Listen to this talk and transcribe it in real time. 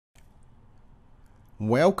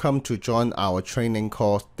Welcome to join our training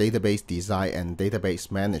course Database Design and Database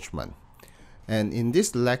Management. And in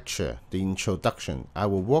this lecture, the introduction, I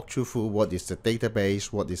will walk you through what is the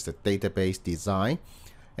database, what is the database design,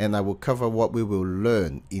 and I will cover what we will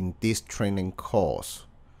learn in this training course.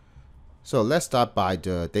 So let's start by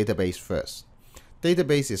the database first.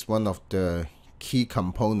 Database is one of the key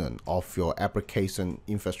components of your application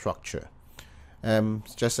infrastructure.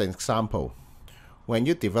 Just an example. When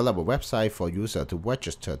you develop a website for user to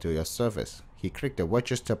register to your service, he click the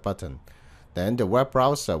register button. Then the web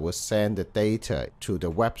browser will send the data to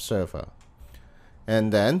the web server.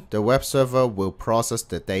 And then the web server will process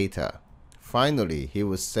the data. Finally, he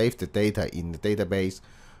will save the data in the database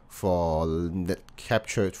for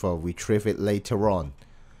capture for retrieve it later on.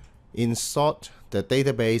 In short, the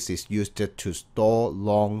database is used to store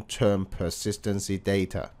long-term persistency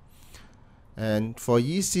data. And for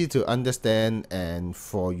easy to understand and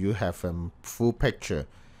for you have a full picture,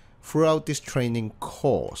 throughout this training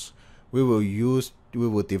course, we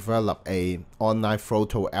will develop a online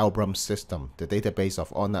photo album system, the database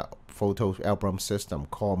of online photo album system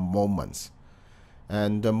called Moments.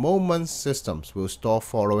 And the Moments systems will store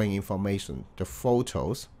following information: the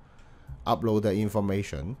photos, uploaded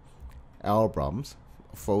information, albums,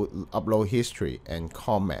 upload history, and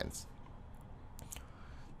comments.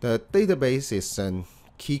 The database is a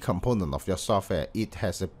key component of your software. It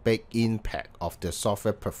has a big impact of the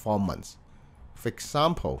software performance. For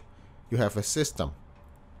example, you have a system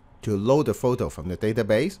to load the photo from the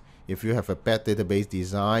database. If you have a bad database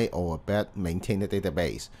design or a bad maintained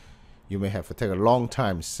database, you may have to take a long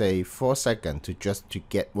time, say 4 seconds, to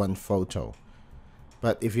get one photo.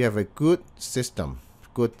 But if you have a good system,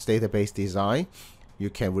 good database design, you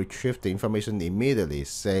can retrieve the information immediately,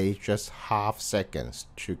 say just half seconds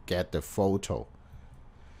to get the photo.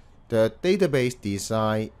 The database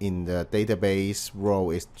design in the database role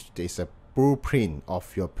is a blueprint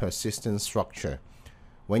of your persistent structure.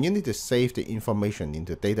 When you need to save the information in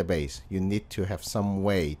the database, you need to have some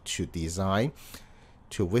way to design,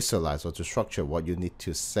 to visualize, or to structure what you need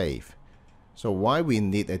to save. So why we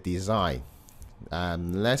need a design?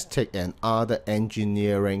 Let's take another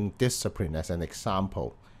engineering discipline as an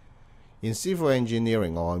example. In civil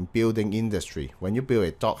engineering or in building industry, when you build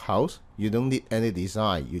a doghouse, you don't need any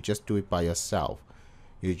design. You just do it by yourself.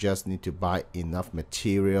 You just need to buy enough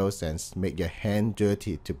materials and make your hand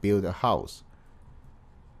dirty to build a house.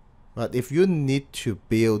 But if you need to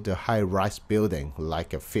build a high-rise building,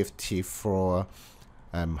 like a 50-floor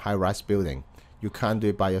high-rise building, you can't do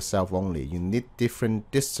it by yourself only. You need different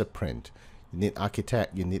disciplines. You need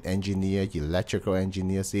architect, you need engineer, electrical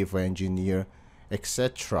engineer, civil engineer,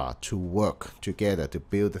 etc. to work together to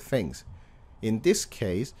build the things. In this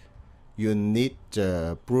case, you need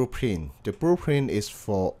the blueprint. The blueprint is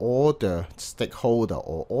for all the stakeholder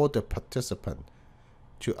or all the participant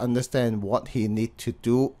to understand what he need to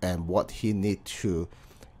do and what he need to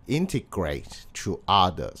integrate to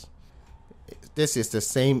others. This is the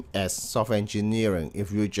same as software engineering.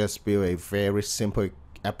 If you just build a very simple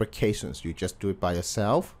applications, you just do it by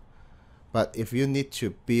yourself. But if you need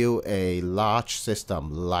to build a large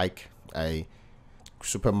system like a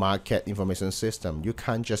supermarket information system, you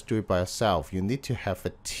can't just do it by yourself. You need to have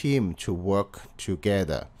a team to work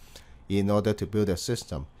together in order to build a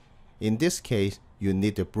system. In this case, you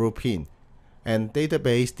need a blueprint, and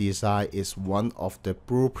database design is one of the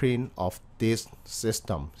blueprint of this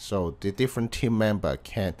system. So the different team member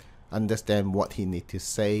can understand what he need to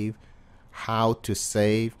save, how to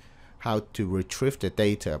retrieve the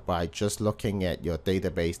data by just looking at your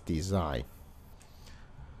database design.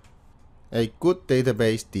 A good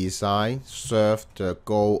database design serves the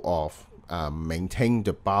goal of maintaining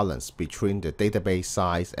the balance between the database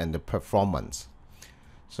size and the performance.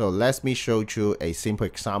 So let me show you a simple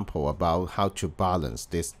example about how to balance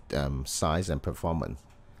this size and performance.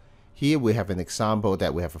 Here we have an example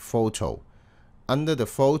that we have a photo. Under the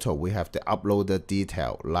photo, we have the uploaded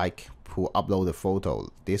detail, like who uploaded the photo.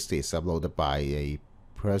 This is uploaded by a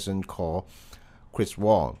person called Chris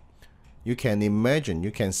Wong. You can imagine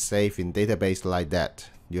you can save in database like that.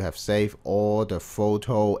 You have saved all the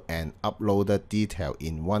photo and uploaded detail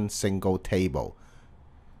in one single table.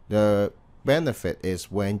 The benefit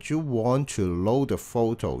is when you want to load the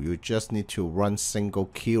photo, you just need to run single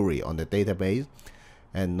query on the database,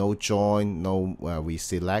 and no join, no we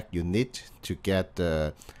select. You need to get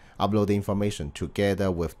the upload information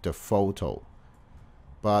together with the photo.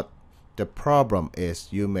 But the problem is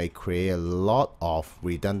you may create a lot of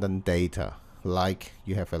redundant data, like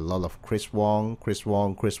you have a lot of Chris Wong,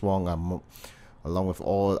 along with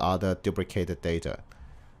all other duplicated data.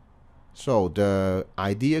 So the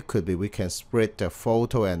idea could be we can split the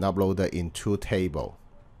photo and uploader in two tables.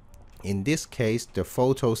 In this case, the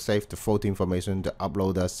photo saves the photo information, the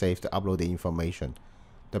uploader saves the uploaded information.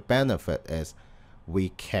 The benefit is we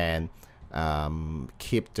can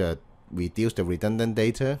reduce the redundant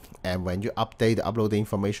data, and when you update the uploaded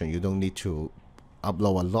information, you don't need to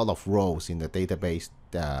upload a lot of rows in the database.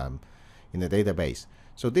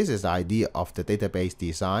 So this is the idea of the database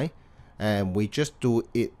design, and we just do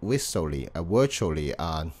it visually, virtually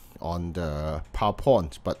on the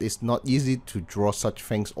PowerPoint, but it's not easy to draw such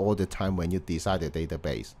things all the time when you design the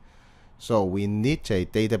database. So we need a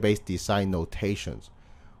database design notations.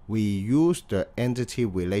 We use the entity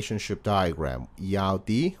relationship diagram,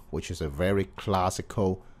 ERD, which is a very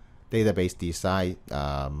classical database design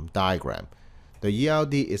diagram. The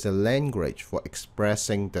ERD is a language for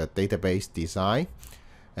expressing the database design,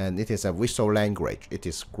 and it is a visual language. It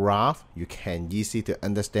is graph. You can easy to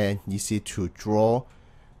understand, easy to draw,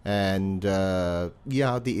 and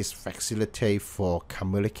ERD is facilitate for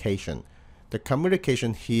communication. The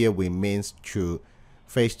communication here we means to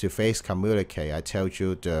face-to-face communicate. I tell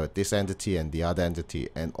you this entity and the other entity,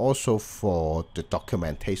 and also for the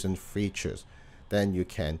documentation features. Then you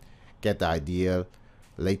can get the idea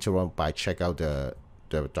later on by check out the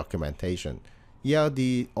documentation.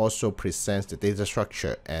 ERD also presents the data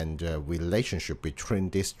structure and the relationship between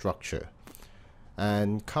this structure.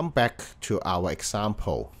 And come back to our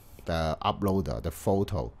example, the uploader, the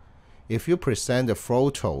photo. If you present the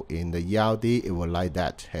photo in the ERD, it will like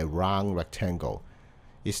that, a round rectangle.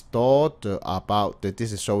 It's stored about that.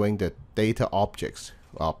 This is showing the data objects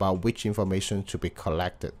about which information to be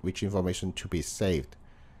collected, which information to be saved,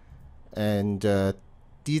 and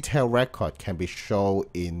detailed record can be shown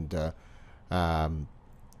in the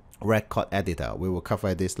record editor. We will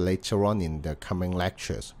cover this later on in the coming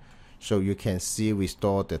lectures. So you can see we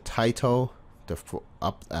store the title, the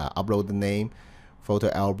upload name, photo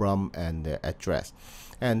album, and the address.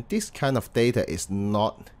 And this kind of data is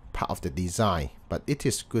not part of the design, but it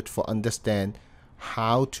is good for understand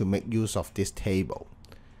how to make use of this table.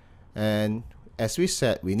 And as we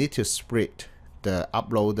said, we need to split the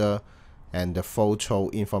uploader and the photo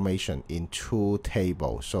information in two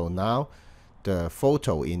tables. So now the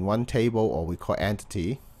photo in one table, or we call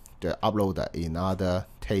entity, the uploader in other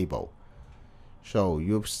table. So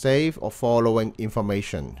you save or following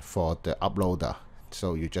information for the uploader.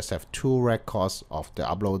 So you just have two records of the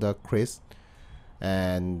uploader, Chris,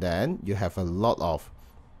 and then you have a lot of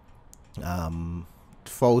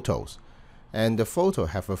photos, and the photo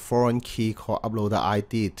have a foreign key called uploader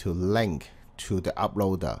ID to link to the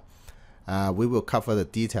uploader. We will cover the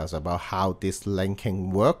details about how this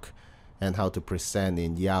linking work and how to present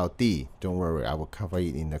in ERD. Don't worry, I will cover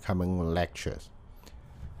it in the coming lectures.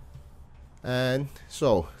 And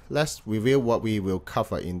so let's review what we will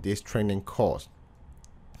cover in this training course.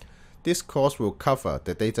 This course will cover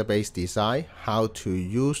the database design, how to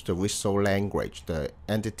use the visual language, the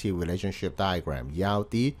entity relationship diagram,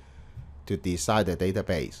 ERD, to design the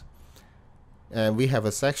database. And we have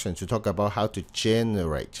a section to talk about how to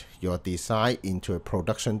generate your design into a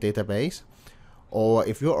production database. Or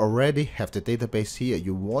if you already have the database here,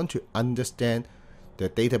 you want to understand the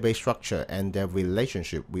database structure and their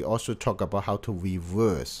relationship. We also talk about how to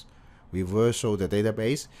reverse the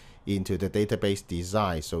database into the database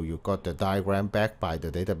design. So you got the diagram back by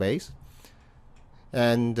the database.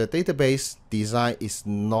 And the database design is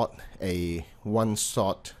not a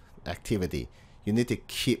one-shot activity. You need to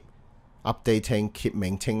keep updating, keep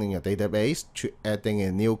maintaining your database, to adding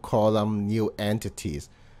a new column, new entities,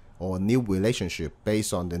 or new relationship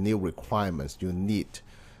based on the new requirements you need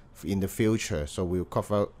in the future. So we'll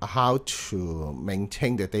cover how to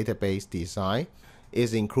maintain the database design,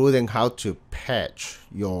 is including how to patch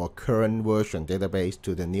your current version database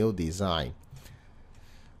to the new design.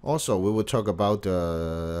 Also, we will talk about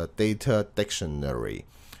the data dictionary,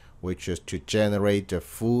 which is to generate the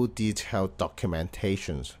full detailed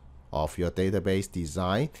documentations of your database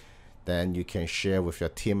design. Then you can share with your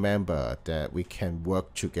team member that we can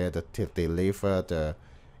work together to deliver the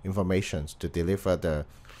information, to deliver the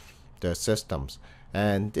systems.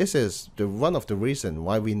 And this is one of the reasons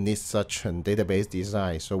why we need such a database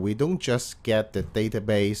design. So we don't just get the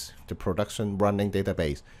database, the production running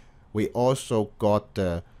database. We also got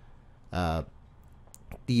the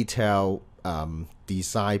detailed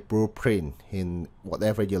design blueprint in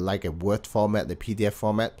whatever you like, a Word format, the PDF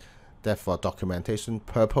format, that for documentation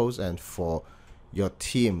purpose and for your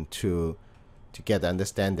team to get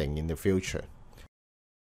understanding in the future.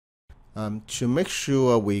 To make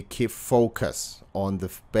sure we keep focus on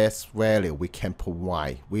the best value we can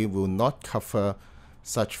provide, we will not cover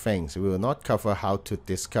such things. We will not cover how to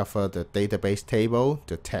discover the database table,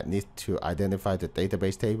 the technique to identify the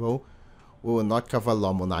database table. We will not cover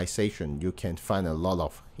normalization. You can find a lot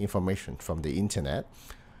of information from the internet.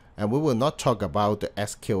 And we will not talk about the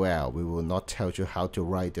SQL. We will not tell you how to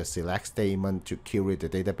write the select statement to query the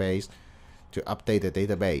database, to update the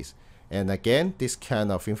database. And again, this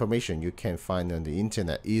kind of information you can find on the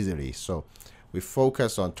internet easily. So we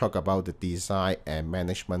focus on talk about the design and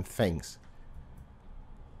management things.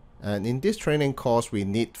 And in this training course, we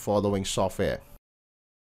need following software.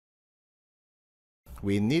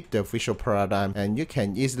 We need the visual paradigm, and you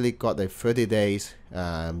can easily got a 30 days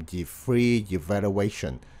the free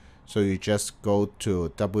evaluation. So you just go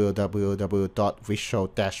to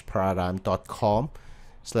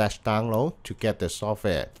www.visual-paradigm.com/download to get the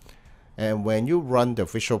software. And when you run the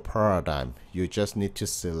visual paradigm, you just need to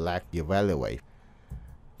select evaluate.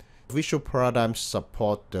 Visual paradigm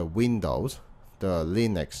support the Windows, the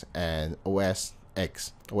Linux, and OS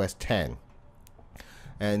X, OS 10.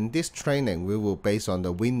 And this training we will base on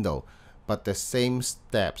the Windows, but the same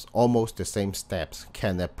steps, almost the same steps,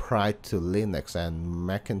 can apply to Linux and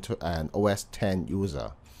Macintosh and OS 10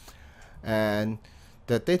 user. And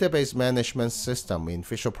the database management system in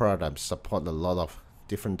Visual Paradigm support a lot of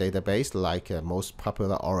different database, like most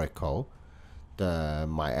popular Oracle, the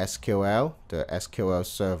MySQL, the SQL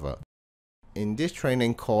Server. In this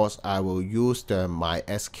training course, I will use the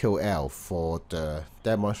MySQL for the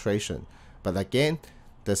demonstration. But again,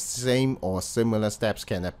 the same or similar steps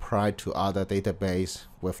can apply to other database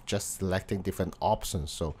with just selecting different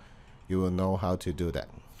options, so you will know how to do that.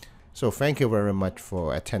 So thank you very much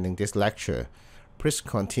for attending this lecture. Please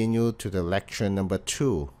continue to the lecture number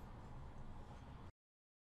 2.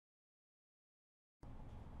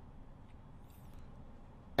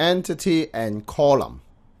 Entity and column.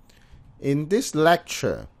 In this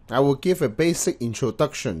lecture, I will give a basic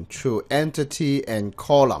introduction to entity and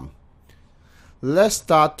column. Let's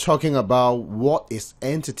start talking about what is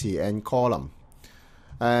entity and column.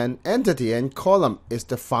 An entity and column is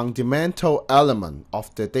the fundamental element of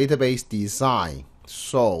the database design.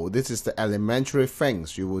 So this is the elementary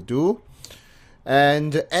things you will do.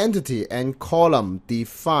 And the entity and column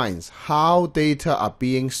defines how data are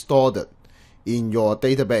being stored in your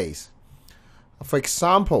database. For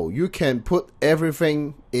example, you can put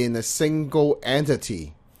everything in a single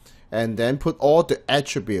entity and then put all the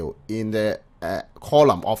attribute in the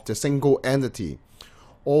column of the single entity.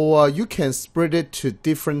 Or you can spread it to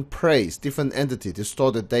different place, different entity to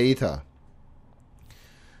store the data.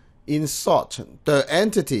 In short, the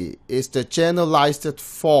entity is the generalized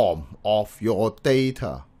form of your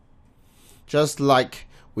data. Just like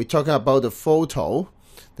we're talking about the photo,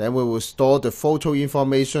 then we will store the photo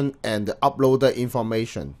information and the uploader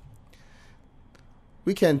information.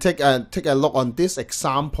 We can take a look on this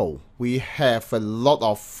example. We have a lot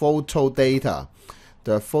of photo data.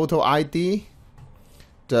 The photo ID,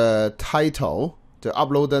 the title, the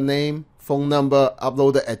uploader name, phone number,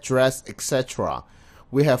 uploader address, etc.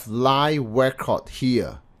 We have live record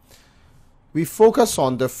here. We focus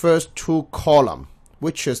on the first 2 columns,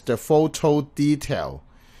 which is the photo detail.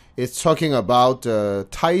 It's talking about the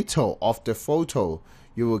title of the photo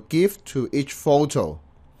you will give to each photo.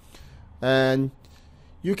 And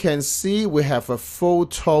you can see we have a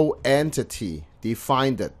photo entity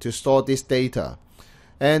defined to store this data.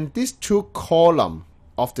 And these 2 columns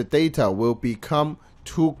of the data will become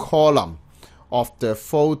 2 columns of the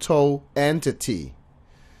photo entity.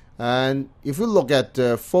 And if you look at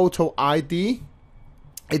the photo ID,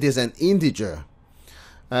 it is an integer.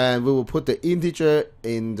 And we will put the integer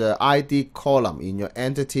in the ID column, in your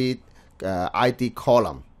entity ID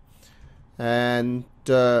column. And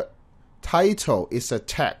the title is a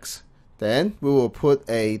text. Then we will put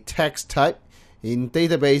a text type. In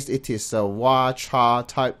database, it is a varchar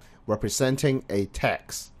type representing a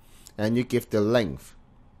text. And you give the length.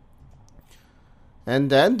 And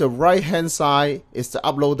then the right hand side is the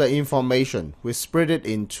uploader information. We split it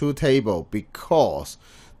in 2 tables because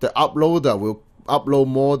the uploader will upload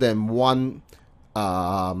more than one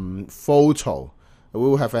photo. We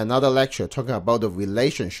will have another lecture talking about the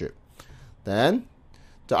relationship. Then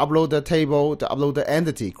the uploader table, the uploader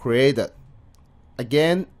entity created.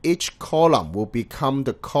 Again, each column will become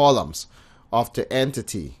the columns of the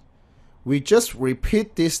entity. We just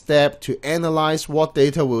repeat this step to analyze what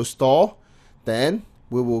data we'll store. Then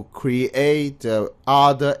we will create the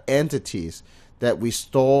other entities that we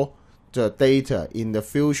store the data in the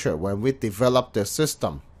future when we develop the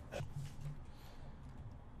system.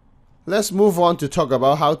 Let's move on to talk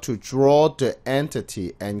about how to draw the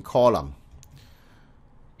entity and column.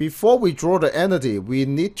 Before we draw the entity, we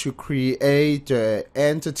need to create the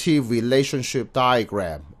entity relationship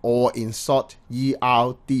diagram, or in short,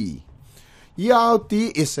 ERD. ERD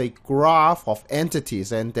is a graph of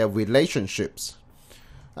entities and their relationships.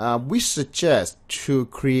 We suggest to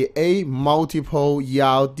create multiple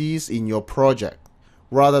ERDs in your project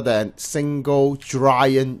rather than single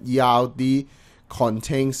giant ERD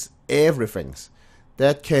contains everything.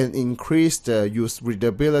 That can increase the use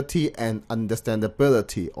readability and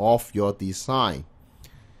understandability of your design.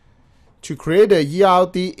 To create a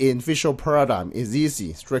ERD in Visual Paradigm is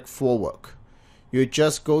easy, straightforward. You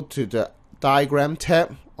just go to the Diagram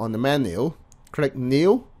tab on the menu, click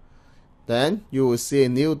New, then you will see a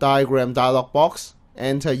new diagram dialog box.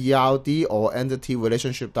 Enter ERD or entity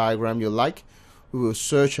relationship diagram you like. We will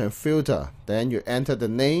search and filter. Then you enter the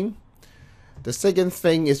name. The second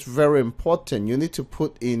thing is very important. You need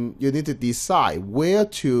to decide where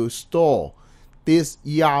to store this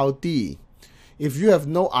ERD. If you have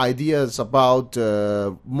no ideas about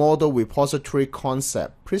the model repository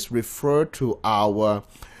concept, please refer to our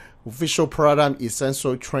Visual Paradigm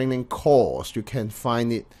Essential Training course. You can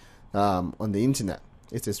find it on the internet.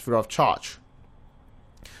 It is free of charge.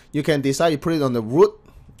 You can decide to put it on the root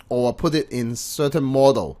or put it in certain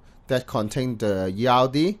model that contain the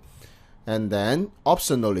ERD. And then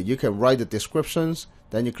optionally you can write the descriptions.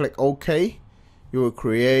 Then you click OK. You will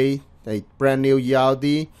create a brand new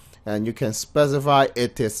ERD, and you can specify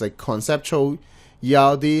it is a conceptual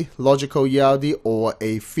ERD, logical ERD, or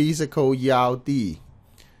a physical ERD.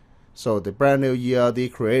 So the brand new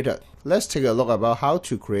ERD created. Let's take a look about how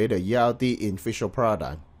to create a ERD in Visual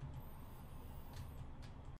Paradigm.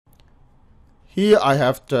 Here I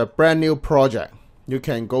have the brand new project. You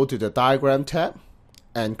can go to the Diagram tab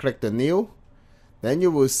and click the New. Then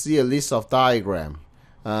you will see a list of diagram.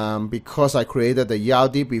 Because I created the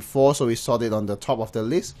ERD before, so it's sorted on the top of the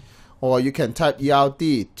list. Or you can type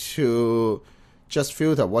ERD to just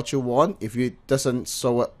filter what you want. If it doesn't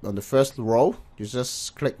show it on the first row, you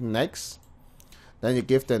just click Next. Then you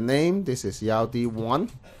give the name. This is ERD1.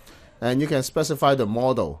 And you can specify the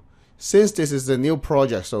model. Since this is a new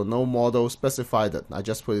project, so no model specified it, I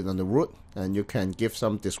just put it on the root. And you can give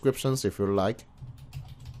some descriptions if you like.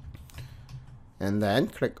 And then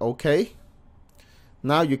click OK.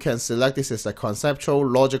 Now you can select this as a conceptual,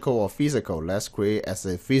 logical, or physical. Let's create as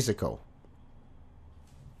a physical.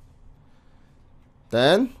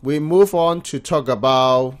 Then we move on to talk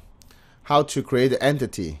about how to create the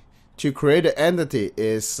entity. To create the entity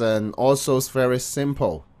is also very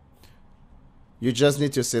simple. You just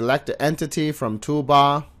need to select the entity from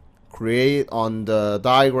toolbar, create on the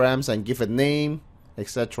diagrams and give a name,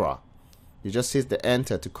 etc. You just hit the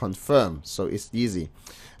enter to confirm, so it's easy.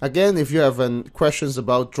 Again, if you have questions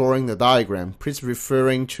about drawing the diagram, please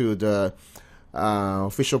referring to the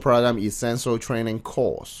Visual Paradigm Essential Training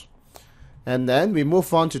course. And then we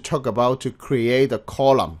move on to talk about to create a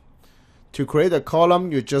column. To create a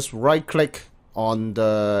column, you just right click on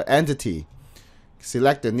the entity,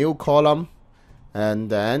 select the new column, and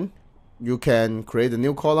then you can create a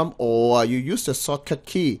new column, or you use the shortcut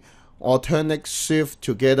key alternate shift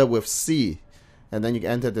together with C, and then you can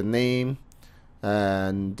enter the name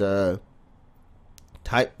and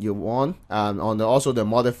type you want, and also the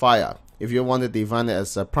modifier. If you want to define it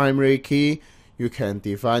as a primary key, you can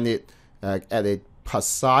define it at a +,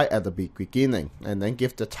 at the beginning, and then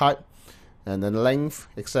give the type and then length,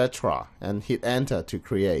 etc., and hit enter to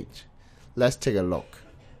create. Let's take a look.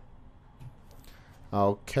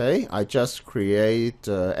 Okay, I just create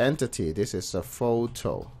the entity. This is a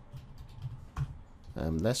photo.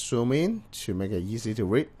 Let's zoom in to make it easy to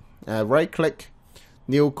read. Right click,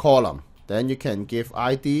 new column. Then you can give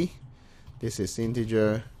ID. This is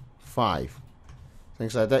integer 5.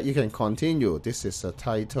 Things like that. You can continue. This is a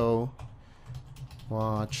title.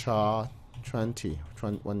 Chart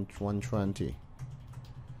 120.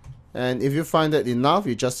 And if you find that enough,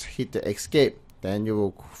 you just hit the escape. Then you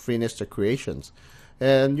will finish the creations.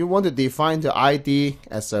 And you want to define the ID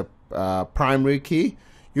as a primary key.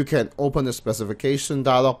 You can open the specification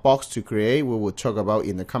dialog box to create. We will talk about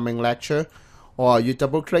in the coming lecture. Or you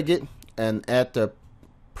double click it and add the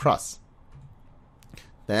plus.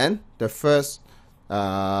 Then the first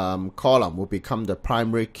column will become the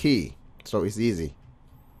primary key. So it's easy.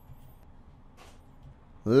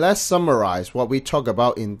 Let's summarize what we talk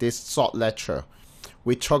about in this short lecture.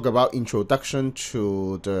 We talk about introduction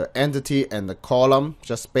to the entity and the column,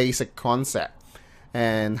 just basic concept,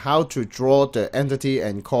 and how to draw the entity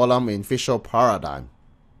and column in Visual Paradigm.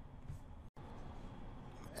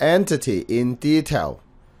 Entity in detail.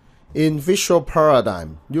 In visual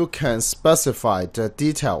paradigm, you can specify the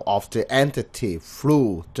detail of the entity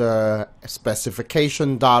through the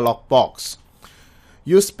specification dialog box.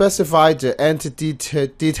 You specify the entity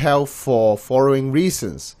detail for following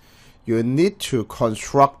reasons. You need to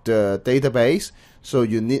construct the database, so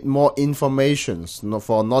you need more information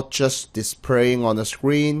for not just displaying on the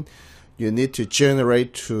screen. You need to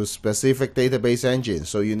generate to specific database engine,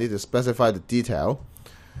 so you need to specify the detail.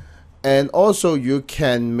 And also you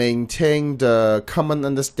can maintain the common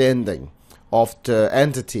understanding of the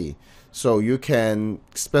entity. So you can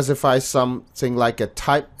specify something like a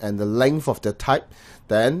type and the length of the type.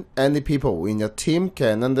 Then any people in your team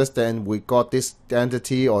can understand we got this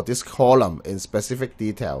entity or this column in specific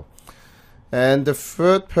detail. And the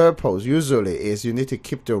third purpose usually is you need to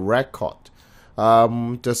keep the record.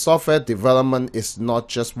 The software development is not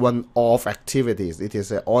just one-off activities. It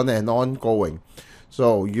is on and ongoing.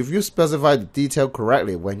 So if you specify the detail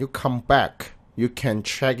correctly, when you come back, you can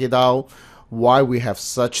check it out why we have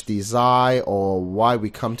such design or why we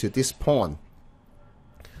come to this point.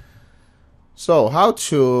 So how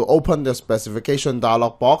to open the specification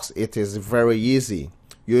dialog box? It is very easy.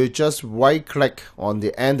 You just right click on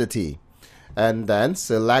the entity and then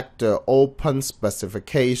select the open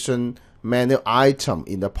specification menu item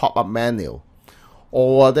in the pop-up menu.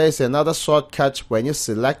 Or there's another shortcut. When you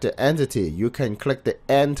select the entity, you can click the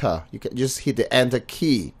enter. You can just hit the enter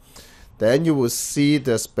key. Then you will see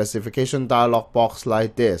the specification dialog box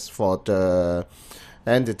like this for the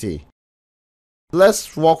entity.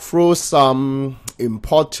 Let's walk through some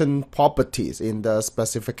important properties in the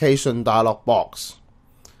specification dialog box.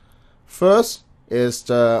 First is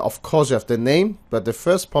of course you have the name, but the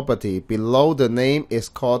first property below the name is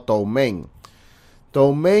called domain.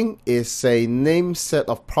 Domain is a name set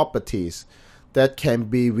of properties that can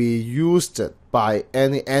be reused by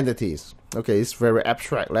any entities. Okay, it's very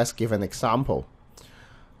abstract. Let's give an example.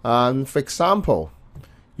 For example,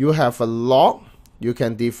 you have a log. You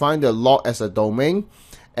can define the log as a domain,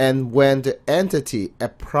 and when the entity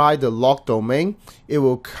apply the log domain, it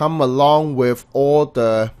will come along with all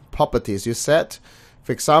the properties you set.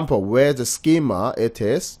 For example, where the schema it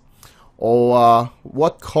is, or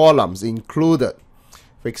what columns included.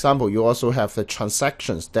 For example, you also have the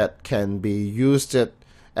transactions that can be used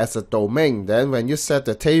as a domain. Then when you set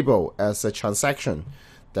the table as a transaction,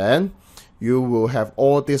 then you will have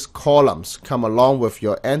all these columns come along with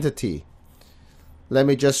your entity. Let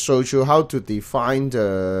me just show you how to define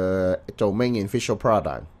the domain in visual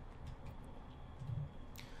paradigm.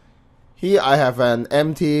 Here I have an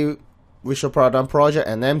empty visual paradigm project,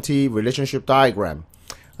 an empty relationship diagram.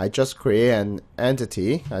 I just create an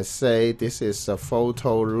entity. I say this is a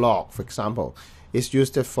photo log, for example. It's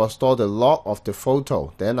used for store the log of the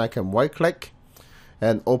photo. Then I can right click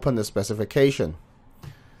and open the specification.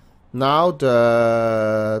 Now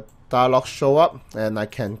the dialog show up and I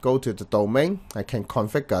can go to the domain. I can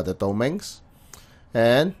configure the domains.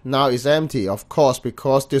 And now it's empty, of course,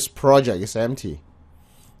 because this project is empty.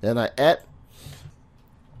 Then I add.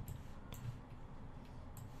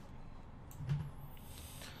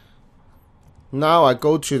 Now I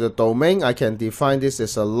go to the domain. I can define this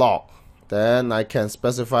as a log. Then I can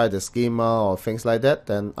specify the schema or things like that.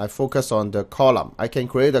 Then I focus on the column. I can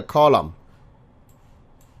create a column.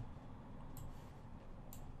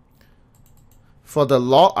 For the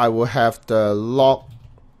log, I will have the log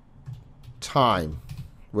time,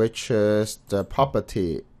 which is the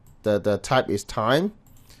property. The type is time.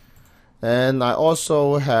 And I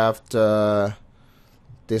also have the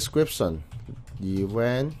description,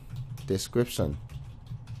 event description.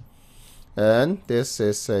 And this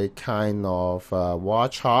is a kind of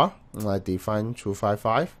varchar. I define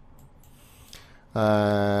 255.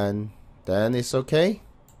 And then it's okay.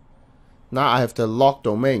 Now I have the log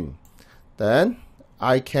domain. Then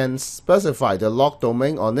I can specify the log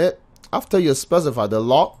domain on it. After you specify the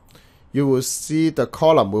log, you will see the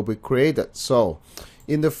column will be created. So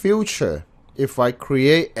in the future, if I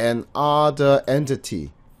create another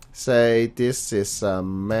entity, say this is a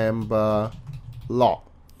member log,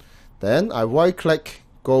 then I right click,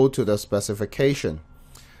 go to the specification,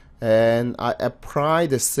 and I apply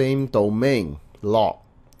the same domain log.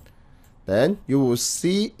 Then you will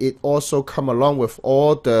see it also come along with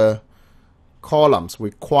all the columns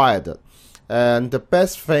required. And the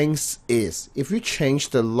best things is if you change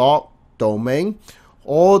the log domain,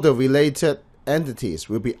 all the related entities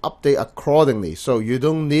will be updated accordingly, so you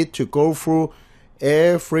don't need to go through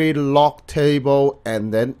every log table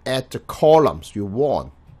and then add the columns you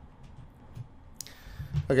want.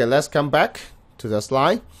 Okay, let's come back to the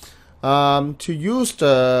slide. To use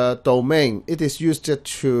the domain, it is used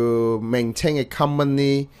to maintain a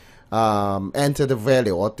company enter the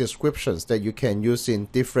value or descriptions that you can use in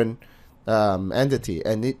different entity,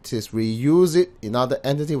 and it is reuse it in other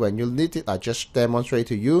entity when you need it. I just demonstrate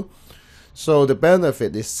to you. So the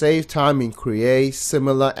benefit is save time in create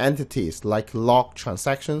similar entities like log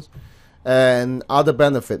transactions, and other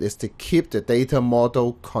benefit is to keep the data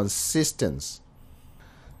model consistent.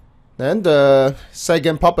 Then the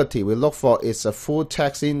second property we look for is a full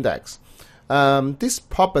text index. This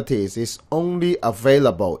property is only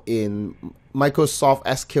available in Microsoft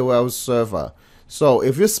SQL Server. So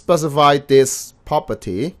if you specify this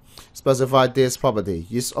property,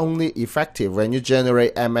 it's only effective when you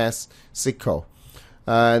generate MS SQL.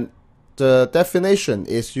 And the definition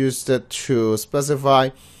is used to specify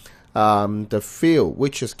the field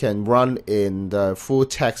which can run in the full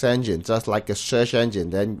text engine, just like a search engine.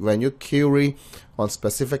 Then when you query on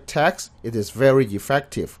specific text, it is very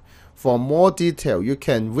effective. For more detail, you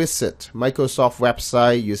can visit Microsoft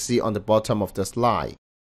website you see on the bottom of the slide.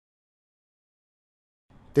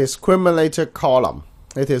 Discriminator column.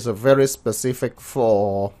 It is a very specific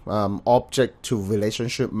for object to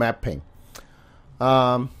relationship mapping.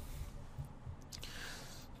 When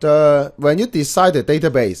you decide the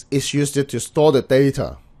database, it's used to store the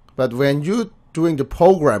data. But when you're doing the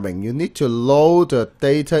programming, you need to load the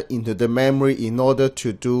data into the memory in order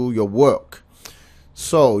to do your work.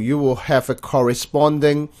 So you will have a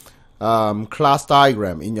corresponding class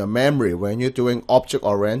diagram in your memory when you're doing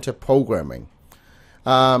object-oriented programming.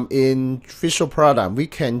 In Visual Product, we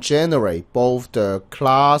can generate both the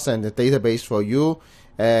class and the database for you,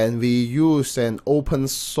 and we use an open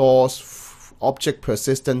source object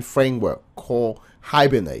persistent framework called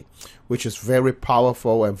Hibernate, which is very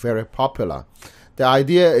powerful and very popular. The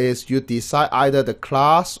idea is you decide either the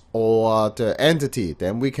class or the entity,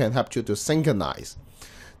 then we can help you to synchronize.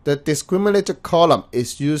 The discriminator column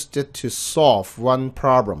is used to solve one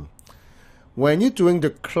problem. When you're doing the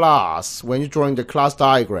class, when you're drawing the class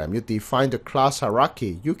diagram, you define the class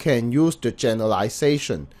hierarchy. You can use the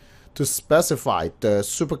generalization to specify the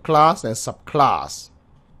superclass and subclass.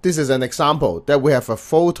 This is an example that we have a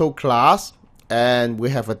photo class and we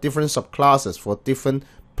have a different subclasses for different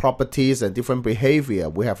properties and different behavior.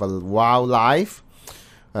 We have a wildlife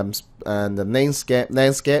and the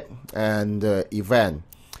landscape and event.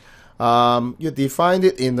 You define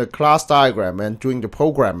it in the class diagram, and during the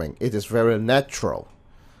programming it is very natural.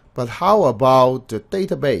 But how about the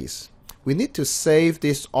database? We need to save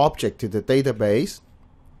this object to the database.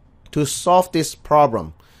 To solve this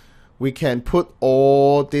problem, we can put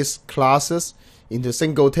all these classes into a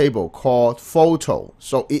single table called photo.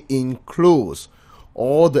 So it includes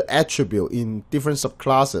all the attributes in different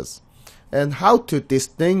subclasses. And how to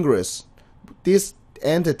distinguish this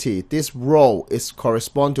entity, this row is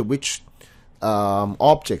correspond to which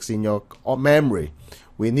objects in your memory.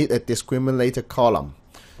 We need a discriminator column.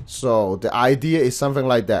 So the idea is something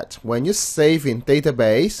like that. When you save in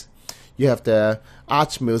database, you have the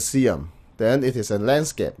art museum, then it is a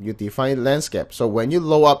landscape. You define landscape. So when you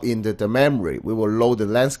load up into the memory, we will load the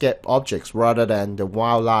landscape objects rather than the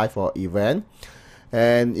wildlife or event.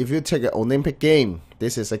 And if you take an Olympic game,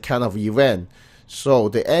 this is a kind of event. So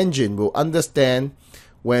the engine will understand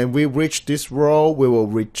when we reach this row, we will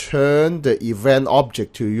return the event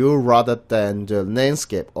object to you rather than the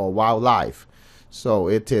landscape or wildlife. So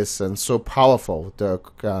it is so powerful, the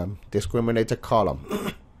discriminator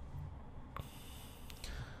column.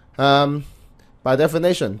 By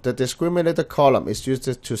definition, the discriminator column is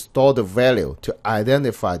used to store the value to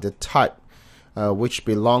identify the type which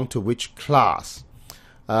belong to which class.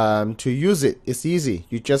 To use it, it's easy.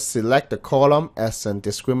 You just select the column as a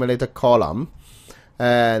discriminator column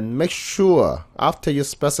and make sure after you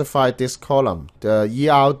specify this column, the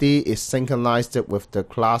ERD is synchronized with the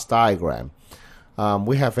class diagram.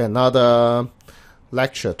 We have another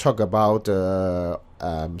lecture talk about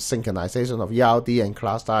synchronization of ERD and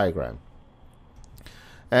class diagram.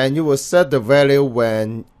 And you will set the value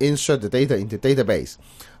when insert the data into database.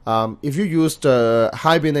 If you use the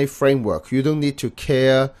Hibernate framework, you don't need to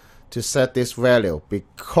care to set this value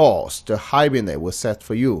because the Hibernate will set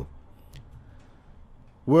for you.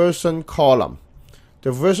 Version column.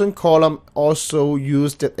 The version column also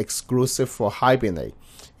used exclusive for Hibernate.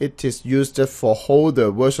 It is used for hold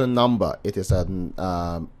the version number. It is a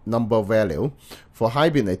number value for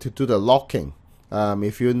Hibernate to do the locking.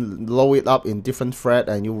 If you load it up in different thread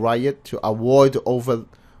and you write it to avoid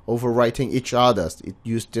overwriting each other, it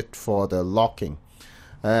used it for the locking.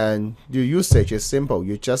 And the usage is simple.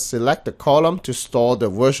 You just select the column to store the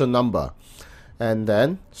version number and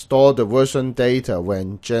then store the version data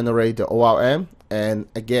when generate the ORM. And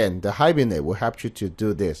again, the Hibernate will help you to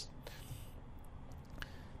do this.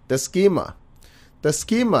 The schema. The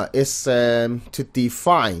schema is to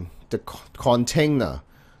define the container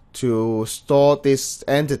to store this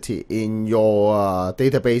entity in your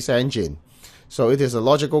database engine. So it is a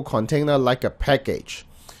logical container like a package.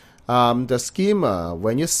 The schema,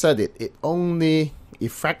 when you set it, it only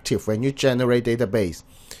effective when you generate database.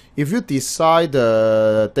 If you decide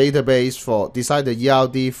the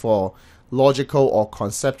ELD for logical or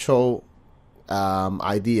conceptual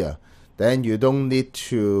idea, then you don't need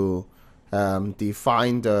to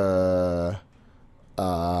define the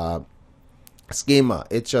schema.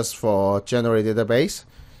 It's just for generate database.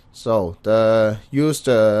 So use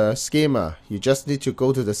the schema. You just need to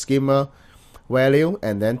go to the schema value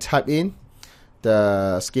and then type in.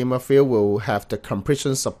 The schema field will have the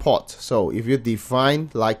compression support. So if you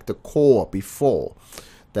define like the core before,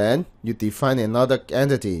 then you define another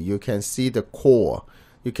entity, you can see the core.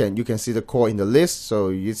 You can see the core in the list, so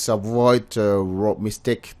you avoid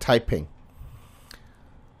mistake typing.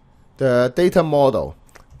 The data model.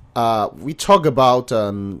 We talk about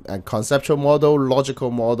a conceptual model,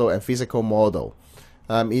 logical model, and physical model.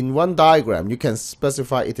 In one diagram, you can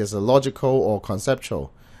specify it as a logical or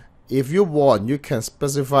conceptual. If you want, you can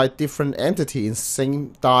specify different entity in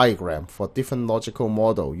same diagram for different logical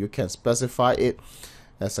model. You can specify it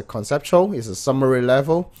as a conceptual, it's a summary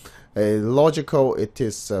level. A logical, it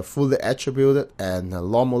is fully attributed and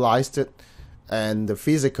normalized. And the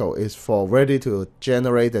physical is for ready to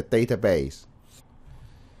generate the database.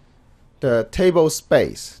 The table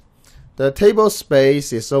space. The table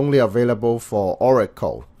space is only available for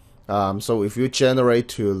Oracle. So if you generate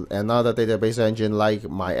to another database engine like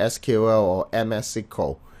MySQL or MS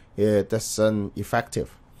SQL, it isn't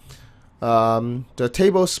effective. The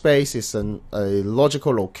table space is a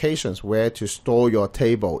logical location where to store your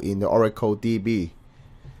table in the Oracle DB.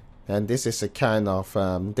 And this is a kind of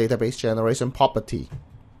database generation property.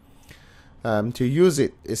 To use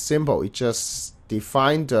it is simple. It just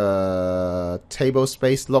define the table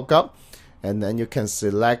space lookup, and then you can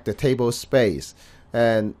select the table space.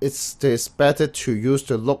 And it's better to use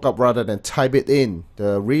the lookup rather than type it in.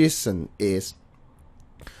 The reason is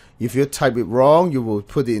if you type it wrong, you will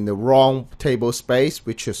put it in the wrong table space,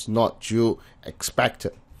 which is not you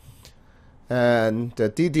expected. And the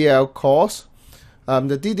DDL course.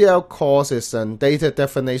 The DDL course is a data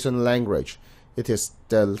definition language. It is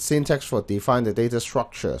the syntax for define the data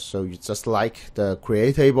structure. So it's just like the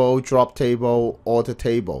create table, drop table, order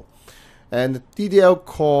table. And the DDL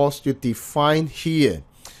course you define here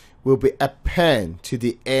will be append to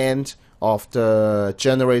the end of the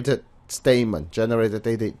generated statement, generated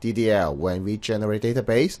data DDL when we generate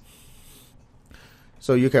database.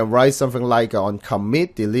 So you can write something like on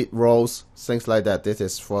commit, delete rows, things like that. This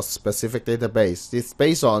is for specific database. It's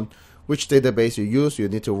based on which database you use. You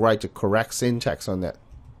need to write the correct syntax on that.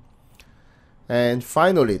 And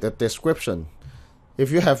finally, the description.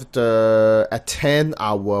 If you have attend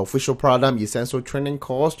our official program essential training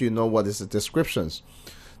course, you know what is the descriptions.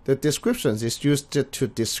 The descriptions is used to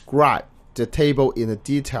describe the table in a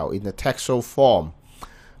detail in a textual form.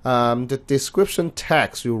 The description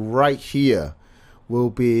text you write here will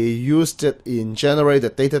be used in generate the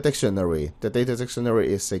data dictionary. The data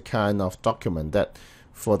dictionary is a kind of document that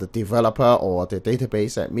for the developer or the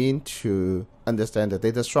database admin to understand the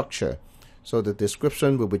data structure. So the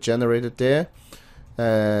description will be generated there,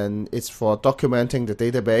 and it's for documenting the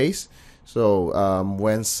database. So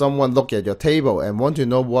when someone look at your table and want to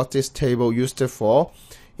know what this table used it for,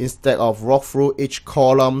 instead of walk through each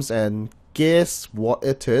columns and guess what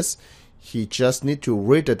it is, he just need to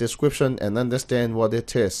read the description and understand what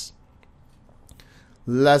it is.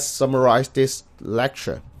 Let's summarize this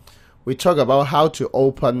lecture. We talk about how to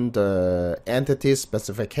open the entity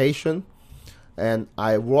specification, and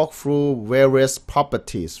I walk through various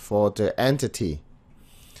properties for the entity.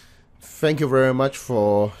 Thank you very much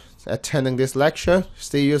for attending this lecture.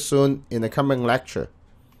 See you soon in the coming lecture.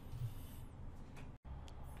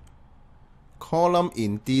 Column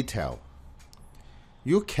in detail.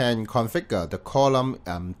 You can configure the column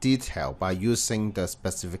detail by using the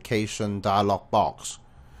specification dialog box.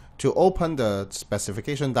 To open the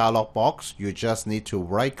specification dialog box, you just need to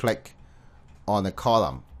right click on a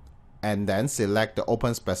column and then select the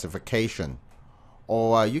open specification.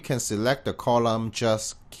 Or you can select the column,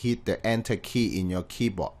 just hit the enter key in your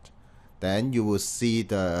keyboard. Then you will see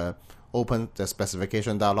the open the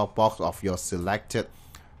specification dialog box of your selected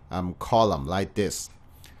column like this.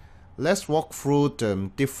 Let's walk through the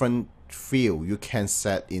different fields you can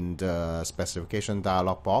set in the specification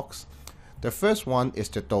dialog box. The first one is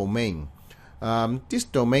the domain. This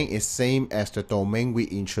domain is same as the domain we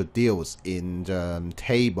introduced in the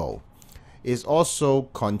table. It also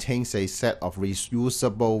contains a set of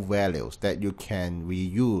reusable values that you can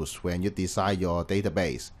reuse when you design your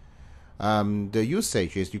database. The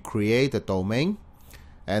usage is you create the domain,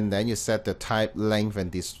 and then you set the type, length,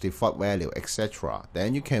 and this default value, etc.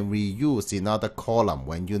 Then you can reuse another column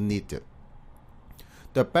when you need it.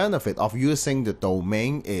 The benefit of using the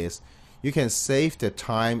domain is you can save the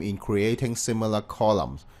time in creating similar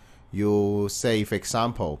columns. You say, for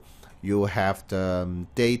example, you have the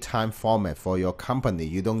datetime format for your company.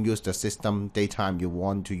 You don't use the system datetime. You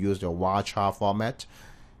want to use your varchar format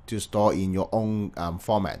to store in your own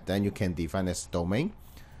format. Then you can define as domain.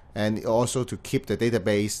 And also to keep the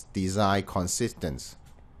database design consistent.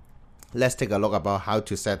 Let's take a look about how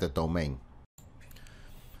to set the domain.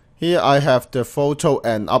 Here I have the photo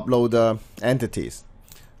and uploader entities.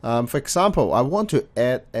 For example, I want to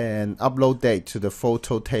add an upload date to the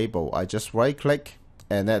photo table. I just right click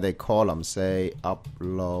and add a column, say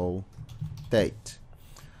upload date.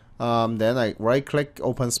 Then I right click,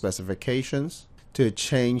 open specifications to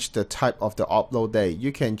change the type of the upload date.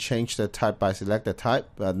 You can change the type by select the type,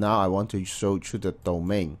 but now I want to show you the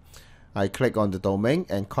domain. I click on the domain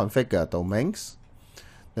and configure domains.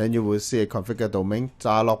 Then you will see a configure domain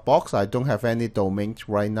dialog box. I don't have any domains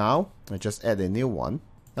right now. I just add a new one.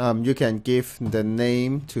 You can give the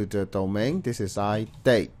name to the domain. This is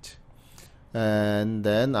date. And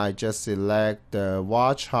then I just select the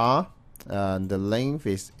varchar, and the length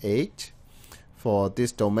is 8. For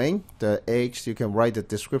this domain, the age, you can write the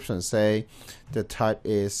description, say the type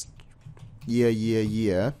is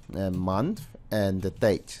year, and month, and the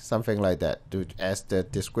date, something like that, to as the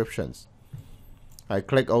descriptions. I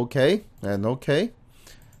click OK and OK.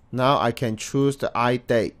 Now I can choose the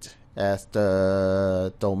date as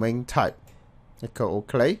the domain type. Click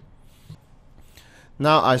OK.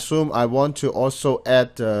 Now I assume I want to also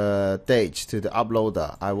add the date to the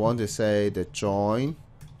uploader. I want to say the join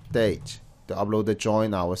date. The uploader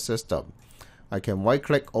join our system. I can right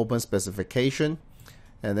click, open specification,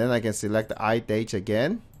 and then I can select the date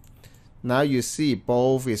again. Now you see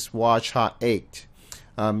both is varchar 8.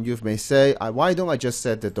 You may say, why don't I just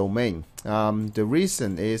set the domain? The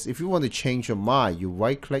reason is if you want to change your mind, you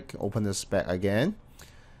right click, open the spec again,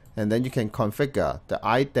 and then you can configure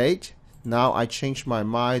the date. Now I change my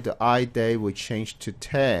mind, the date will change to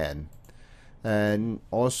 10. And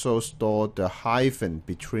also store the hyphen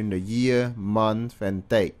between the year, month, and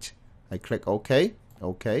date. I click OK,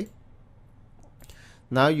 OK.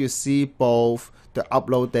 Now you see both the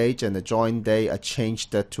upload date and the join date are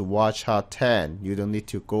changed to varchar 10. You don't need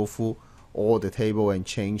to go through all the table and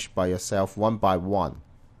change by yourself one by one.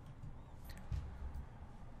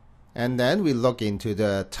 And then we look into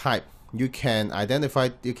the type. You can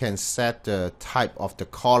set the type of the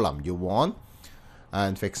column you want.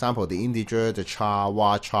 And for example, the integer, the char,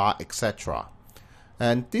 varchar, etc.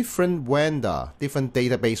 And different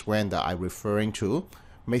database vendor I'm referring to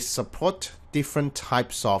may support different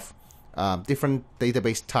types of different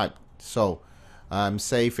database type. So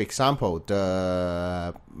say for example,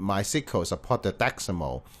 the MySQL support the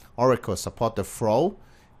decimal, Oracle support the flow,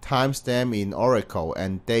 timestamp in Oracle,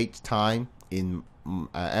 and date time in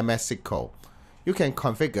MS SQL. You can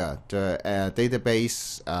configure the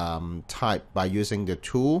database type by using the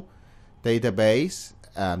tool, database,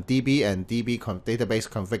 DB, and DB database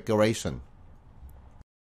configuration.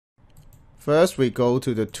 First, we go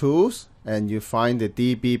to the tools, and you find the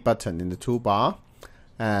DB button in the toolbar,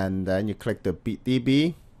 and then you click the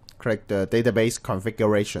DB, click the database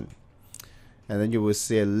configuration, and then you will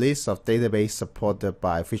see a list of database supported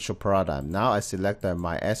by feature paradigm. Now I select the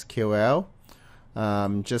MySQL.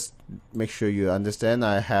 Just make sure you understand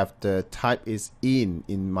I have the type is in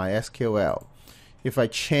MySQL. If I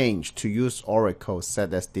change to use Oracle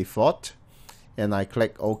set as default and I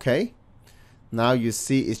click OK, now you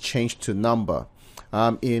see it's changed to number.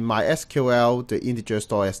 In MySQL, the integer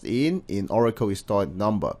stored as in Oracle is stored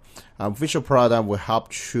number. Visual Paradigm will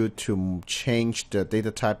help you to change the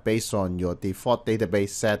data type based on your default database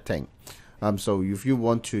setting. So if you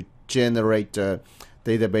want to generate the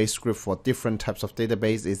database script for different types of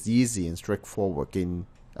database, it's easy and straightforward in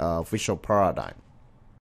Visual Paradigm.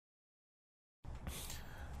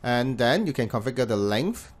 And then you can configure the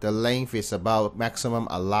length. The length is about maximum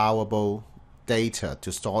allowable data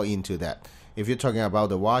to store into that. If you're talking about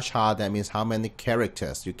the varchar, that means how many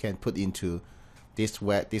characters you can put into this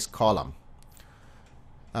column.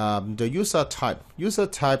 The user type. User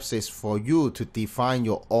types is for you to define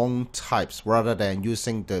your own types rather than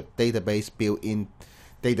using the database built-in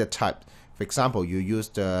data type. For example, you use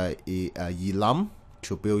the elum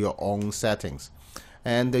to build your own settings.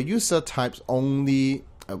 And the user types only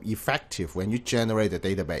effective when you generate the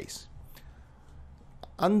database.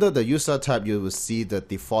 Under the user type, you will see the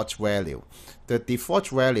default value. The default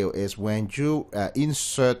value is when you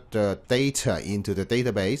insert the data into the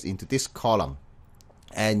database, into this column,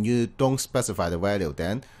 and you don't specify the value,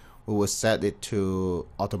 then we will set it to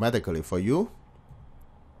automatically for you.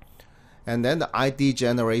 And then the ID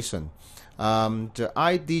generation. The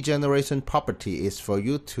ID generation property is for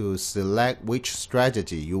you to select which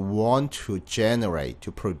strategy you want to generate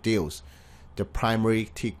to produce the primary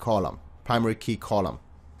key column.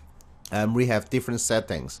 And we have different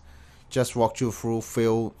settings. Just walk you through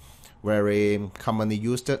few very commonly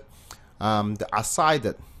used. The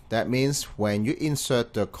assigned, that means when you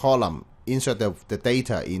insert the column, insert the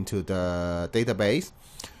data into the database,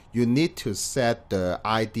 you need to set the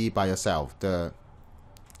ID by yourself.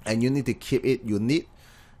 And you need to keep it unique,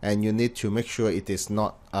 and you need to make sure it is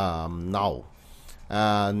not null.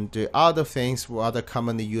 And the other things, other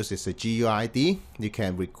commonly used is the GUID. You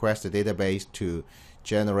can request the database to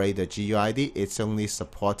generate the GUID. It's only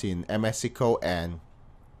supported in MS SQL and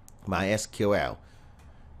MySQL.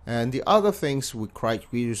 And the other things we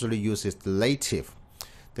usually use is the native.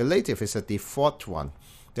 The native is a default one.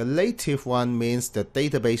 The native one means the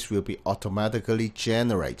database will be automatically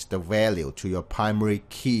generate the value to your primary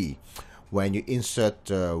key when you insert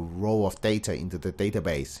the row of data into the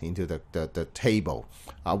database, into the table.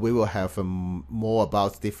 We will have more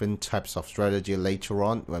about different types of strategy later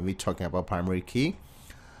on when we're talking about primary key.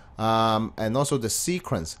 And also the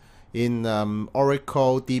sequence. In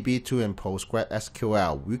Oracle, DB2, and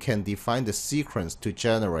PostgreSQL, we can define the sequence to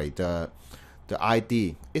generate the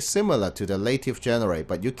ID. It's similar to the native generate,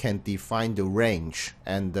 but you can define the range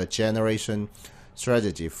and the generation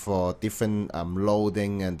strategy for different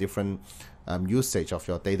loading and different usage of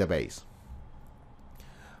your database.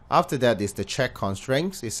 After that is the check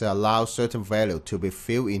constraints. It allows certain value to be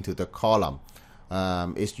filled into the column.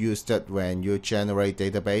 It's used that when you generate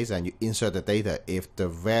database and you insert the data, if the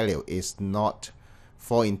value is not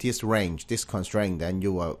fall in this range, this constraint, then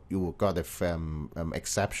you will got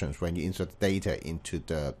exceptions when you insert data into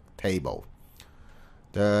the table.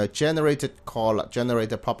 The generated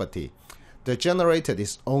property. The generated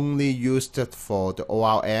is only used for the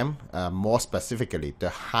ORM, more specifically the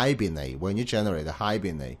hibernate. When you generate the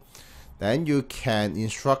hibernate, then you can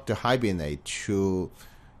instruct the hibernate to,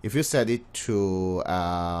 if you set it to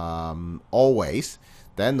always,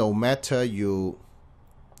 then no matter you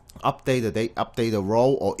update the row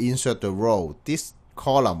or insert the row, this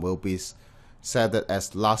column will be set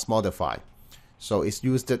as last modified. So it's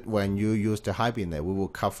used when you use the hibernate. We will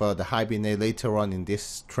cover the hibernate later on in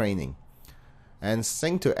this training. And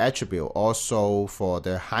sync to attribute also for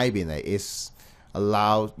the hibernate is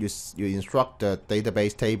allow you instruct the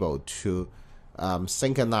database table to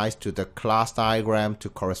synchronize to the class diagram to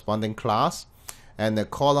corresponding class, and the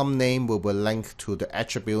column name will be linked to the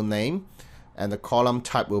attribute name, and the column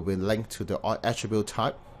type will be linked to the attribute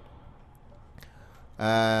type.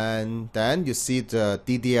 And then you see the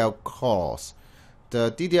DDL clause.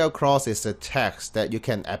 The DDL clause is a text that you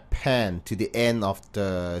can append to the end of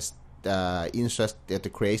the insert the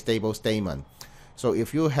create stable statement. So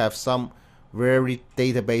if you have some very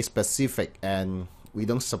database specific and we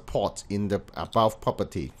don't support in the above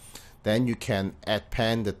property, then you can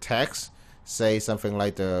append the text, say something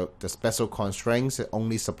like the special constraints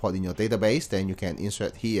only support in your database, then you can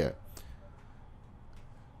insert here.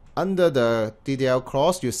 Under the DDL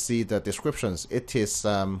clause, you see the descriptions. It is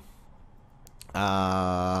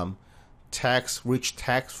text, rich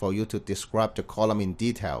text for you to describe the column in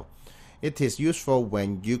detail. It is useful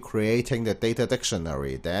when you creating the data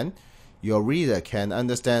dictionary. Then your reader can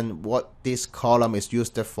understand what this column is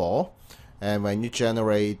used for. And when you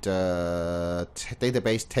generate a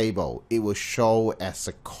database table, it will show as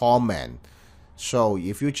a comment. So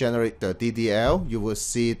if you generate the DDL, you will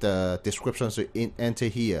see the descriptions enter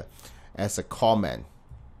here as a comment.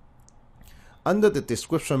 Under the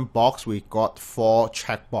description box, we got 4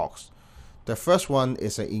 checkbox. The first one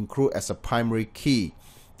is include as a primary key.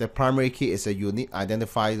 The primary key is a unique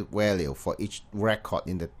identified value for each record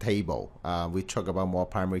in the table. We talk about more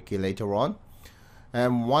primary key later on.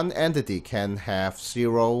 And one entity can have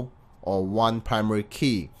 0 or 1 primary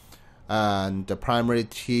key. And the primary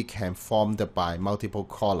key can formed by multiple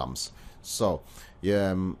columns. So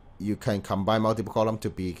you can combine multiple columns to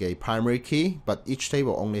be a primary key, but each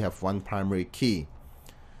table only have 1 primary key.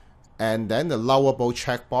 And then the allowable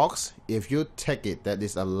checkbox, if you take it, that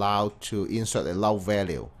is allowed to insert a low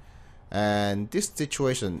value. And this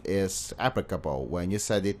situation is applicable when you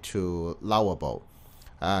set it to allowable.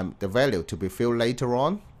 The value to be filled later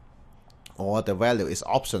on, or the value is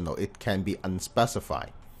optional, it can be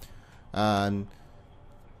unspecified. And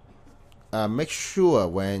make sure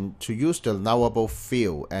when to use the allowable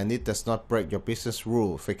field and it does not break your business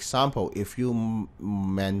rule. For example, if you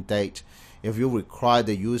if you require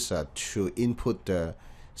the user to input the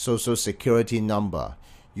social security number,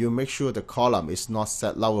 you make sure the column is not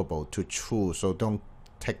set allowable to true, so don't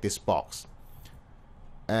tick this box.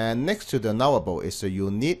 And next to the allowable is a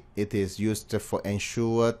unit. It is used for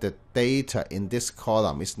ensure the data in this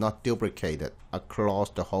column is not duplicated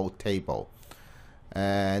across the whole table.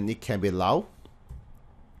 And it can be loud.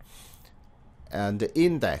 And the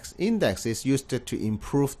index is used to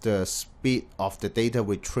improve the speed of the data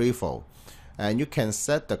retrieval, and you can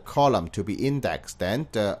set the column to be indexed, then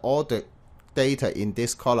all the data in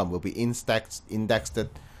this column will be indexed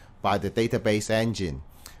by the database engine,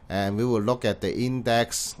 and we will look at the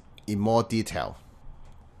index in more detail.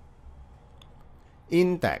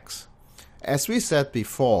 Index. As we said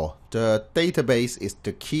before, the database is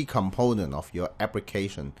the key component of your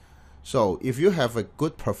application. So if you have a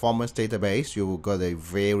good performance database, you will get a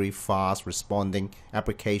very fast responding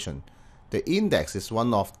application. The index is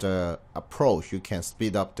one of the approach you can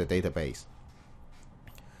speed up the database.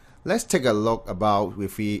 Let's take a look about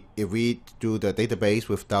if we do the database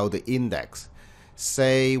without the index.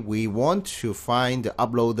 Say we want to find the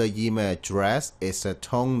uploader email address is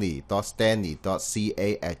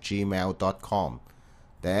tony.stanley.ca@gmail.com.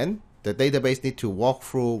 Then the database need to walk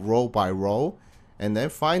through row by row, and then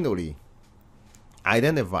finally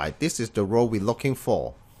identify this is the row we're looking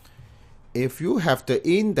for. If you have the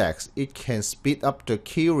index, it can speed up the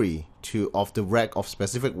query of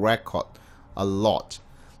specific record a lot.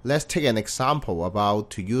 Let's take an example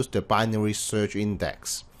about to use the binary search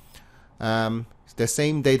index. The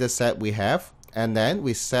same data set we have, and then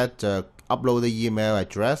we set the uploader email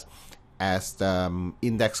address as the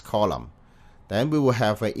index column. Then we will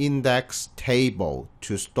have an index table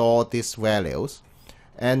to store these values,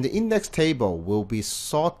 and the index table will be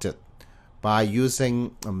sorted by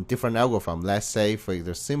using different algorithm. Let's say for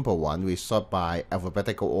the simple one, we sort by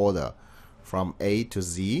alphabetical order from A to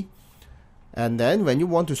Z. And then when you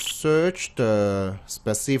want to search the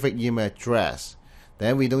specific email address,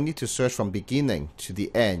 then we don't need to search from beginning to the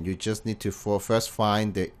end. You just need to first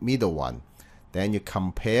find the middle one. Then you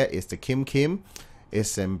compare, is the Kim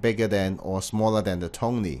is bigger than or smaller than the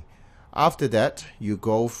Tony. After that, you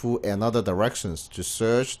go through another directions to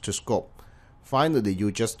search to scope. Finally,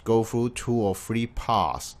 you just go through 2 or 3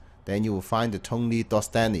 paths. Then you will find the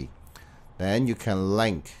Tony.Stanley. Then you can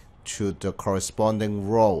link to the corresponding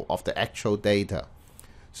row of the actual data.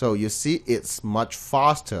 So you see it's much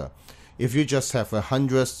faster. If you just have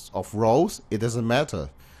hundreds of rows, it doesn't matter.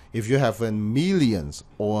 If you have millions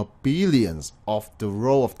or billions of the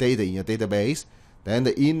row of data in your database, then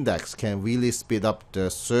the index can really speed up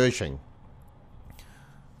the searching.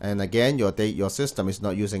 And again, your system is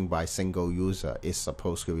not using by single user. It's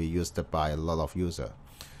supposed to be used by a lot of users.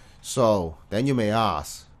 So then you may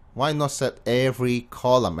ask, why not set every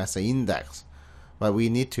column as an index? But we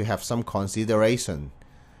need to have some consideration.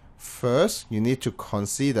 First, you need to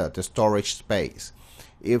consider the storage space.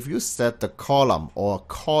 If you set the column or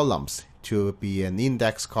columns to be an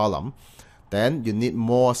index column, then you need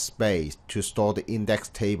more space to store the index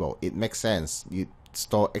table. It makes sense. You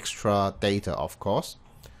store extra data, of course.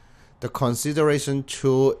 The consideration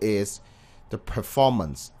tool is the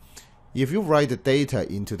performance. If you write the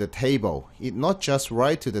data into the table, it not just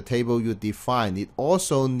write to the table you define, it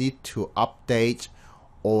also need to update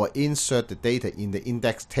or insert the data in the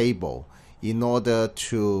index table in order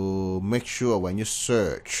to make sure when you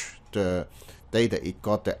search the data, it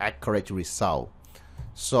got the accurate result.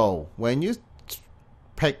 So when you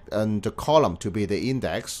pick the column to be the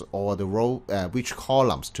index or the row, which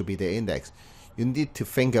columns to be the index, you need to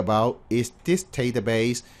think about, is this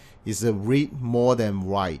database is a read more than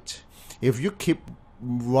write? If you keep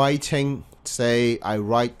writing, say I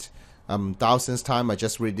write thousands times, I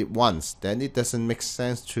just read it once, then it doesn't make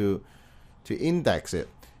sense to index it.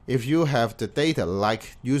 If you have the data,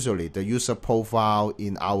 like usually the user profile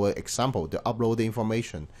in our example, the upload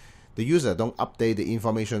information, the user don't update the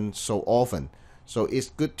information so often, so it's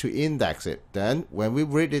good to index it. Then when we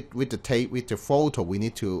read it with the photo, we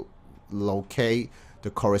need to locate the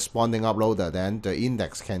corresponding uploader. Then the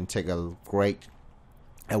index can take a great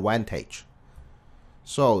advantage.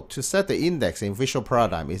 So to set the index in Visual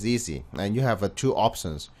Paradigm is easy, and you have 2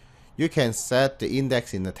 options. You can set the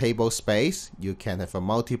index in the table space. You can have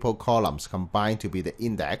multiple columns combined to be the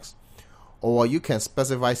index, or you can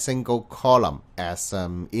specify single column as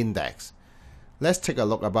index. Let's take a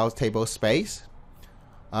look about table space.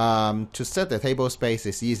 To set the table space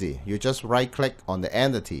is easy. You just right click on the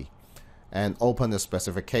entity and open the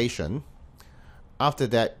specification. After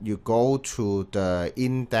that, you go to the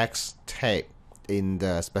index tab in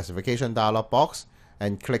the specification dialog box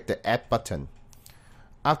and click the add button.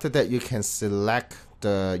 After that, you can select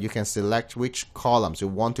which columns you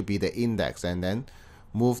want to be the index, and then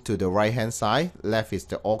move to the right hand side. Left is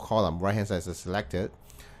the all column, right hand side is selected,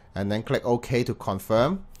 and then click OK to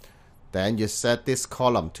confirm. Then you set this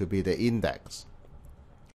column to be the index.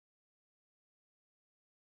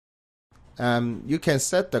 You can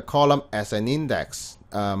set the column as an index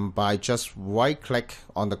by just right click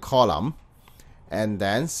on the column and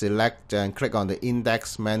then select and click on the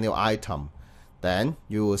index menu item. Then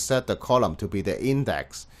you will set the column to be the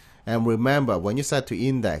index. And remember, when you set to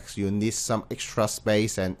index, you need some extra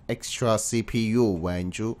space and extra CPU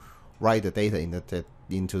when you write the data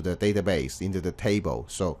into the database, into the table.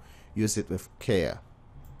 So use it with care.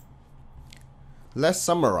 Let's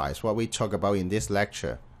summarize what we talked about in this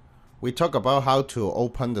lecture. We talk about how to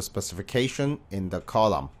open the specification in the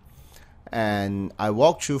column. And I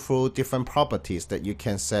walked you through different properties that you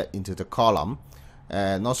can set into the column,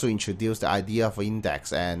 and also introduce the idea of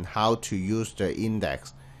index and how to use the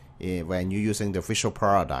index when you're using the visual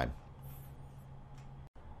paradigm.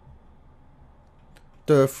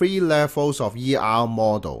 The 3 levels of ER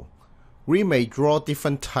model. We may draw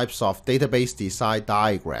different types of database design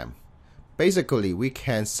diagram. Basically, we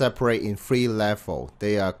can separate in 3 levels.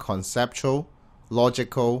 They are conceptual,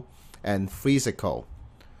 logical, and physical.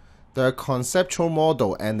 The conceptual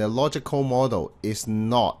model and the logical model is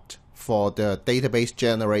not for the database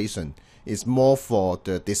generation. It's more for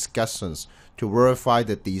the discussions to verify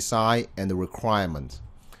the design and the requirements.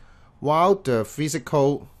 While the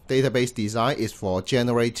physical database design is for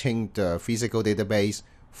generating the physical database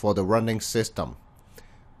for the running system.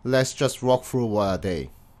 Let's just walk through what are they.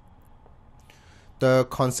 The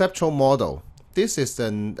conceptual model. This is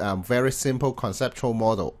a very simple conceptual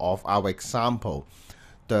model of our example,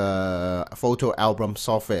 the photo album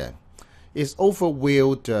software. It's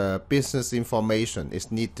overview the business information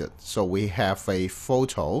is needed. So we have a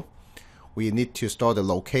photo. We need to store the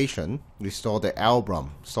location. We store the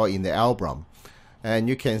album. Store in the album. And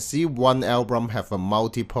you can see one album have a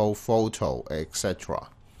multiple photo, etc.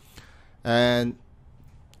 And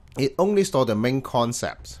it only stores the main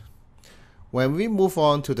concepts. When we move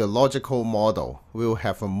on to the logical model, we'll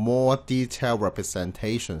have a more detailed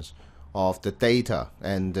representations of the data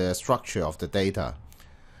and the structure of the data.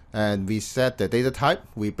 And we set the data type.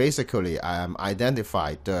 We basically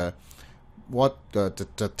identify the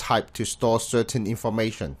type to store certain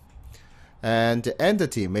information. And the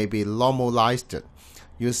entity may be normalized.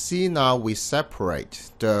 You see now we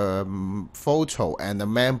separate the photo and the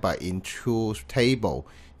member into table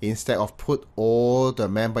instead of put all the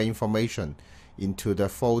member information into the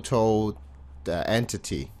photo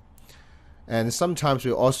entity. And sometimes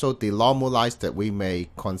we also denormalize that. We may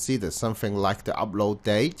consider something like the upload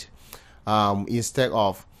date. Instead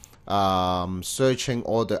of searching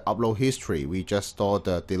all the upload history, we just store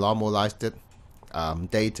the denormalized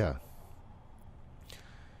data.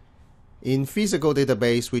 In physical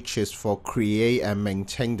database, which is for create and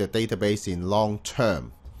maintain the database in long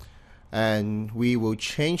term, and we will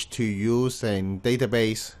change to use a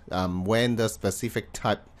database when the specific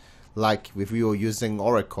type, like if we were using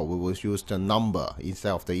Oracle, we will use the number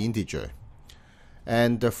instead of the integer.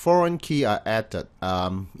 And the foreign key are added.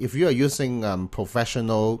 If you are using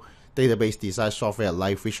professional database design software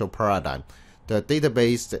like Visual Paradigm, the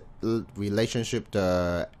database relationship,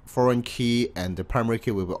 the foreign key and the primary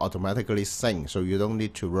key will automatically sync, so you don't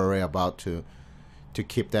need to worry about to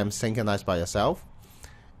keep them synchronized by yourself.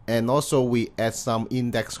 And also we add some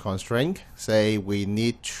index constraint. Say we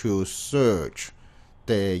need to search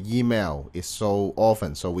the email is so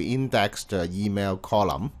often, so we index the email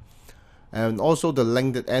column. And also the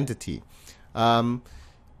linked entity.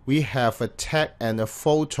 We have a tag and a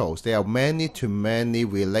photos. There are many-to-many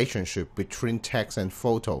relationship between text and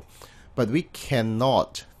photo, but we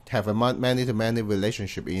cannot have a many-to-many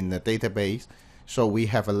relationship in the database. So we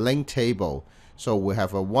have a link table. So we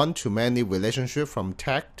have a one-to-many relationship from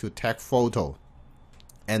tag to tag photo,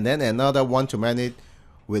 and then another one-to-many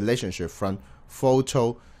relationship from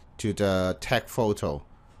photo to the tag photo.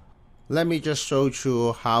 Let me just show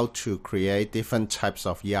you how to create different types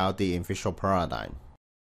of ERD in Visual Paradigm.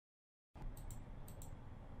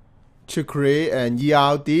 To create an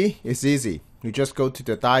ERD is easy. You just go to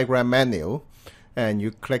the diagram menu and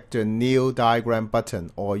you click the new diagram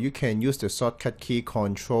button, or you can use the shortcut key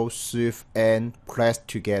Ctrl+Shift+N pressed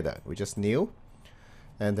together, which is new.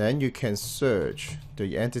 And then you can search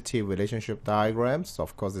the entity relationship diagrams.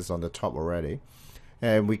 Of course, it's on the top already.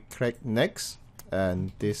 And we click next,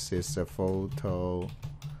 and this is a photo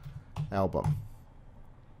album.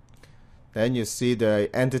 Then you see the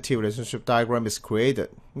entity relationship diagram is created.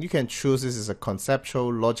 You can choose this as a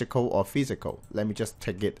conceptual, logical, or physical. Let me just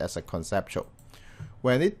take it as a conceptual.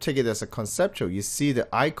 When it take it as a conceptual, you see the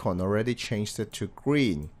icon already changed it to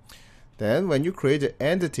green. Then when you create the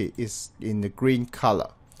entity, it's in the green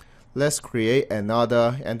color. Let's create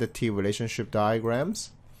another entity relationship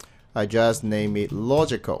diagrams. I just name it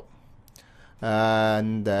logical.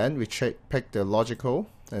 And then we pick the logical,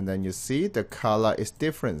 and then you see the color is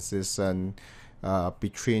different. It's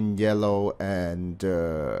between yellow and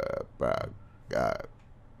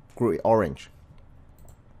orange.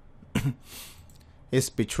 It's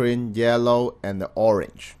between yellow and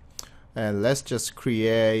orange. And let's just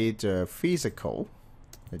create a physical.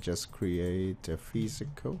 Let's just create a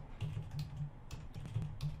physical.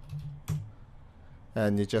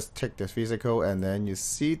 And you just take the physical, and then you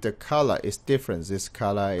see the color is different. This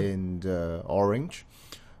color in the orange.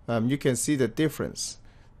 You can see the difference.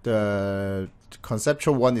 The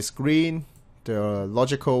conceptual one is green, the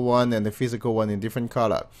logical one and the physical one in different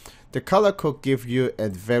color. The color code gives you a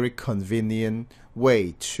very convenient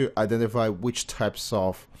way to identify which types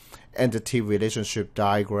of entity relationship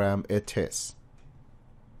diagram it is.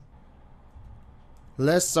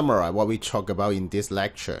 Let's summarize what we talked about in this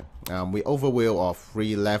lecture. We overview of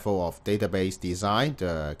 3 levels of database design: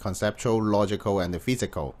 the conceptual, logical, and the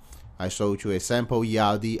physical. I showed you a sample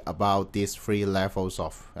ERD about these 3 levels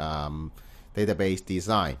of database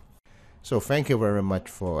design. So thank you very much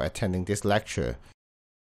for attending this lecture.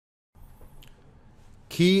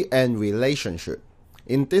 Key and relationship.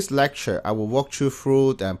 In this lecture, I will walk you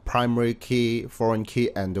through the primary key, foreign key,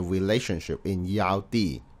 and the relationship in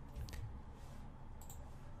ERD.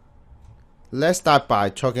 Let's start by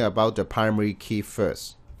talking about the primary key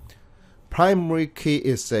first. Primary key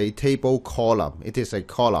is a table column. It is a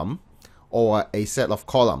column or a set of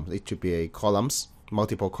columns. It should be a columns,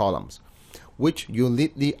 multiple columns, which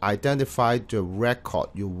uniquely identify the record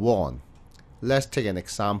you want. Let's take an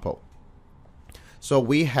example. So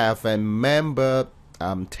we have a member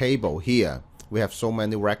table here. We have so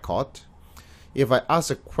many records. If I ask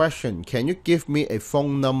a question, can you give me a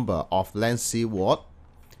phone number of Nancy Ward?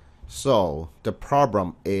 So the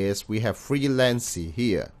problem is we have 3 Nancy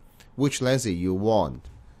here. Which Nancy you want?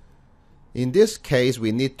 In this case,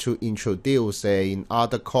 we need to introduce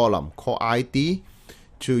another column called ID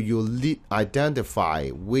to identify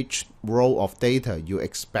which row of data you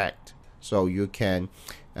expect. So you can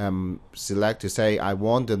select to say, I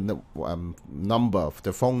want the number,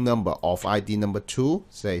 the phone number of ID number 2,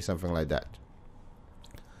 say something like that.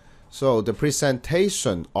 So the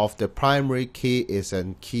presentation of the primary key is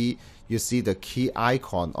a key. You see the key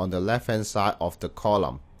icon on the left hand side of the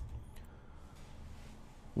column.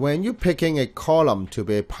 When you're picking a column to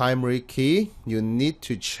be a primary key, you need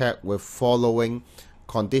to check with following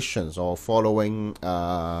conditions or following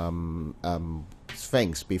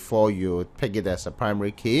things before you pick it as a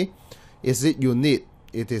primary key. Is it unique?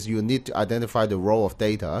 It is unique to identify the row of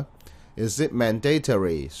data. Is it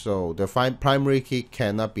mandatory? So the primary key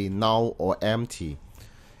cannot be null or empty.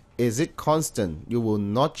 Is it constant? You will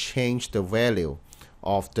not change the value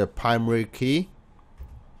of the primary key.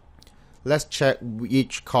 Let's check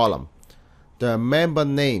each column. The member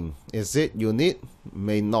name, is it unique?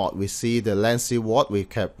 May not. We see the Nancy Ward, we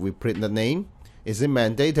print the name. Is it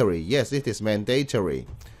mandatory? Yes, it is mandatory.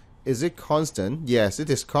 Is it constant? Yes, it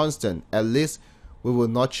is constant. At least we will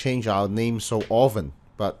not change our name so often.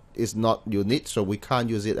 But it's not unique, so we can't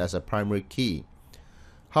use it as a primary key.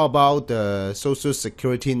 How about the social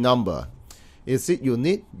security number? Is it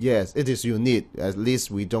unique? Yes, it is unique. At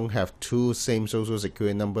least we don't have 2 same social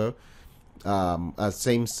security number,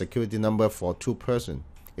 same security number for 2 persons.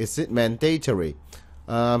 Is it mandatory?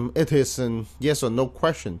 It is a yes or no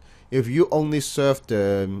question. If you only serve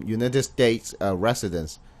the United States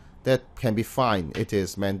residents, that can be fine. It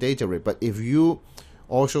is mandatory. But if you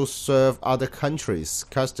also serve other countries'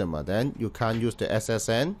 customer, then you can't use the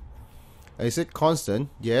SSN. Is it constant?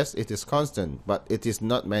 Yes, it is constant, but it is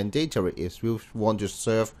not mandatory if you want to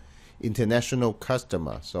serve international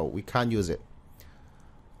customer, so we can't use it.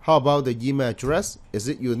 How about the email address? Is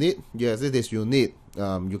it unique? Yes, it is unique.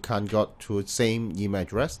 You can't get to the same email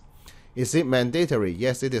address. Is it mandatory?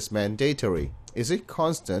 Yes, it is mandatory. Is it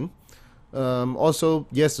constant? Also,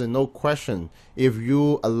 yes and no question. If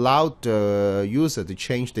you allow the user to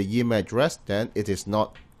change the email address, then it is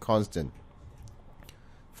not constant.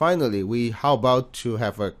 Finally, how about to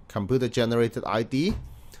have a computer generated ID?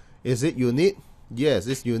 Is it unique? Yes,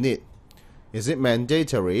 it's unique. Is it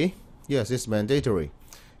mandatory? Yes, it's mandatory.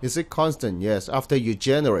 Is it constant? Yes, after you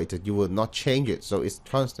generate it, you will not change it, so it's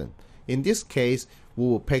constant. In this case, we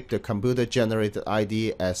will pick the computer generated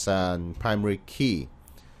ID as a primary key.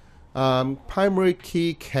 Primary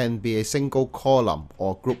key can be a single column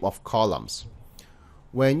or group of columns.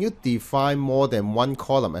 When you define more than one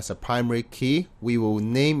column as a primary key, we will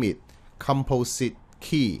name it composite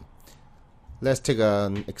key. Let's take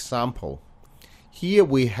an example. Here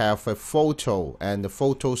we have a photo and the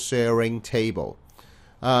photo sharing table.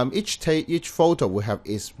 Each photo will have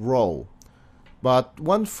its role, but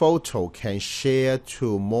one photo can share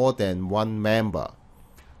to more than one member.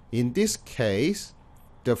 In this case,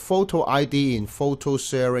 the photo ID in photo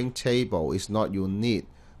sharing table is not unique.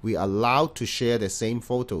 We are allowed to share the same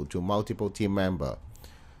photo to multiple team members.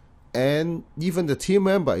 And even the team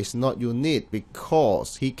member is not unique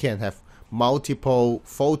because he can have multiple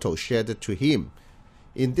photos shared to him.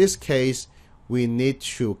 In this case, we need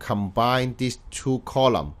to combine these two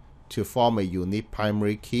columns to form a unique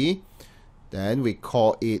primary key. Then we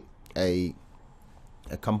call it a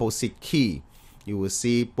composite key. You will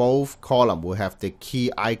see both columns will have the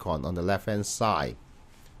key icon on the left hand side.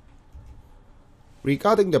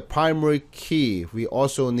 Regarding the primary key, we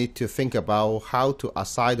also need to think about how to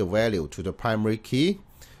assign the value to the primary key.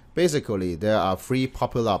 Basically, there are three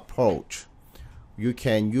popular approaches. You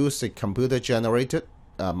can use a computer generated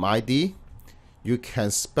ID. You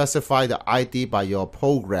can specify the ID by your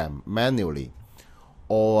program manually,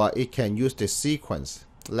 or it can use the sequence.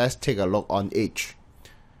 Let's take a look on each.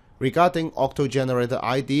 Regarding auto-generated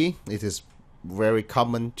ID, it is very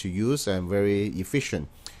common to use and very efficient.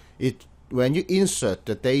 When you insert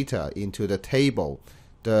the data into the table,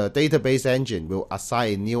 the database engine will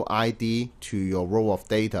assign a new ID to your row of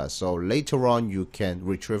data, so later on you can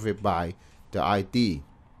retrieve it by the ID.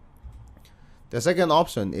 The second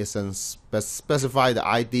option is to specify the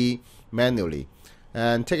ID manually.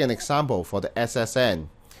 And take an example for the SSN.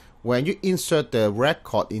 When you insert the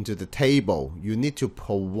record into the table, you need to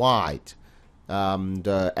provide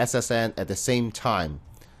the SSN at the same time.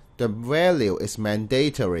 The value is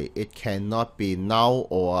mandatory. It cannot be null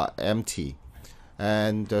or empty.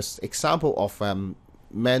 And the example of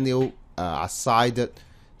manual assigned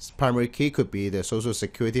primary key could be the social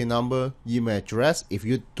security number, email address, if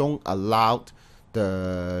you don't allow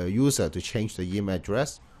the user to change the email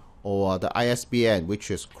address, or the ISBN,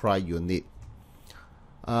 which is quite unique.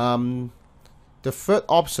 The third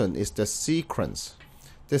option is the sequence.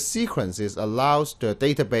 The sequence allows the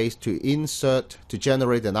database to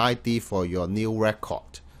generate an ID for your new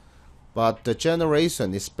record. But the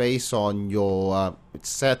generation is based on your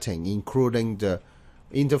setting, including the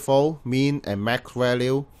interval, mean, and max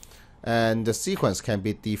value. And the sequence can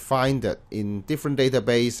be defined in different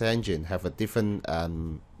database engines have a different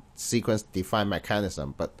sequence defined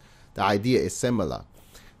mechanism, but the idea is similar.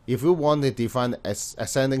 If you want to define as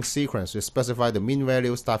ascending sequence, you specify the mean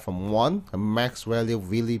value start from 1 and max value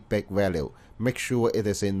really big value. Make sure it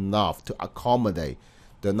is enough to accommodate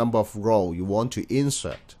the number of rows you want to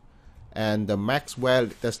insert. And the max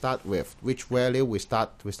value to start with, which value we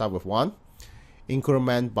start with 1.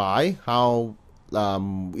 Increment by how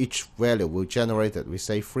each value will generate it. We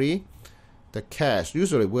say 3. The cache,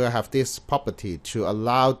 usually we'll have this property to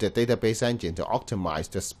allow the database engine to optimize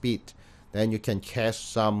the speed. Then you can cache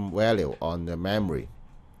some value on the memory.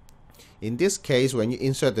 In this case, when you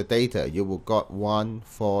insert the data, you will got 1,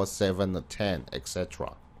 4, 7, or 10,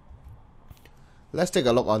 etc. Let's take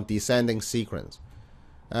a look on descending sequence.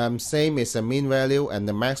 Same as the mean value and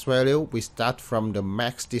the max value. We start from the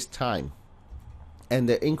max this time, and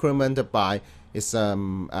the incremented by is a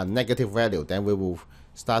negative value. Then we will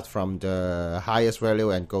start from the highest value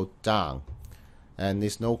and go down. And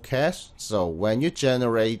there's no cache, so when you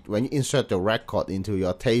insert the record into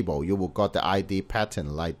your table, you will got the ID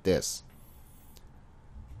pattern like this.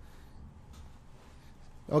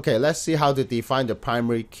 Okay, let's see how to define the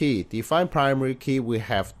primary key. Define primary key, we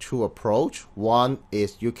have two approaches. One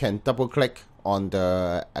is you can double click on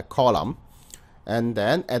a column, and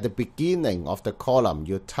then at the beginning of the column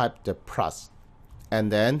you type the plus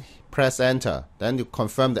and then press enter. Then you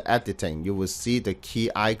confirm the editing, you will see the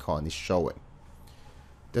key icon is showing.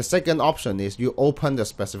 The second option is you open the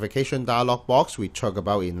specification dialog box we talked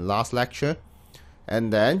about in last lecture,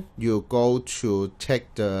 and then you go to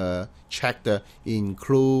check the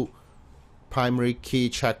include primary key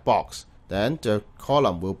checkbox. Then the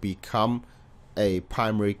column will become a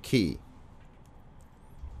primary key.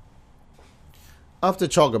 After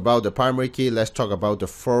talk about the primary key, let's talk about the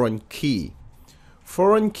foreign key.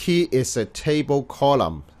 Foreign key is a table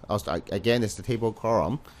column. Again, it's the table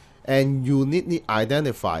column. And you need to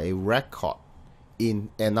identify a record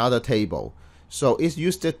in another table. So it's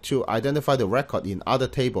used to identify the record in other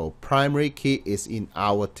table. Primary key is in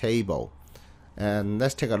our table. And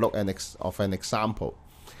let's take a look of an example.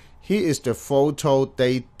 Here is the photo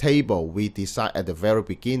table we designed at the very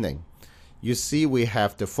beginning. You see we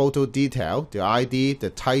have the photo detail, the ID, the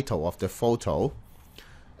title of the photo.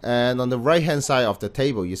 And on the right hand side of the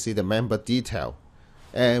table, you see the member detail.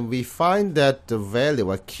 And we find that the value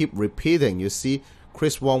will keep repeating. You see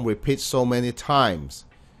Chris Wong repeats so many times.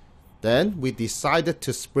 Then we decided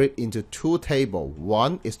to split into two tables.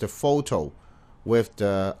 One is the photo with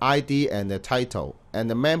the ID and the title, and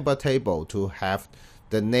the member table to have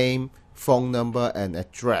the name, phone number, and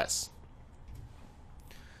address.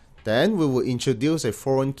 Then we will introduce a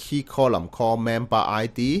foreign key column called member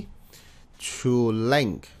ID to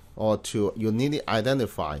link or to uniquely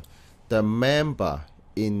identify the member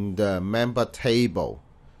in the member table.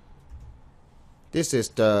 This is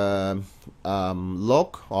the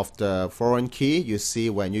look of the foreign key you see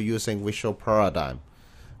when you're using visual paradigm.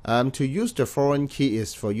 To use the foreign key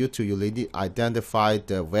is for you to uniquely identify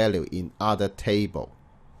the value in other table.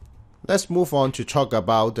 Let's move on to talk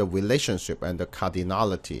about the relationship and the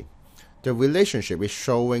cardinality. The relationship is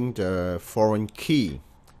showing the foreign key,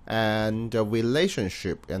 and the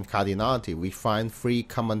relationship and cardinality we find three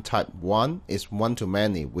common types. One is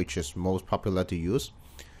one-to-many, which is most popular to use.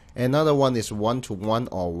 Another one is one-to-one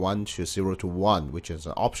or one-to-0-to-one, which is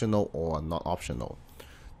optional or not optional.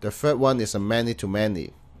 The third one is a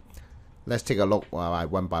many-to-many. Let's take a look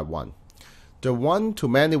one by one. The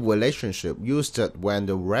one-to-many relationship used when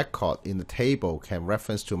the record in the table can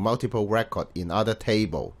reference to multiple records in other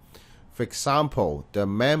table. For example, the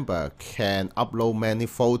member can upload many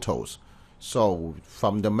photos. So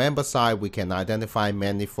from the member side, we can identify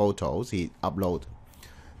many photos he uploaded.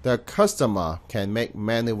 The customer can make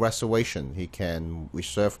many reservations. He can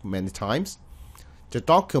reserve many times. The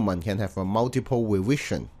document can have a multiple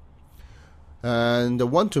revision. And the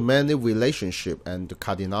one-to-many relationship and the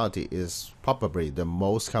cardinality is probably the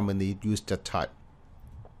most commonly used type.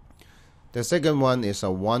 The second one is a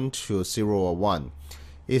 1-to-0-1.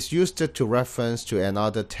 It's used to reference to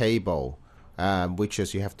another table, which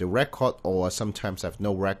is you have the record or sometimes have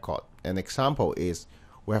no record. An example is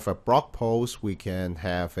we have a blog post, we can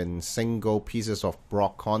have in single pieces of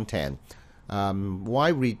blog content.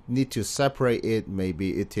 Why we need to separate it?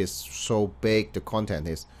 Maybe it is so big, the content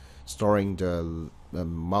is storing the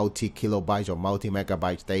multi-kilobytes or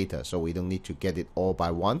multi-megabytes data, so we don't need to get it all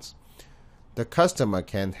by once. The customer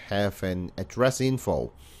can have an address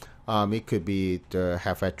info. It could be to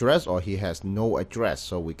have address or he has no address,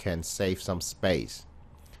 so we can save some space.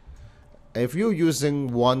 If you're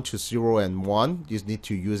using 1-to-0 and 1, you need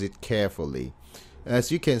to use it carefully. As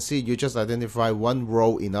you can see, you just identify one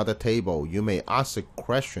row in other table. You may ask a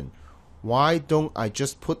question, why don't I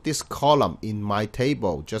just put this column in my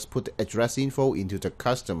table? Just put the address info into the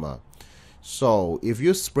customer. So if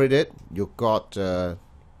you split it, you got gain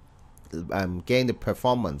the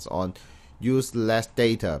performance on use less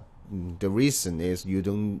data. The reason is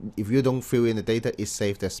if you don't fill in the data, it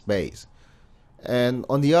saves the space. And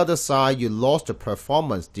on the other side, you lost the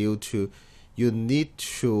performance due to you need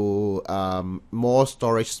to more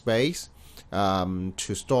storage space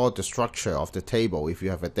to store the structure of the table if you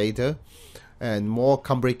have a data, and more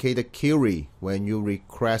complicated query. When you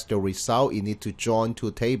request the result, you need to join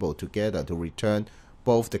two tables together to return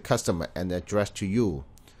both the customer and the address to you.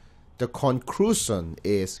 The conclusion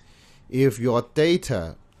is if your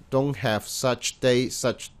data don't have such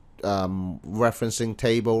referencing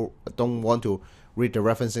table, don't want to read the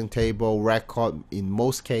referencing table record, in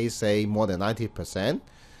most cases say more than 90%,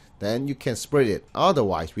 then you can split it.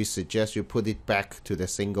 Otherwise, we suggest you put it back to the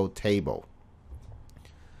single table.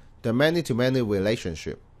 The many-to-many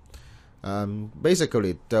relationship.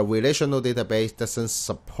 Basically, the relational database doesn't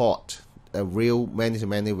support a real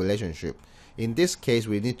many-to-many relationship. In this case,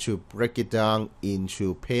 we need to break it down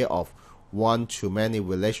into pair of one-to-many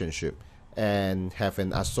relationship and have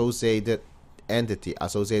an associated entity,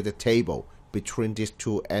 associated table between these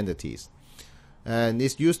two entities. And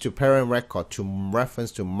it's used to parent record to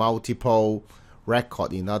reference to multiple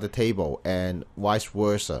record in other table and vice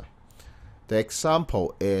versa. The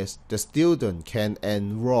example is the student can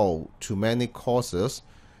enroll to many courses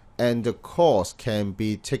and the course can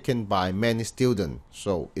be taken by many students.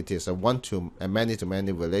 So it is a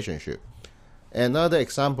many-to-many relationship. Another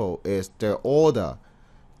example is the order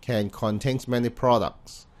can contain many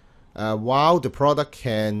products, while the product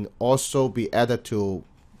can also be added to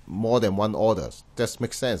more than one order. That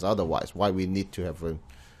makes sense. Otherwise, why we need to have a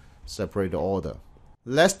separate order.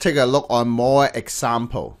 Let's take a look on more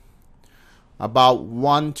example about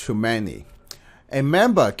one-to-many. A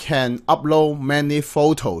member can upload many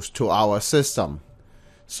photos to our system.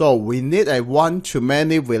 So we need a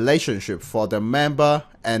one-to-many relationship for the member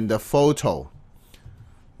and the photo.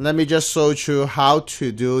 Let me just show you how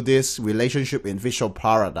to do this relationship in Visual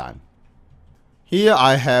Paradigm. Here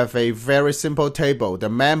I have a very simple table, the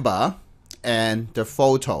member and the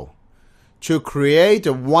photo. To create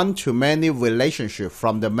a one-to-many relationship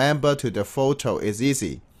from the member to the photo is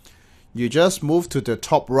easy. You just move to the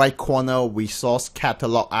top right corner resource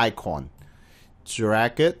catalog icon.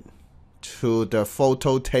 Drag it to the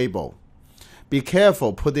photo table. Be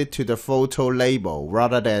careful, put it to the photo label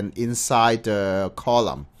rather than inside the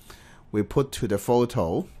column. We put to the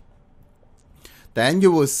photo. Then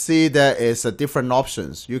you will see there is a different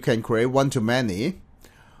options. You can create one-to-many,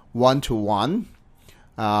 one-to-one.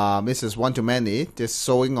 This is one-to-many. This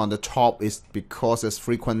showing on the top is because it's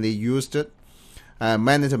frequently used.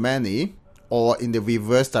 Many-to-many, or in the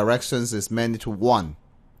reverse directions is many-to-one.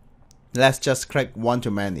 Let's just click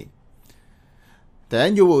one-to-many.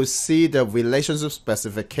 Then you will see the relationship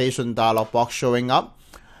specification dialog box showing up.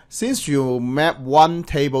 Since you map one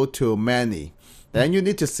table to many, then you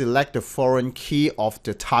need to select the foreign key of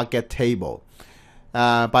the target table.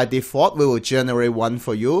 By default, we will generate one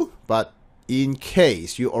for you, but in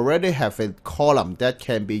case you already have a column that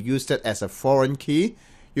can be used as a foreign key,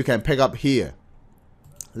 you can pick up here.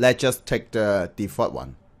 Let's just take the default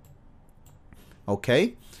one.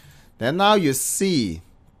 Okay, then now you see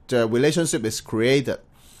the relationship is created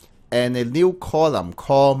and a new column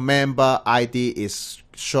called member ID is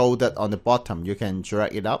showed on the bottom. You can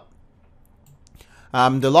drag it up.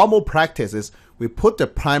 The normal practice is we put the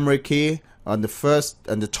primary key on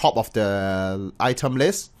the top of the item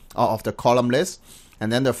list or of the column list,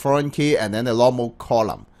 and then the foreign key, and then the normal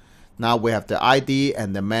column. Now we have the ID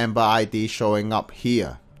and the member ID showing up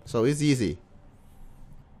here. So it's easy.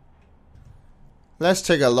 Let's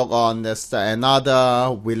take a look on this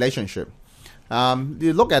another relationship.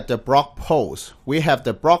 You look at the blog post. We have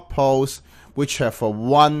the blog post which have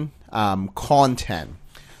one content.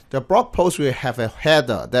 The blog post will have a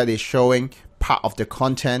header that is showing part of the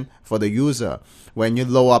content for the user. When you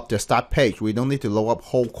load up the start page, we don't need to load up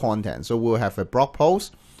whole content. So we'll have a blog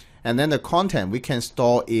post, and then the content we can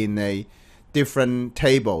store in a different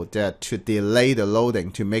table that to delay the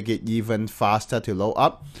loading to make it even faster to load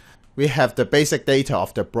up. We have the basic data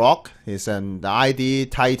of the blog, is the ID,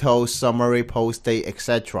 title, summary, post date,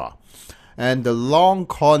 etc. And the long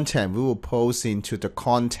content we will post into the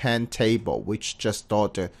content table, which just store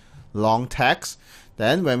the long text.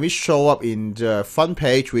 Then when we show up in the front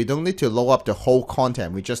page, we don't need to load up the whole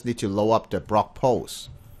content. We just need to load up the blog post.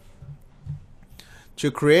 To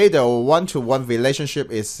create a one-to-one relationship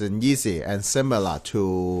is easy and similar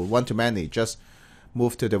to one-to-many. Just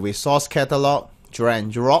move to the resource catalog, drag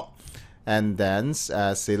and drop, and then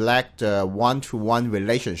select the one-to-one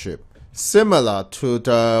relationship. Similar to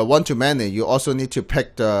the one-to-many, you also need to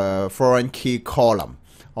pick the foreign key column,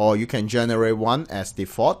 or you can generate one as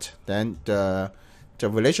default. Then the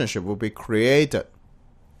relationship will be created.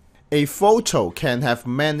 A photo can have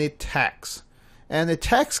many tags, and the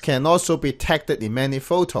text can also be tagged in many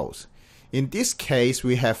photos. In this case,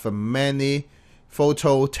 we have a many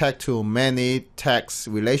photo tag to many text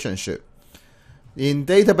relationship. In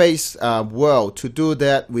database world, to do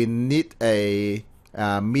that, we need a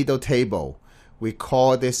middle table. We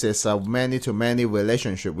call this as a many-to-many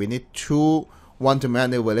relationship. We need two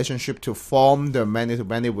one-to-many relationship to form the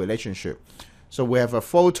many-to-many relationship. So we have a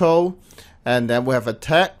photo, and then we have a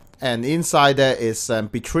tag, and inside there is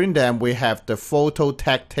between them we have the photo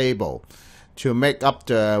tag table to make up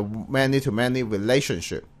the many-to-many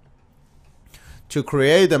relationship. To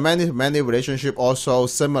create the many-to-many relationship, also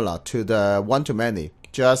similar to the one-to-many,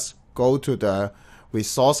 just go to the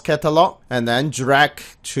resource catalog and then drag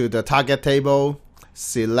to the target table,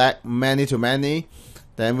 select many-to-many.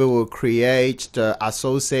 Then we will create the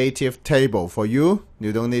associative table for you.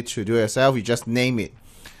 You don't need to do it yourself, you just name it.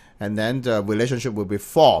 And then the relationship will be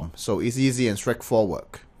formed. So it's easy and straightforward.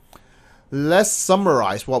 Let's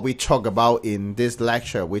summarize what we talk about in this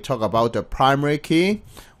lecture. We talk about the primary key.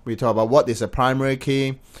 We talk about what is a primary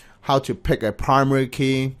key, how to pick a primary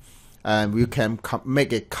key, and we can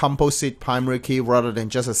make a composite primary key rather than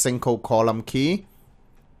just a single column key,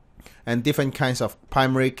 and different kinds of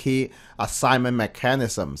primary key assignment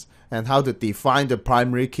mechanisms, and how to define the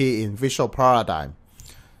primary key in Visual Paradigm.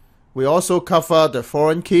 We also cover the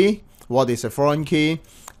foreign key. What is a foreign key?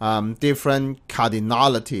 Different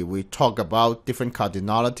cardinality. We talk about different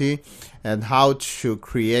cardinality and how to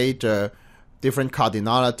create a different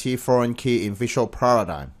cardinality foreign key in Visual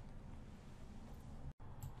Paradigm.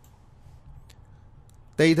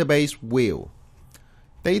 Database view.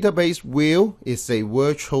 Database view is a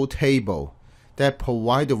virtual table that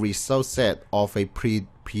provide the result set of a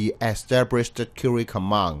pre-established query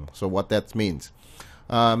command. So what that means,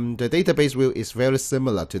 the database view is very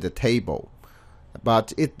similar to the table,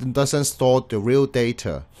 but it doesn't store the real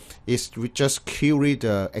data. We just query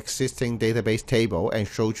the existing database table and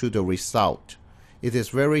show you the result. It is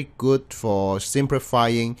very good for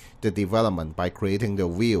simplifying the development by creating the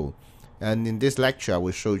view. And in this lecture, I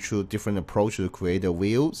will show you different approaches to create the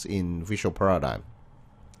views in Visual Paradigm.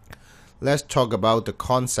 Let's talk about the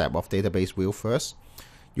concept of database view first.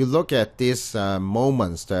 You look at these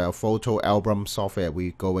moments, the photo album software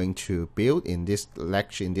we're going to build in this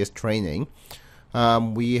lecture, in this training.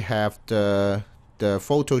 We have the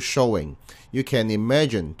photo showing. You can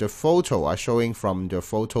imagine the photo are showing from the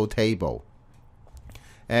photo table.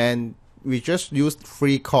 And we just used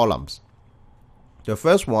 3 columns. The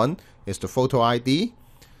first one is the photo ID.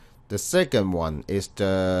 The second one is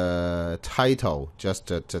the title, just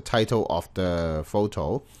the title of the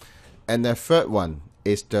photo. And the third one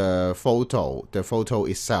is the photo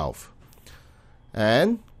itself.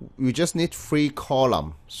 And we just need 3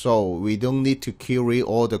 columns, so we don't need to query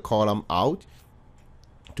all the column out.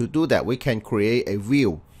 To do that, we can create a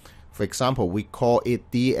view. For example, we call it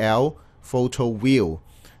DL photo view.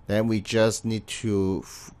 Then we just need to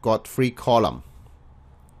got 3 columns.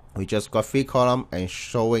 We just got 3 columns and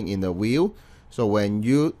showing in the view. So when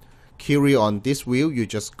you query on this view, you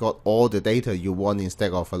just got all the data you want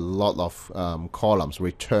instead of a lot of columns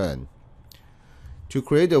return. To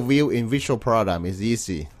create a view in Visual Paradigm is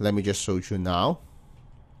easy. Let me just show you now.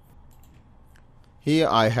 Here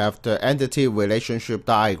I have the entity relationship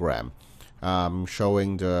diagram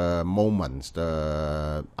showing the moments,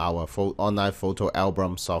 our online photo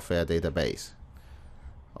album software database.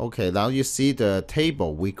 Okay, now you see the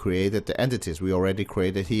table we created, the entities we already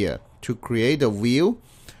created here. To create a view,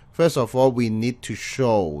 first of all, we need to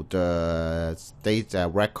show the data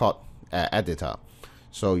record editor.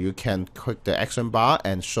 So you can click the action bar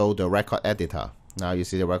and show the record editor. Now you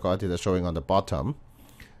see the record editor showing on the bottom,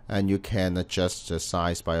 and you can adjust the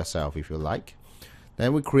size by yourself if you like.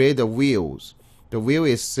 Then we create the views. The view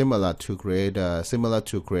is similar to create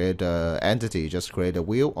a entity. Just create a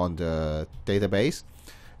view on the database,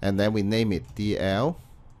 and then we name it DL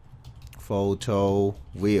photo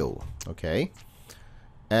view. Okay,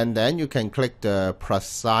 and then you can click the plus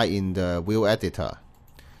sign in the view editor.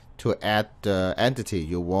 To add the entity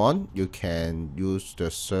you want, you can use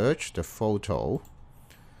the search, the photo,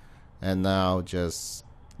 and now just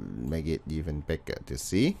make it even bigger to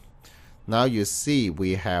see. Now you see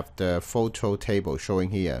we have the photo table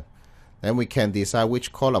showing here. Then we can decide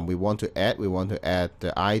which column we want to add. We want to add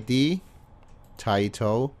the ID,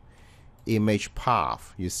 title, image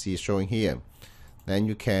path. You see showing here. Then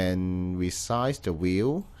you can resize the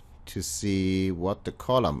view to see what the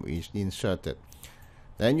column is inserted.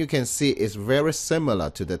 Then you can see it's very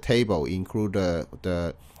similar to the table, include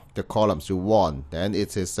the columns you want. Then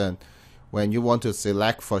it is when you want to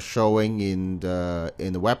select for showing in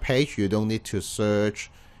the web page, you don't need to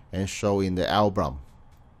search and show in the album.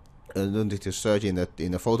 You don't need to search in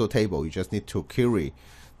the photo table. You just need to query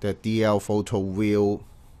the DL photo view,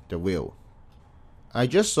 the view. I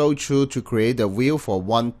just showed you to create a view for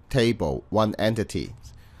one table, one entity.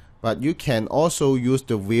 But you can also use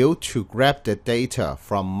the view to grab the data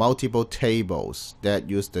from multiple tables that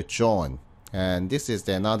use the join. And this is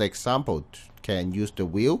another example. Can use the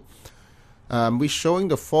view. We're showing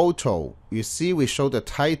the photo. You see we show the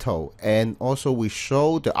title, and also we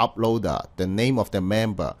show the uploader, the name of the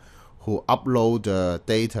member who upload the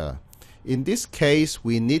data. In this case,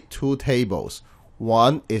 we need 2 tables.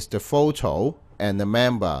 One is the photo and the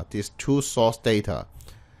member, these 2 source data.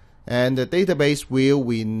 And the database view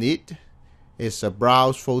we need is a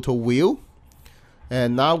browse photo view.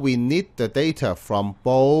 And now we need the data from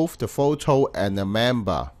both the photo and the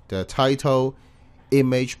member, the title,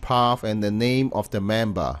 image path, and the name of the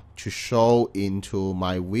member to show into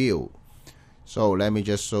my view. So let me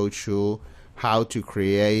just show you how to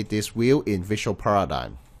create this view in Visual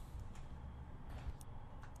Paradigm.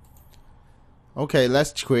 Okay,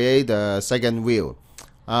 let's create the second view.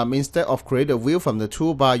 Instead of create a view from the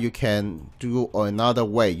toolbar, you can do another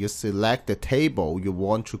way. You select the table you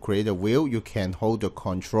want to create a view. You can hold the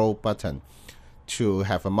control button to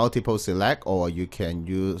have a multiple select, or you can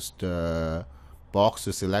use the box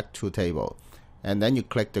to select 2 tables. And then you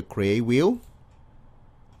click the create view.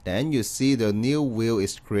 Then you see the new view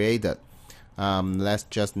is created. Let's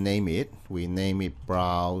just name it. We name it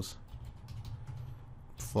browse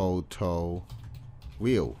photo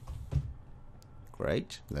view.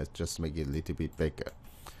 Great. Let's just make it a little bit bigger.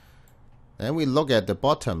 Then we look at the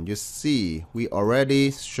bottom. You see we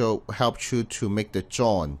already helped you to make the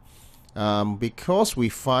join. Because we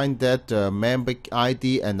find that the member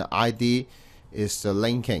ID and the ID is the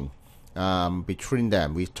linking between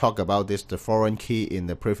them. We talked about this, the foreign key, in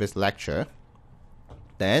the previous lecture.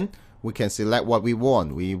 Then we can select what we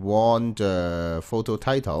want. We want the photo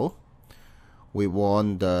title. We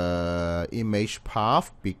want the image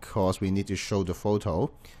path because we need to show the photo.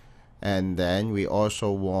 And then we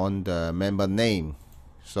also want the member name.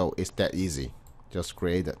 So it's that easy. Just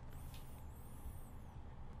create it.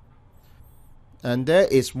 And there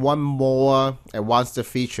is one more advanced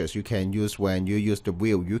features you can use when you use the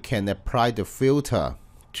wheel. You can apply the filter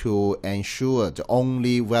to ensure the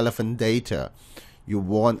only relevant data you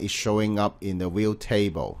want is showing up in the wheel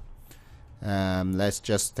table. Let's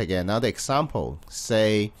just take another example.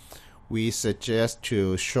 Say we suggest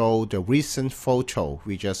to show the recent photo.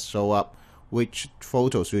 We just show up which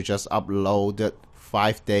photos we just uploaded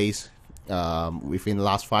 5 days within the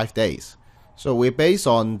last 5 days. So we base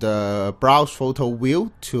on the browse photo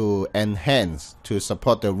wheel to enhance to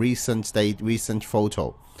support the recent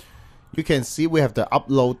photo. You can see we have the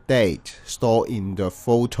upload date stored in the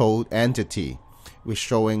photo entity, which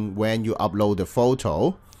showing when you upload the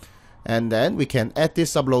photo. And then we can add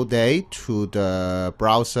this upload date to the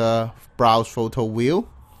browse photo wheel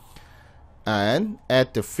and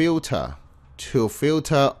add the filter to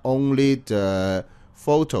filter only the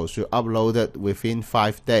photos you uploaded within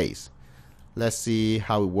 5 days. Let's see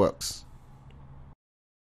how it works.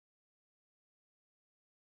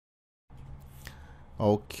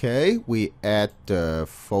 Okay, we add the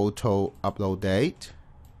photo upload date.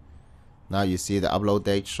 Now you see the upload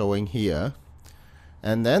date showing here.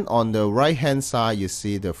 And then on the right hand side you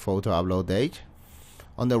see the photo upload date.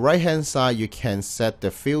 On the right hand side you can set the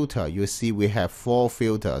filter. You see we have 4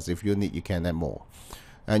 filters. If you need, you can add more.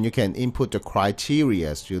 And you can input the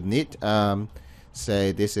criteria you need.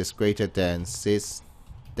 Say this is greater than 6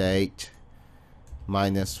 date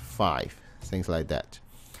minus 5, things like that.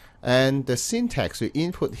 And the syntax you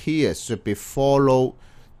input here should be follow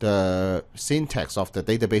the syntax of the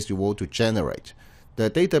database you want to generate. The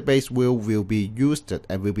database will be used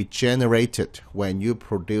and will be generated when you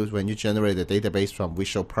generate the database from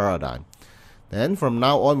Visual Paradigm. Then from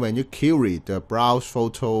now on, when you query the browse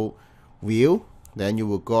photo view, then you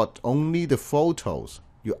will got only the photos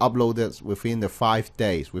you uploaded within the 5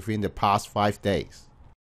 days, within the past 5 days.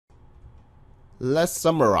 Let's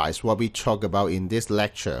summarize what we talked about in this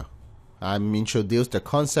lecture. I'm introduced the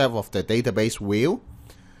concept of the database wheel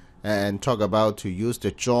and talk about to use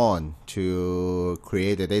the join to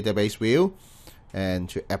create a database wheel and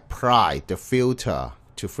to apply the filter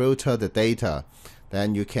to filter the data.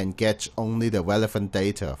 Then you can get only the relevant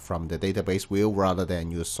data from the database wheel rather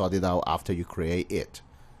than you sort it out after you create it.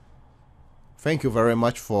 Thank you very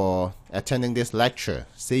much for attending this lecture.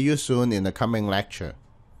 See you soon in the coming lecture.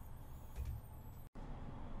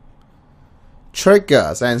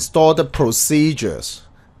 Triggers and stored procedures.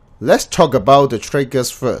 Let's talk about the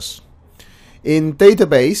triggers first. In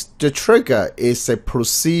database, the trigger is a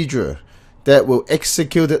procedure that will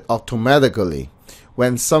execute it automatically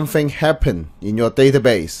when something happens in your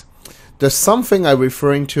database. The something I'm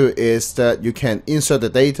referring to is that you can insert the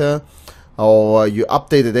data, or you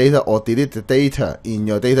update the data or delete the data in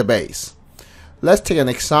your database. Let's take an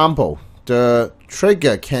example. The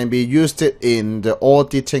trigger can be used in the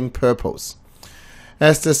auditing purpose.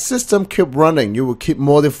 As the system keeps running, you will keep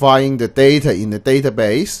modifying the data in the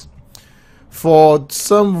database. For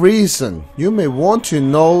some reason, you may want to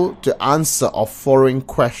know the answer of following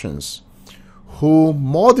questions. Who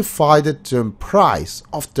modified the price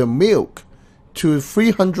of the milk to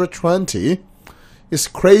 $320? It's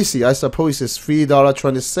crazy. I suppose it's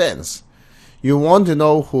 $3.20. You want to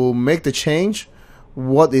know who made the change,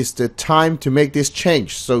 what is the time to make this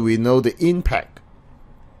change, so we know the impact.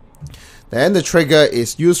 Then the trigger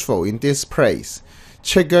is useful in this place.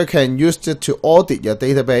 Trigger can use it to audit your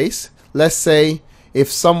database. Let's say if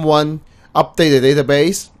someone update the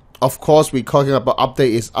database, of course we're talking about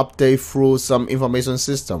update is update through some information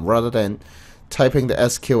system rather than typing the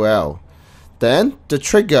SQL. Then the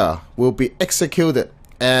trigger will be executed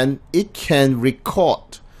and it can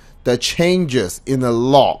record the changes in a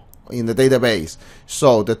log in the database.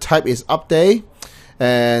 So the type is update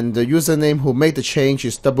and the username who made the change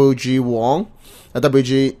is WG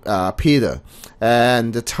Peter,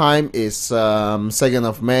 and the time is 2nd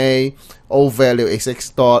of May. Old value is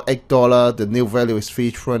 $8, the new value is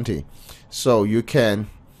 $3.20. So you can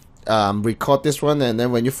record this one, and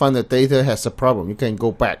then when you find the data has a problem, you can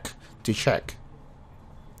go back to check.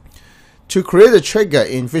 To create a trigger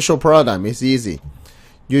in Visual Paradigm is easy.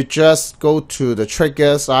 you just go to the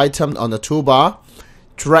triggers item on the toolbar,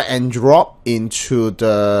 drag and drop into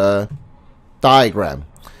the diagram,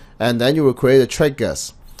 and then you will create the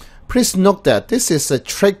triggers. Please note that this is a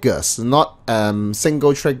triggers, not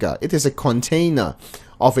single trigger. It is a container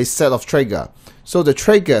of a set of trigger. So the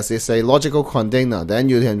triggers is a logical container. Then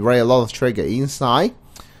you can write a lot of trigger inside.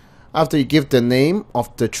 After you give the name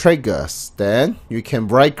of the triggers, then you can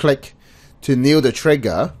right click to new the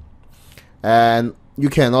trigger, and you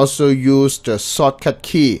can also use the shortcut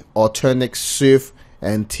key Alt Shift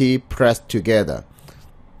and T pressed together.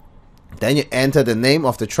 Then you enter the name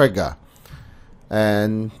of the trigger,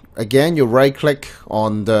 and again you right click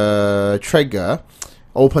on the trigger,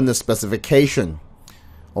 open the specification,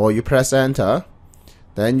 or you press enter.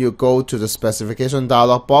 Then you go to the specification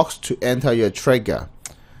dialog box to enter your trigger,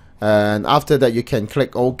 and after that you can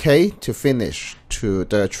click OK to finish to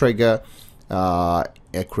the trigger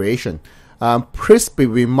creation. Please be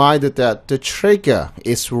reminded that the trigger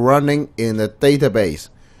is running in a database,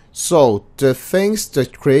 so the things, the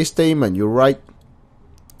create statement you write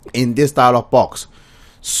in this dialog box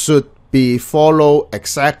should be follow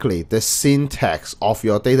exactly the syntax of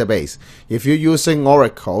your database. If you're using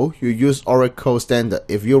Oracle, you use Oracle standard.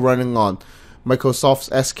 If you're running on Microsoft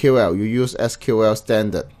SQL, you use SQL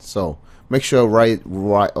standard. So make sure write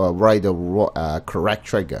the correct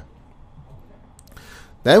trigger.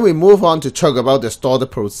 Then we move on to talk about the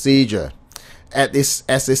stored procedure.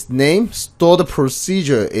 As its name, stored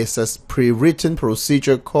procedure is a pre-written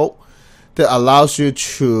procedure code that allows you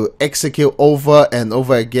to execute over and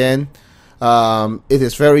over again. It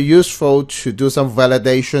is very useful to do some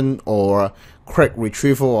validation or quick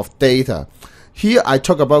retrieval of data. Here I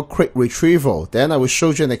talk about quick retrieval. Then I will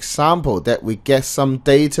show you an example that we get some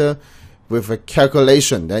data with a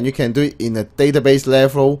calculation. Then you can do it in a database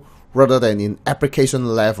level rather than in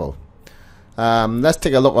application level. Let's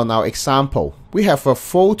take a look on our example. We have a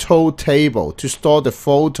photo table to store the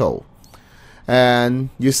photo, and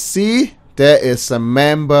you see there is a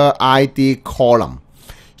member ID column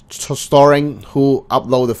storing who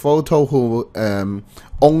upload the photo, who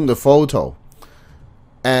own the photo,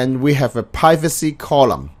 and we have a privacy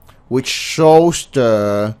column which shows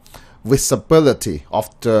the visibility of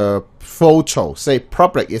the photo. Say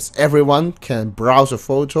public is everyone can browse the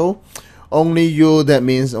photo. Only you, that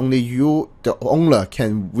means only you, the owner,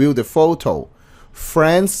 can view the photo.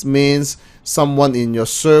 Friends means someone in your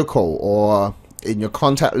circle or in your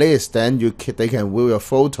contact list, then they can view your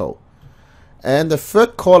photo. And the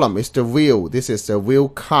third column is the view. This is the view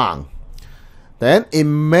count. Then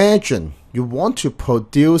imagine you want to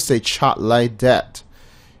produce a chart like that.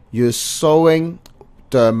 You're showing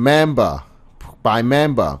the member by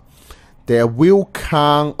member their view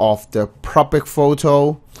count of the public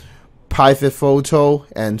photo, private photo,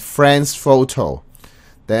 and friends photo.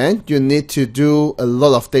 Then you need to do a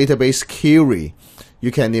lot of database query.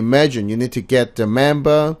 You can imagine you need to get the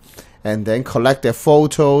member and then collect their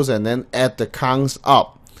photos and then add the counts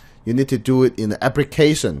up. You need to do it in the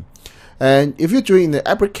application. And if you're doing the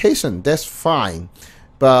application, that's fine,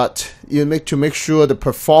 but you need to make sure the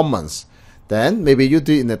performance. Then maybe you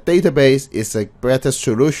do it in the database is a better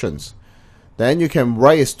solutions. Then you can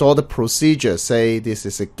write a stored procedure. Say this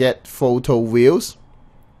is a get photo views,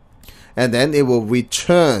 and then it will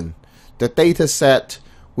return the data set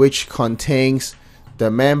which contains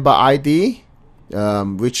the member ID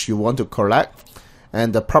which you want to collect,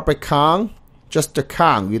 and the public count, just the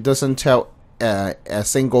count. It doesn't tell a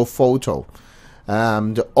single photo.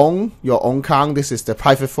 Your own count, this is the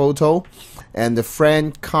private photo, and the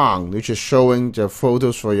friend count, which is showing the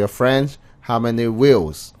photos for your friends, how many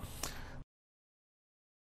views.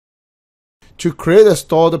 To create a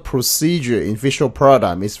stored procedure in Visual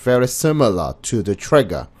Program is very similar to the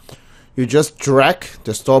trigger. You just drag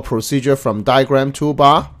the stored procedure from diagram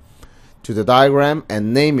toolbar to the diagram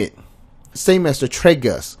and name it. Same as the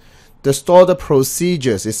triggers. The stored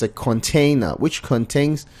procedures is a container which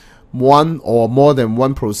contains one or more than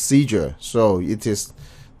one procedure. So it is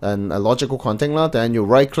a logical container. Then you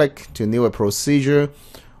right click to new a procedure,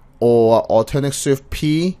 or Alt Shift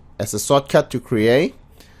P as a shortcut to create.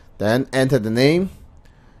 Then enter the name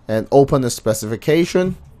and open the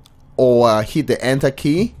specification, or hit the enter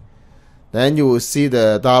key. Then you will see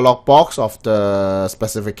the dialog box of the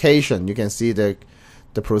specification. You can see the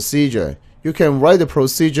procedure. You can write the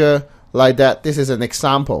procedure like that. This is an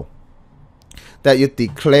example that you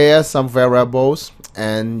declare some variables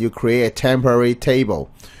and you create a temporary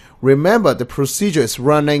table. Remember, the procedure is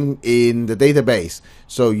running in the database,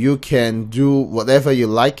 so you can do whatever you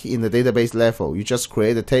like in the database level. You just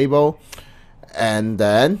create a table, and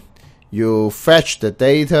then you fetch the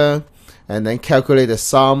data, and then calculate the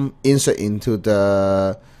sum, insert into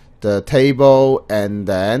the table, and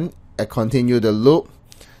then continue the loop.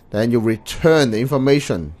 Then you return the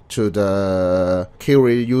information to the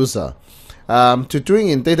query user. To doing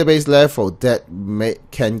in database level, that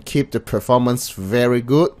can keep the performance very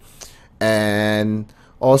good, and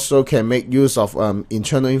also can make use of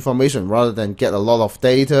internal information rather than get a lot of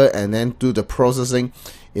data and then do the processing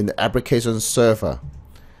in the application server.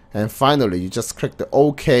 And finally, you just click the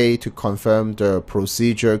OK to confirm the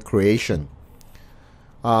procedure creation.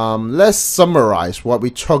 Let's summarize what we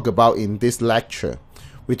talked about in this lecture.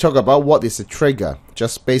 We talk about what is a trigger,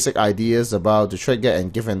 just basic ideas about the trigger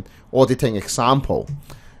and give an auditing example,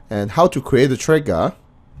 and how to create a trigger.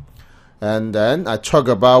 And then I talk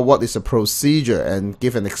about what is a procedure and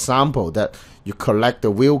give an example that you collect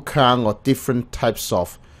the wheel count or different types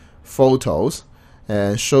of photos,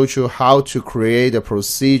 and show you how to create a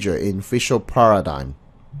procedure in Visual Paradigm.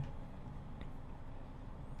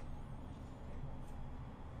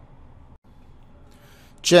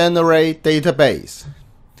 Generate database.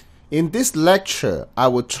 In this lecture, I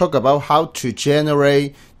will talk about how to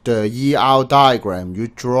generate the ER diagram you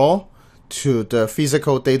draw to the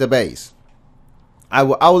physical database. I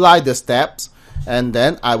will outline the steps, and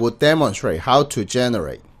then I will demonstrate how to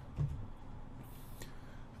generate.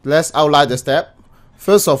 Let's outline the step.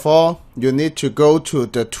 First of all, you need to go to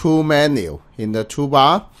the Tool menu in the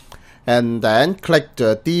toolbar, and then click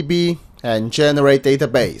the DB and Generate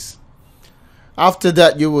Database. After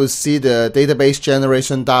that, you will see the database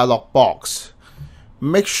generation dialog box.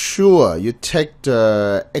 Make sure you take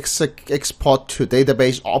the export to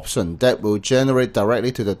database option that will generate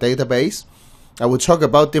directly to the database. I will talk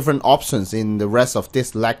about different options in the rest of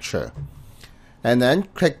this lecture. And then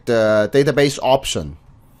click the database option.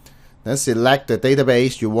 Then select the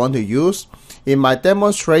database you want to use. In my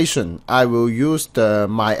demonstration, I will use the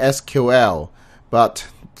MySQL, but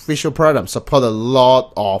Visual Paradigm support a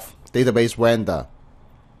lot of database vendor,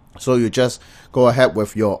 so you just go ahead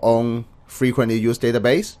with your own frequently used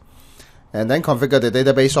database, and then configure the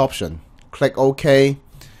database option. Click OK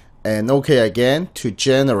and OK again to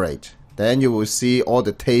generate. Then you will see all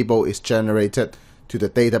the table is generated to the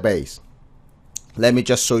database. Let me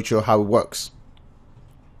just show you how it works.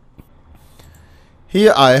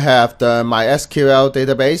 Here I have the MySQL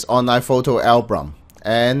database online photo album,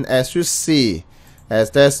 and as you see,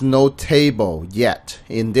 as there's no table yet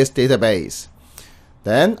in this database,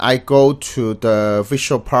 then I go to the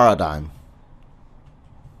Visual Paradigm.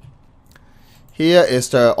 Here is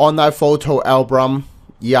the online photo album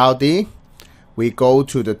ERD. We go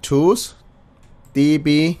to the Tools,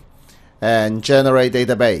 DB, and Generate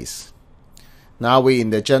Database. Now we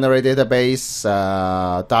in the Generate Database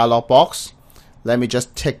dialog box. Let me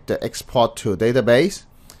just take the export to database,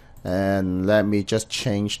 and let me just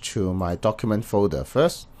change to my document folder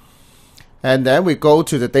first. And then we go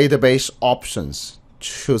to the database options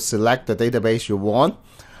to select the database you want.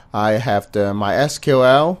 I have the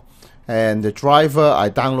MySQL and the driver I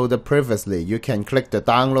downloaded previously. You can click the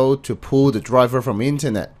download to pull the driver from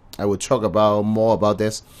internet. I will talk about more about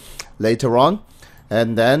this later on.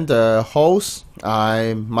 And then the host,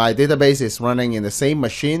 my database is running in the same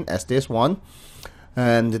machine as this one.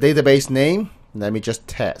 And the database name, let me just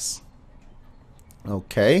test.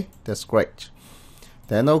 Okay, that's great.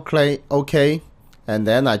 Then OK, and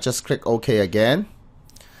then I just click OK again.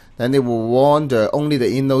 Then it will want only the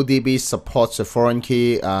InnoDB supports a foreign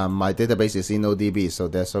key. My database is InnoDB, so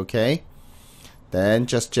that's okay. Then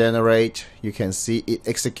just generate. You can see it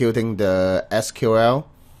executing the SQL.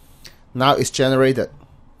 Now it's generated.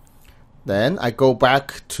 Then I go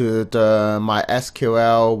back to the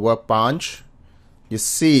MySQL workbench. You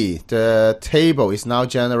see the table is now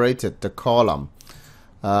generated, the column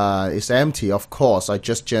is empty. Of course, I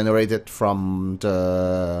just generated from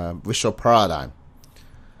the Visual Paradigm.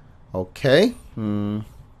 Okay,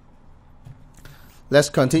 let's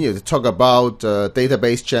continue to talk about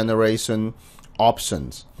database generation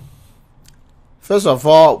options. First of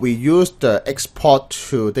all, we use the export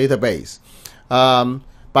to database.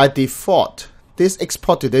 By default, this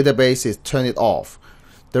export to database is turned off.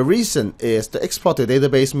 The reason is the export to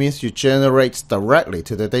database means you generate directly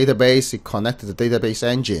to the database, it connects to the database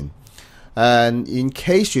engine. And in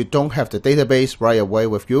case you don't have the database right away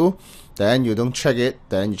with you, then you don't check it,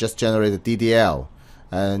 then you just generate the DDL.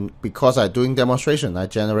 And because I'm doing demonstration, I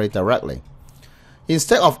generate directly.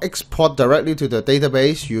 Instead of export directly to the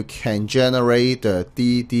database, you can generate the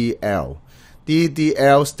DDL.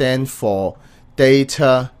 DDL stands for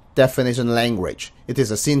Data Definition Language. It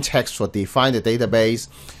is a syntax for define the database,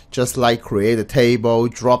 just like create a table,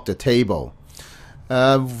 drop the table.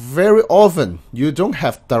 Very often, you don't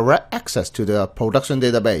have direct access to the production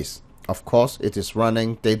database. Of course, it is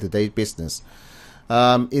running day-to-day business.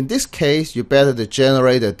 In this case, you better to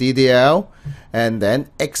generate a DDL and then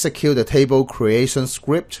execute the table creation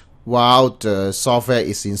script while the software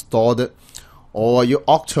is installed, or you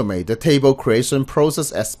automate the table creation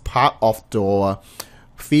process as part of the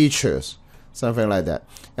features, something like that.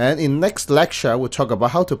 And in next lecture, we'll talk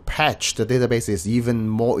about how to patch the database. Is even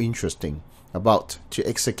more interesting about to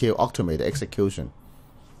execute, automate the execution.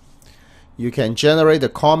 You can generate the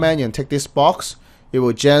comment and take this box. It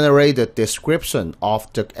will generate the description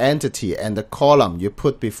of the entity and the column you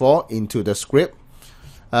put before into the script.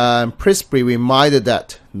 Please be reminded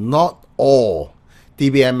that not all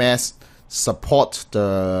DBMS support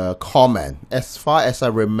the comment. As far as I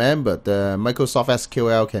remember, the Microsoft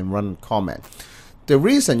SQL can run comment. The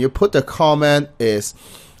reason you put the comment is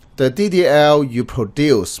the DDL you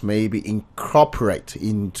produce may be incorporated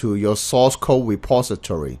into your source code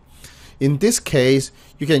repository. In this case,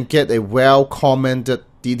 you can get a well-commented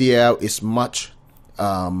DDL is much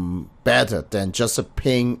better than just a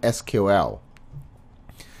plain SQL.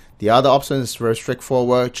 The other option is very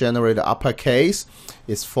straightforward. Generate the uppercase.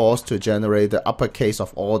 It's forced to generate the uppercase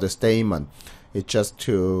of all the statement. It's just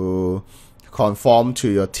to conform to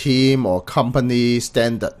your team or company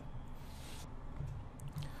standard.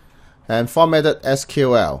 And formatted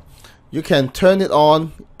SQL. You can turn it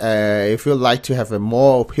on if you like to have a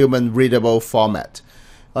more human readable format.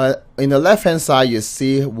 In the left hand side, you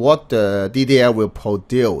see what the DDL will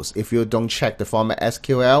produce if you don't check the format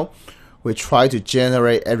SQL. We try to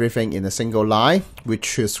generate everything in a single line,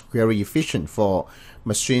 which is very efficient for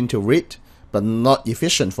machine to read, but not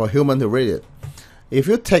efficient for human to read it. If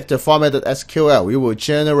you take the formatted SQL, you will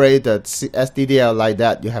generate the SDDL like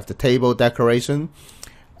that. You have the table decoration,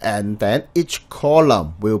 and then each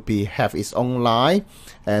column will have its own line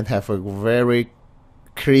and have a very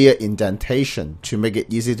clear indentation to make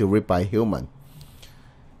it easy to read by human.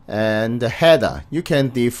 And the header, you can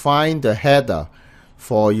define the header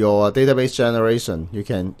for your database generation. You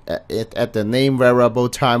can add the name variable,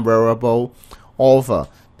 time variable, author.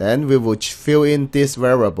 Then we will fill in this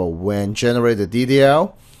variable when generate the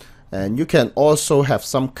DDL. And you can also have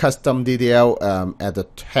some custom DDL at the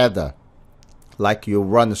header, like you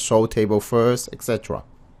run the show table first, etc.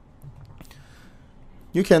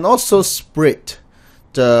 You can also split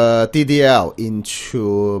the DDL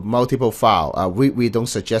into multiple files. We don't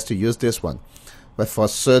suggest to use this one, but for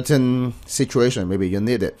certain situation, maybe you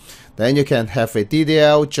need it. Then you can have a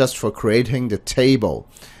DDL just for creating the table,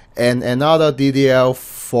 and another DDL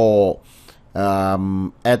for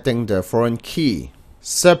adding the foreign key.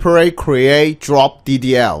 Separate, create, drop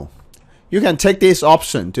DDL. You can take this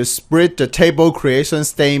option to split the table creation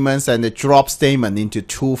statements and the drop statement into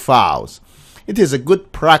two files. It is a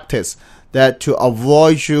good practice that to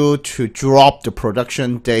avoid you to drop the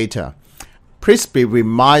production data. Please be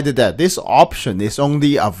reminded that this option is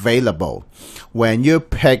only available when you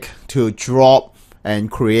pick to drop and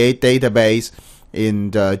create database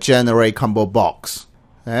in the generate combo box.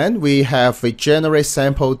 And we have a generate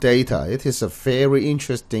sample data. It is a very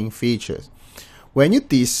interesting feature. When you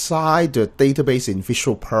design the database in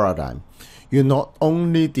visual paradigm, you not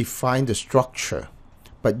only define the structure,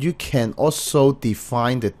 but you can also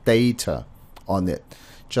define the data on it.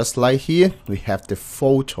 Just like here, we have the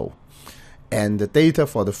photo and the data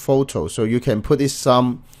for the photo. So you can put in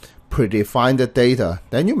some predefined data.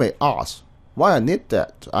 Then you may ask, why I need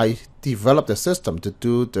that? I developed a system to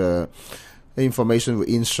do the information we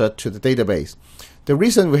insert to the database. The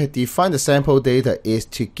reason we define the sample data is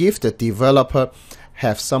to give the developer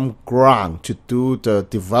have some ground to do the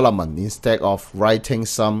development instead of writing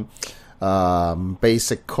some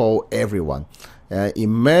basic code everyone.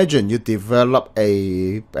 Imagine you develop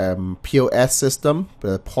a POS system,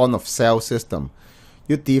 the point of sale system.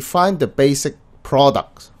 You define the basic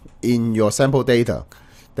products in your sample data.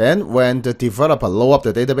 Then when the developer load up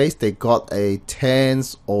the database, they got a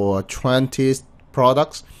 10s or 20s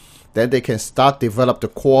products. Then they can start develop the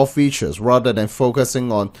core features rather than focusing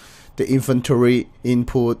on the inventory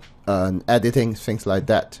input and editing, things like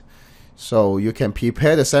that. So you can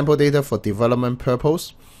prepare the sample data for development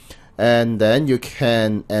purpose, and then you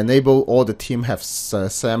can enable all the team have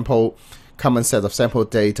common set of sample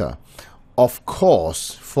data. Of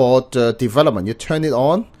course, for the development, you turn it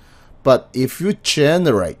on, but if you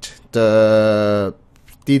generate the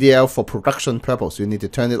DDL for production purpose, you need to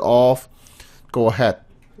turn it off. Go ahead,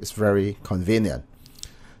 it's very convenient.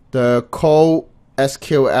 The code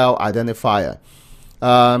SQL identifier.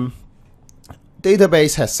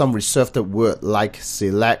 Database has some reserved word like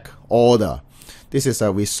select, order. This is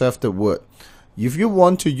a reserved word. If you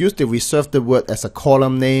want to use the reserved word as a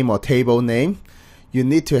column name or table name, you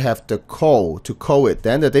need to have the code to call it.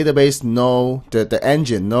 Then the database know, the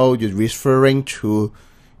engine know you're referring to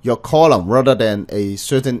your column rather than a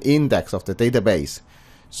certain index of the database.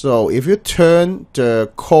 So if you turn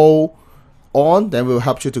the code on, then we'll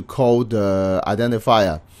help you to call the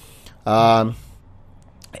identifier.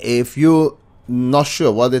 If you're not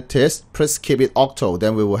sure what it is, please keep it octal,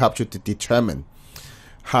 then we will help you to determine.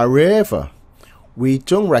 However, we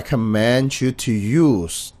don't recommend you to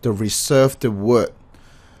use the reserved word,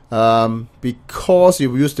 because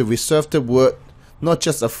if you use the reserved word, not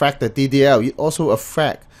just affect the DDL, it also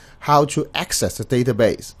affect how to access the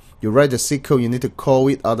database. You write the SQL, you need to call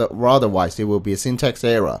it, otherwise it will be a syntax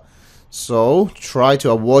error. So try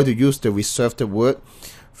to avoid to use the reserved word.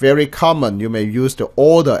 Very common, you may use the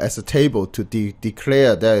order as a table to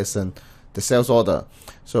declare there is the sales order.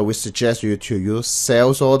 So we suggest you to use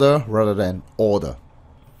sales order rather than order.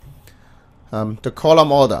 The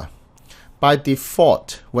column order. By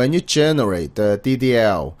default, when you generate the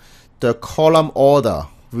DDL, the column order,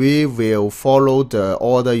 we will follow the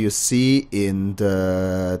order you see in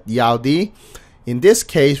the ERD. In this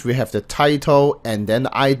case, we have the title and then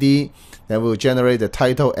the ID. Then we'll generate the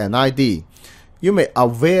title and ID. You may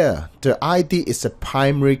aware the ID is a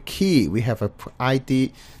primary key. We have a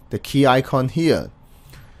ID, the key icon here.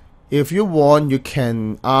 If you want, you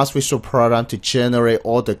can ask Visual Program to generate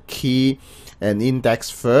all the key and index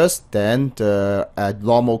first, then the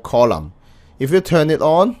normal column. If you turn it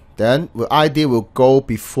on, then the ID will go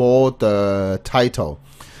before the title.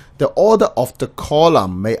 The order of the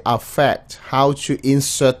column may affect how to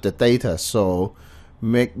insert the data, so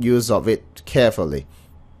make use of it carefully.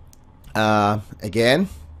 Again,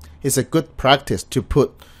 it's a good practice to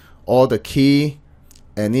put all the key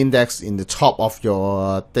and index in the top of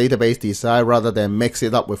your database design rather than mix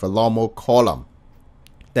it up with a normal column.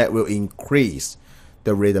 That will increase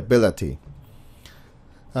the readability.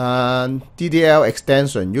 DDL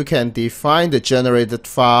extension, you can define the generated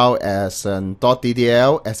file as an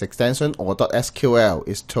 .ddl as extension or .sql.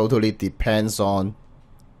 It totally depends on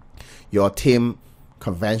your team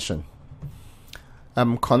convention.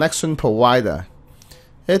 Connection provider.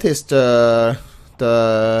 It is the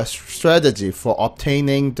strategy for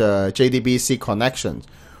obtaining the JDBC connections.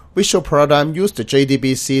 Visual Program use the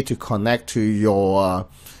JDBC to connect to your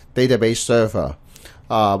database server.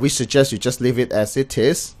 We suggest you just leave it as it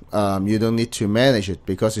is. You don't need to manage it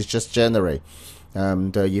because it's just generate.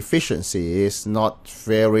 The efficiency is not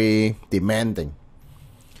very demanding.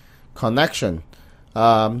 Connection.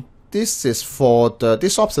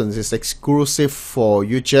 This option is exclusive for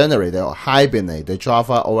you generate or hibernate the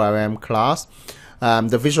Java ORM class.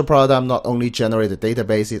 The Visual Program not only generate the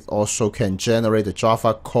database, it also can generate the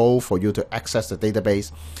Java code for you to access the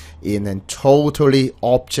database in a totally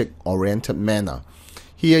object-oriented manner.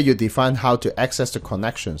 Here you define how to access the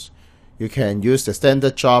connections. You can use the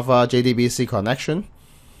standard Java JDBC connection.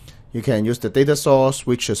 You can use the data source,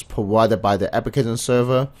 which is provided by the application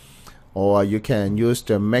server, or you can use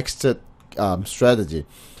the mixed strategy.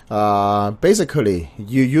 Basically,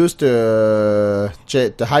 you use the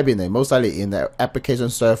Hibernate most likely in the application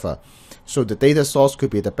server. So the data source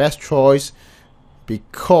could be the best choice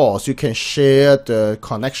because you can share the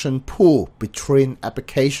connection pool between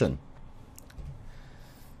application.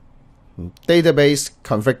 Database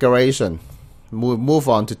configuration. Move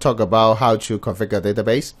on to talk about how to configure a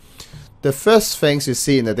database. The first things you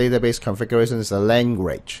see in the database configuration is a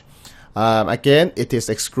language. Again, it is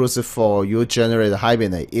exclusive for you generate a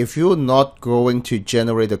Hibernate. If you're not going to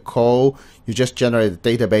generate the code, you just generate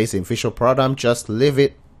the database in Visual Program, just leave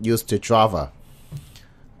it, use the Java.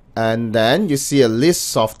 And then you see a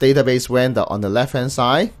list of database vendor on the left hand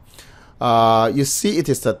side. You see it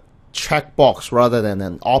is a checkbox rather than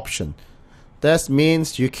an option. That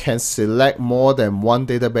means you can select more than one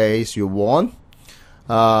database you want.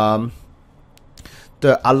 The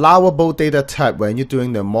allowable data type when you're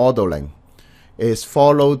doing the modeling is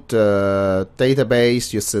follow the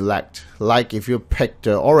database you select. Like if you pick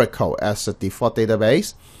the Oracle as a default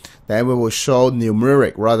database, then we will show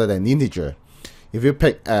numeric rather than integer. If you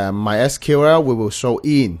pick MySQL, we will show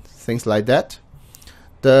int, things like that.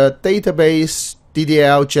 The database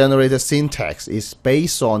DDL generated syntax is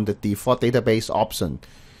based on the default database option.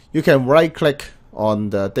 You can right click on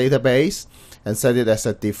the database and set it as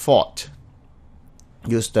a default.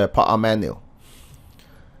 Use the pop-up menu.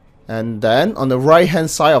 And then on the right hand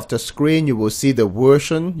side of the screen, you will see the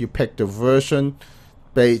version. You pick the version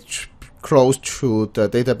page close to the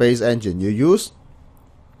database engine you use.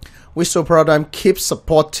 Visual Program keeps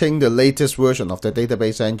supporting the latest version of the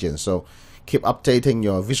database engine. So keep updating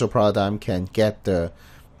your visual paradigm can get the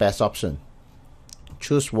best option.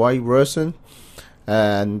 Choose right version,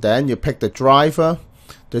 and then you pick the driver.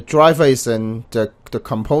 The driver is the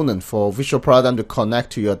component for visual paradigm to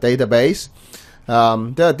connect to your database.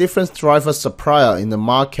 There are different driver supplier in the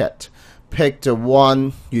market. Pick the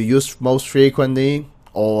one you use most frequently,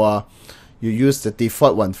 or you use the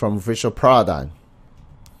default one from visual paradigm.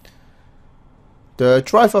 The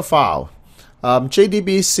driver file.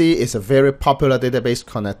 JDBC is a very popular database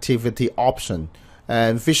connectivity option,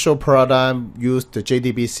 and visual paradigm use the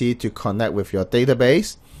JDBC to connect with your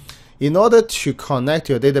database. In order to connect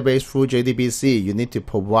your database through JDBC, you need to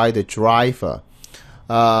provide the driver.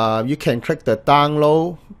 You can click the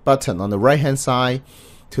download button on the right hand side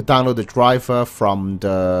to download the driver from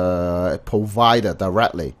the provider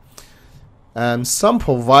directly. And some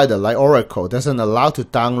provider like Oracle doesn't allow to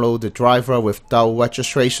download the driver without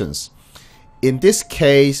registrations. In this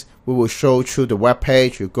case, we will show through the web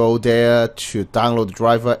page. You go there to download the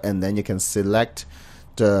driver, and then you can select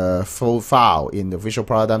the full file in the visual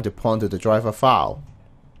paradigm to point to the driver file.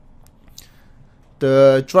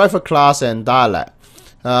 The driver class and dialect.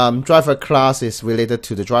 Driver class is related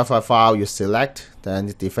to the driver file you select, then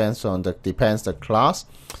it depends on the class.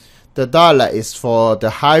 The dialect is for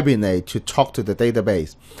the Hibernate to talk to the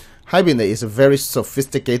database. Hibernate is a very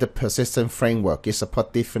sophisticated persistent framework. It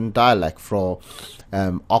supports different dialect for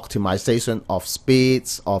optimization of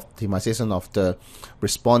speeds, optimization of the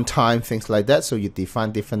response time, things like that. So you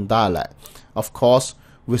define different dialect. Of course,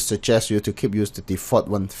 we suggest you to keep use the default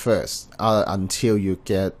one first until you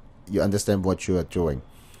understand what you are doing.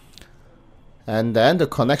 And then the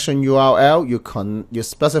connection URL, you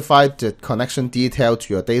specify the connection detail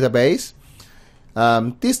to your database.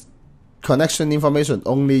 This connection information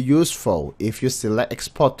only useful if you select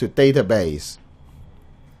export to database.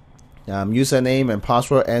 Username and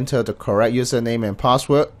password, enter the correct username and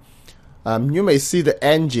password. You may see the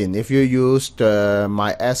engine if you use the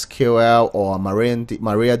MySQL or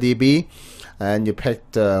MariaDB, and you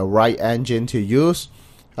pick the right engine to use.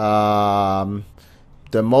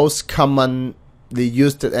 The most commonly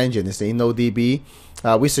used engine is InnoDB.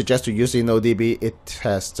 We suggest to use InnoDB. It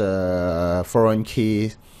has the foreign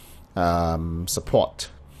key support,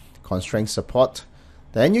 constraint support.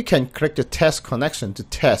 Then you can click the test connection to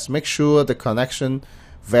test. Make sure the connection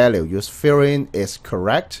value you fill in is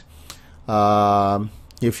correct.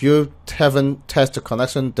 If you haven't tested the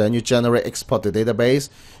connection, then you generate export the database.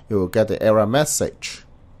 You will get the error message.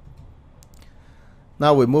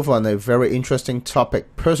 Now we move on a very interesting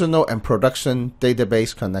topic: personal and production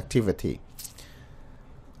database connectivity.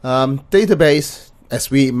 Database, as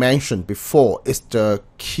we mentioned before, is the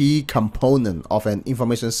key component of an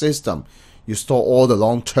information system. You store all the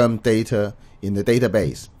long-term data in the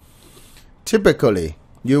database. Typically,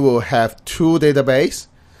 you will have two databases.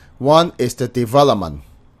 One is the development,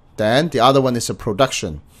 then the other one is the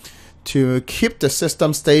production. To keep the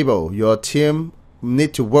system stable, your team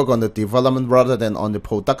need to work on the development rather than on the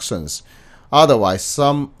productions. Otherwise,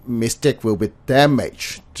 some mistake will be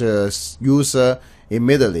damage the user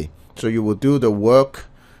immediately. So you will do the work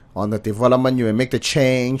on the development, you will make the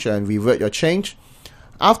change and revert your change.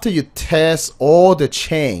 After you test all the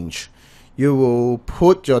change, you will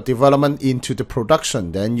put your development into the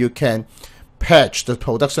production. Then you can patch the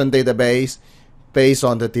production database based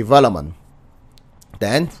on the development.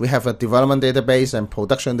 Then we have a development database and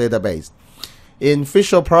production database. In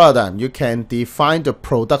visual paradigm, you can define the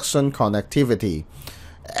production connectivity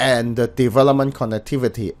and the development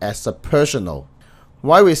connectivity as a personal.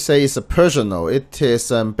 Why we say it's a personal? It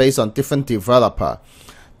is based on different developer.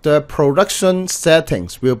 The production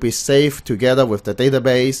settings will be saved together with the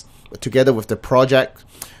database, together with the project,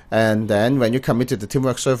 and then when you commit to the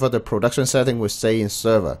teamwork server, the production setting will stay in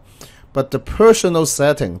server. But the personal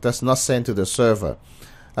setting does not send to the server.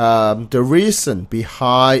 The reason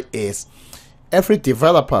behind is every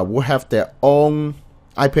developer will have their own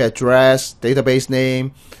IP address, database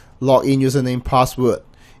name, login username, password.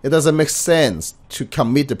 It doesn't make sense to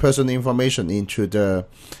commit the personal information into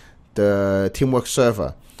the teamwork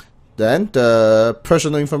server. Then the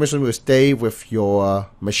personal information will stay with your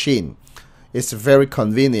machine. It's very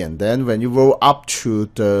convenient. Then when you roll up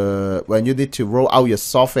to when you need to roll out your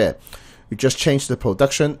software, you just change the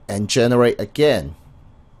production and generate again.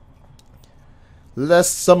 Let's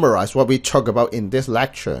summarize what we talked about in this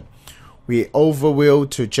lecture. We overview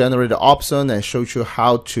to generate the option and show you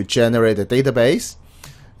how to generate the database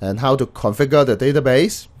and how to configure the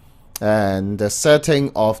database and the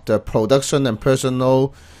setting of the production and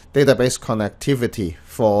personal database connectivity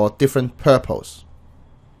for different purposes.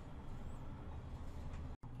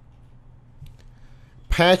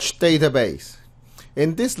 Patch database.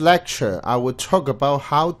 In this lecture, I will talk about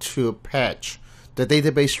how to patch the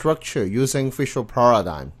database structure using visual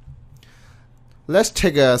paradigm. Let's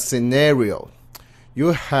take a scenario. You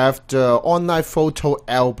have the online photo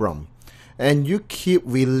album and you keep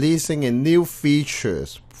releasing new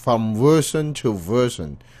features from version to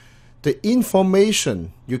version. The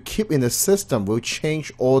information you keep in the system will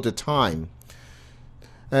change all the time.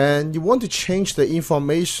 And you want to change the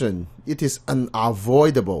information, it is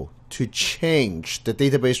unavoidable to change the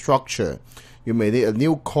database structure. You may need a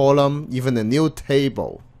new column, even a new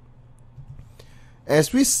table.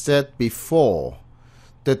 As we said before,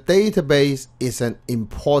 the database is an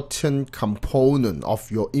important component of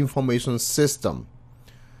your information system.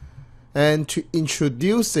 And to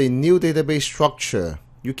introduce a new database structure,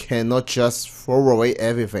 you cannot just throw away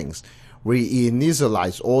everything,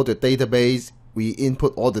 reinitialize all the database,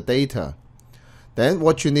 re-input all the data. Then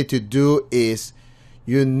what you need to do is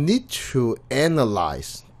you need to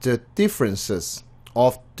analyze the differences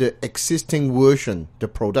of the existing version, the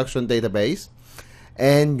production database,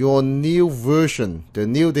 and your new version, the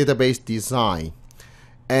new database design,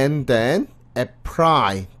 and then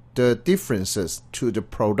apply the differences to the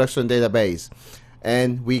production database.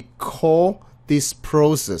 And we call this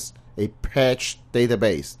process a patch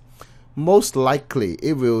database. Most likely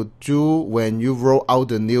it will do when you roll out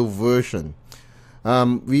the new version.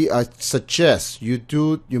 We suggest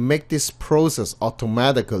you make this process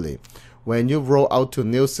automatically when you roll out to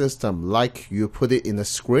new system, like you put it in a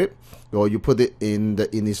script or you put it in the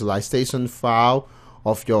initialization file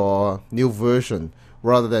of your new version.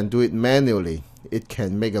 Rather than do it manually, it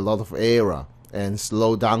can make a lot of error and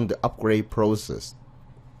slow down the upgrade process.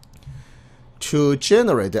 To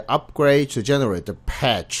generate the upgrade, to generate the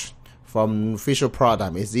patch from visual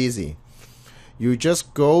paradigm is easy. You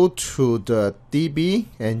just go to the DB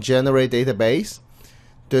and generate database.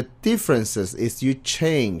 The differences is you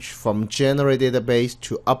change from generate database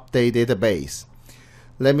to update database.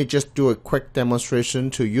 Let me just do a quick demonstration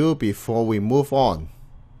to you before we move on.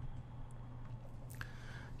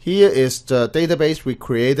 Here is the database we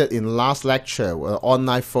created in last lecture,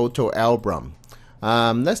 online photo album.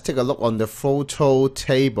 Let's take a look on the photo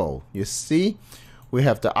table. You see, we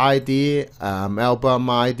have the ID, album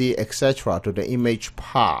ID, etc. to the image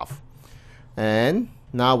path. And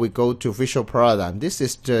now we go to visual paradigm. This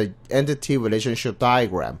is the entity relationship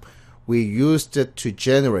diagram. We used it to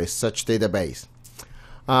generate such database.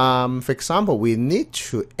 For example, we need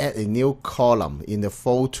to add a new column in the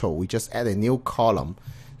photo. We just add a new column.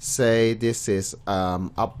 Say this is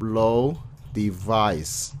upload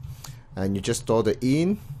device. And you just store the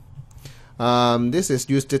in. This is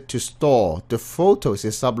used to store the photos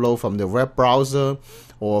is uploaded from the web browser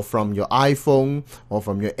or from your iPhone or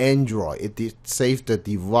from your Android. It saves the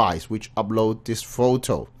device which upload this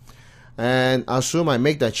photo. And assume I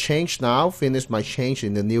make that change now, finish my change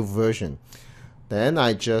in the new version. Then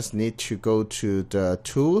I just need to go to the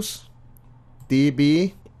tools,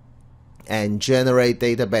 DB, and generate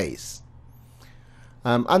database.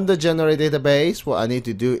 Under generate database, what I need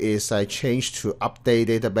to do is I change to update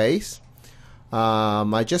database.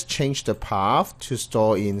 I just changed the path to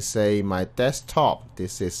store in, say, my desktop.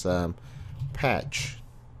 This is patch.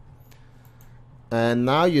 And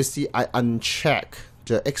now you see I uncheck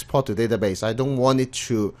the export to database. I don't want it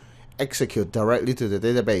to execute directly to the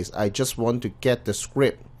database. I just want to get the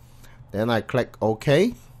script. Then I click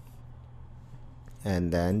OK.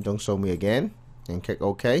 And then don't show me again. And click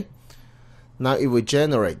OK. Now it will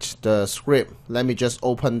generate the script. Let me just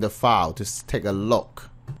open the file to take a look.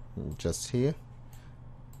 Just here.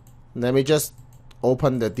 Let me just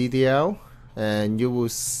open the DDL and you will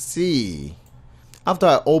see, after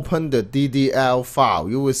I open the DDL file,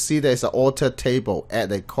 you will see there's an alter table,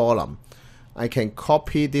 add a column. I can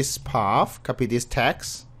copy this path, copy this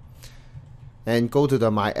text, and go to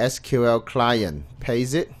the MySQL client,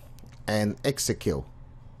 paste it, and execute.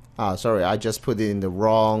 Sorry, I just put it in the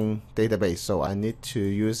wrong database, so I need to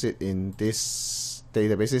use it in this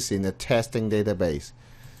database. It's in the testing database.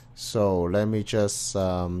 So let me just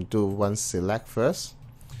do one select first,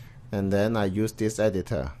 and then I use this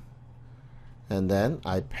editor, and then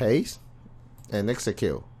I paste and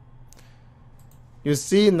execute. You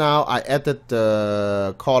see now I added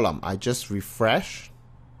the column. I just refresh.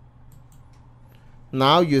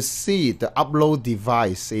 Now you see the upload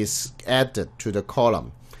device is added to the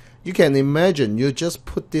column. You can imagine you just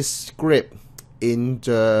put this script in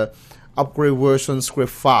the upgrade version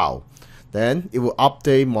script file. Then it will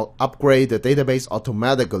upgrade the database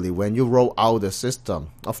automatically when you roll out the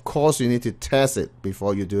system. Of course, you need to test it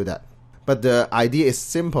before you do that. But the idea is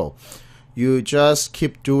simple. You just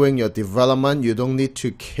keep doing your development. You don't need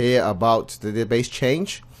to care about the database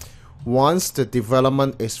change. Once the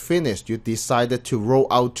development is finished, you decided to roll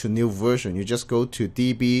out to new version. You just go to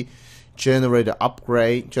DB, generate the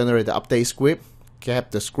update script,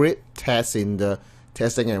 get the script, test in the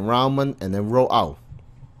testing environment, and then roll out.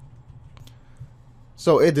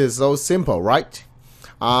 So it is so simple, right?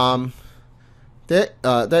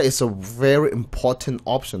 There is a very important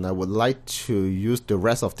option I would like to use the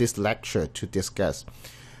rest of this lecture to discuss.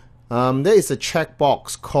 There is a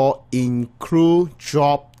checkbox called include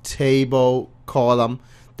job table column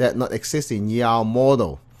that not exists in YAO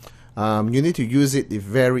model. You need to use it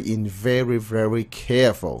very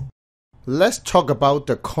careful. Let's talk about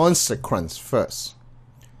the consequence first.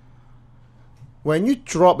 When you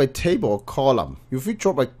drop a table or column, if you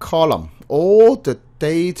drop a column, all the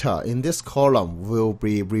data in this column will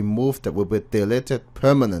be removed, that will be deleted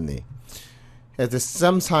permanently. At the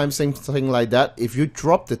sometimes something like that, if you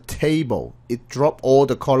drop the table, it drop all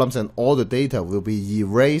the columns and all the data will be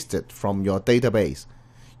erased from your database.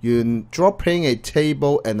 You dropping a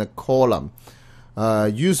table and a column,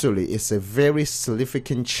 usually it's a very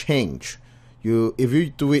significant change. If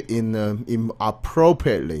you do it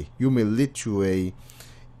inappropriately, you may lead to a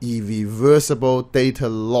irreversible data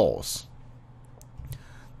loss.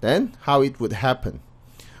 Then how it would happen?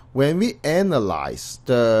 When we analyze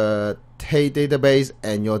the database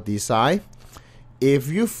and your design, if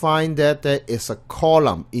you find that there is a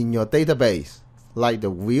column in your database, like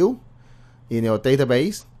the wheel in your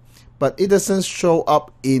database, but it doesn't show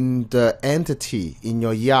up in the entity in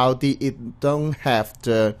your ERD, it doesn't have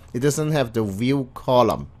the view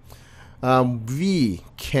column. We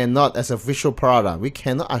cannot, as a visual product, we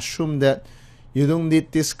cannot assume that you don't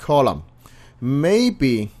need this column.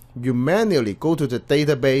 Maybe you manually go to the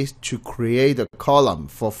database to create a column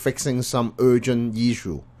for fixing some urgent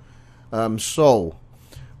issue. So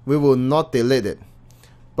we will not delete it.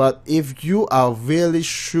 But if you are really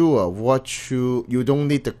sure you don't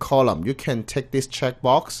need the column, you can take this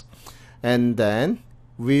checkbox and then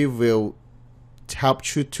we will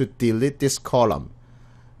help you to delete this column.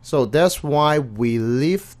 So that's why we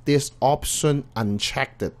leave this option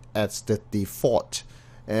unchecked as the default,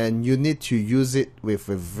 and you need to use it with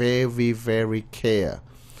a very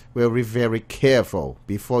careful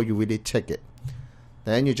before you really take it.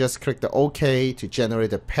 Then you just click the OK to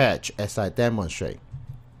generate a patch as I demonstrate.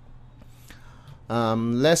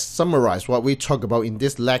 Let's summarize what we talk about in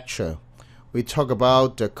this lecture. We talk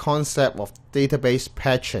about the concept of database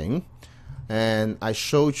patching, and I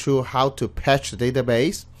showed you how to patch the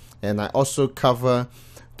database, and I also cover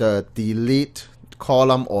the delete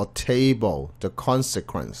column or table, the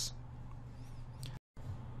consequence.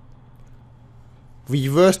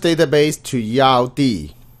 Reverse database to YAO.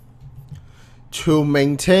 To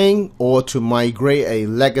maintain or to migrate a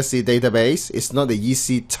legacy database is not an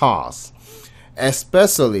easy task,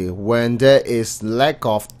 especially when there is lack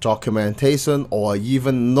of documentation or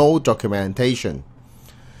even no documentation.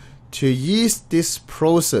 To ease this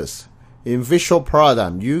process, in Visual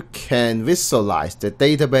Product, you can visualize the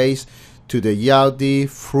database to the ERD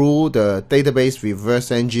through the database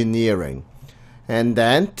reverse engineering, and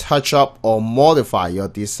then touch up or modify your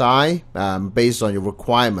design based on your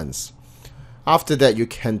requirements. After that, you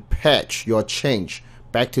can patch your change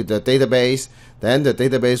back to the database. Then the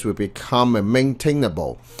database will become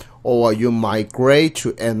maintainable, or you migrate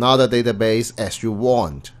to another database as you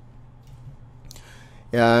want.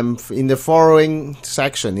 In the following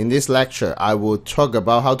section in this lecture, I will talk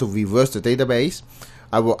about how to reverse the database.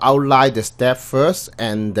 I will outline the step first,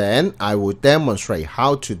 and then I will demonstrate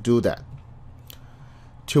how to do that.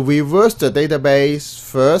 To reverse the database,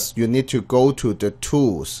 first you need to go to the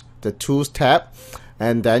Tools tab,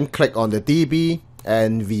 and then click on the DB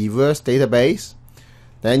and reverse database.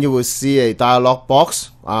 Then you will see a dialog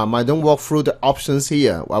box. I don't walk through the options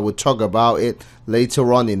here. I will talk about it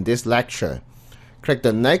later on in this lecture. Click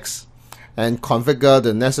the next and configure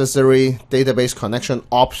the necessary database connection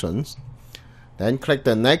options. Then click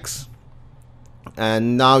the next,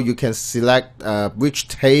 and now you can select which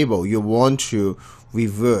table you want to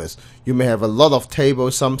reverse. You may have a lot of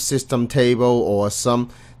tables, some system table or some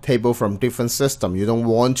table from different system you don't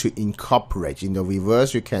want to incorporate in the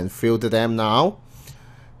reverse. You can filter them now.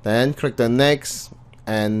 Then click the next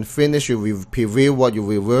and finish. You preview what you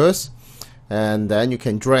reverse, and then you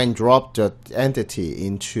can drag and drop the entity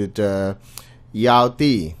into the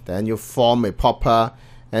ERD. Then you form a proper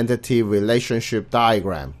entity relationship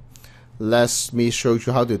diagram. Let me show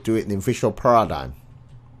you how to do it in Visual Paradigm.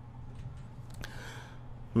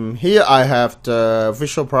 Here I have the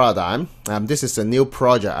visual paradigm. This is a new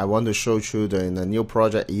project. I want to show you in the new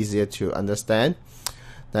project, easier to understand.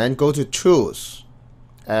 Then go to Tools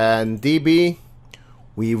and DB,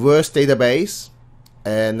 Reverse Database,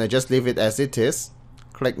 and just leave it as it is.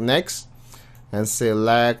 Click Next and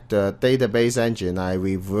select the database engine. I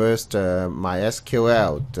reversed my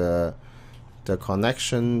SQL. The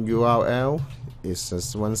connection URL is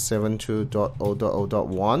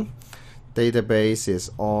 172.0.0.1. Database is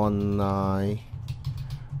online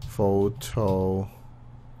photo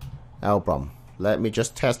album. Let me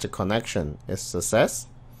just test the connection. It's success.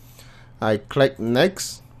 I click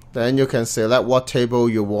Next. Then you can select what table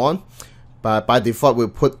you want. But by default, we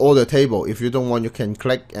put all the table. If you don't want, you can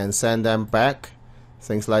click and send them back.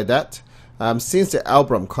 Things like that. Since the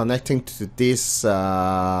album connecting to this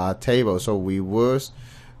table, so you will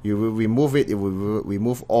remove it. It will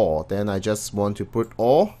remove all. Then I just want to put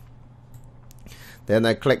all. Then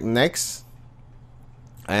I click Next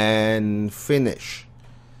and Finish.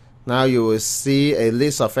 Now you will see a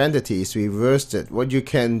list of entities reversed. What you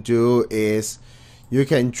can do is you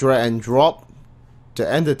can drag and drop the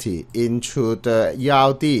entity into the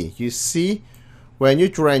ERD. You see, when you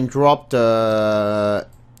drag and drop the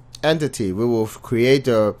entity, we will create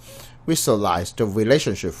visualize the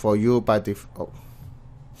relationship for you by default.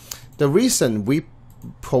 The reason we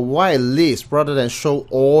provide list rather than show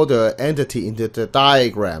all the entity into the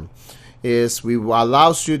diagram is we will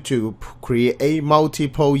allow you to create a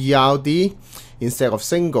multiple ERD instead of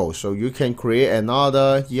single. So you can create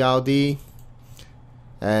another ERD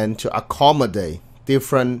and to accommodate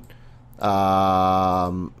different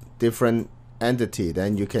entity.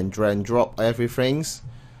 Then you can drag and drop everything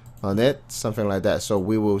on it, something like that. So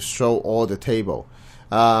we will show all the table.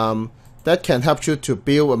 That can help you to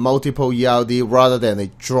build a multiple ERD rather than a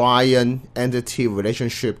giant entity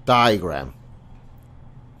relationship diagram.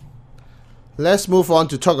 Let's move on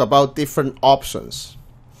to talk about different options.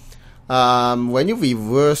 When you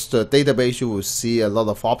reverse the database, you will see a lot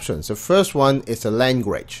of options. The first one is the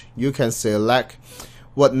language. You can select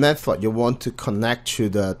what method you want to connect to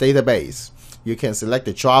the database. You can select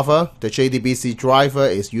the Java, the JDBC driver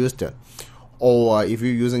is used. Or if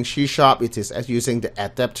you're using C#, it is using the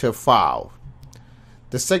adapter file.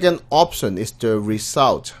 The second option is the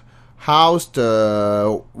result. How's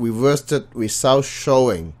the reversed result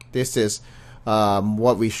showing? This is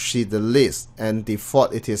what we see the list, and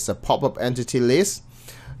default it is a pop-up entity list.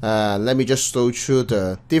 Let me just show you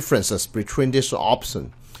the differences between this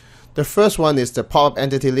option. The first one is the pop-up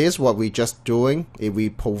entity list. What we just doing is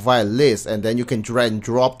we provide list, and then you can drag and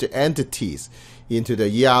drop the entities into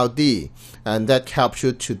the ERD, and that helps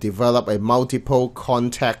you to develop a multiple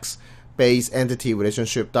context-based entity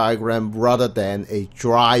relationship diagram rather than a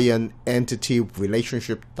giant entity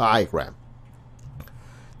relationship diagram.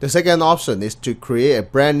 The second option is to create a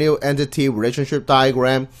brand new entity relationship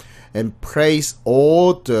diagram and place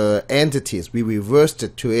all the entities we reversed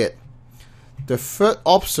it to it. The third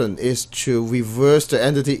option is to reverse the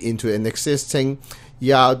entity into an existing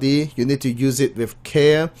ERD. You need to use it with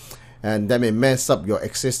care, and that may mess up your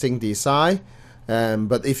existing design.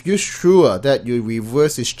 But if you're sure that your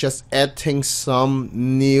reverse is just adding some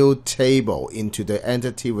new table into the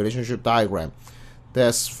entity relationship diagram,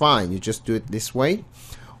 that's fine. You just do it this way.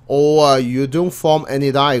 Or you don't form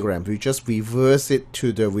any diagram, you just reverse it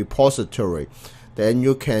to the repository. Then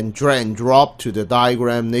you can drag and drop to the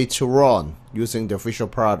diagram later on using the visual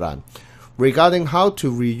paradigm. Regarding how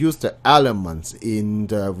to reuse the elements in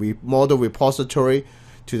the model repository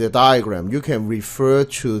to the diagram, you can refer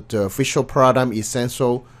to the visual paradigm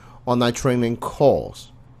essential online training course.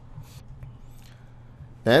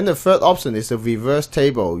 Then the third option is the reverse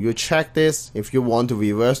table. You check this if you want to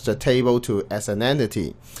reverse the table to as an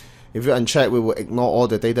entity. If you uncheck, we will ignore all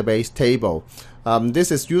the database table.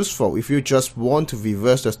 This is useful if you just want to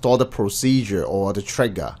reverse the stored procedure or the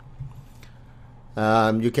trigger.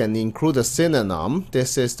 You can include a synonym.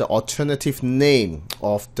 This is the alternative name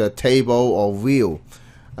of the table or view.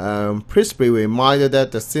 Please be reminded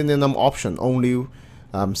that the synonym option only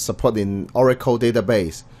support in Oracle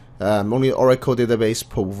database. Only Oracle database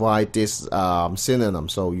provide this synonym.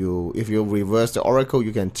 So if you reverse the Oracle,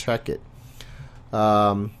 you can check it.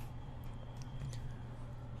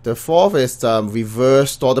 The fourth is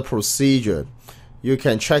reverse stored procedure. You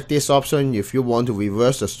can check this option if you want to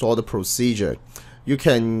reverse the stored procedure. You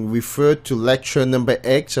can refer to lecture number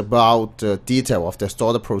 8 about the detail of the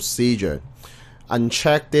stored procedure.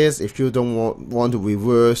 Uncheck this if you don't want to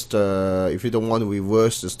reverse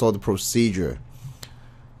the stored procedure.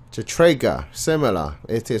 The trigger, similar.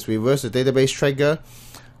 It is reverse the database trigger.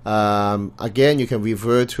 Again, you can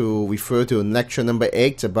refer to lecture number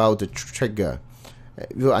 8 about the trigger.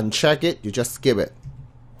 If you uncheck it, you just skip it.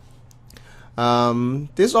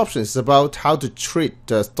 This option is about how to treat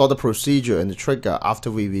the starter procedure and the trigger after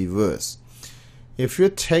we reverse. If you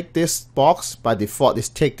take this box, by default it's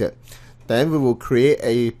ticked, then we will create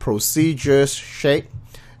a procedure shape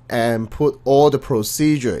and put all the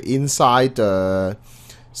procedure inside the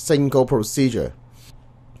single procedure.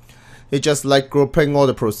 It's just like grouping all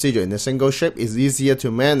the procedure in a single shape is easier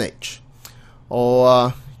to manage.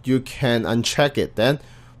 Or you can uncheck it, then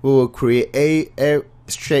we will create a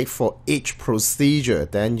shape for each procedure.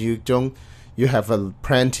 Then you have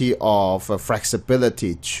plenty of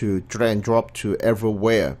flexibility to drag and drop to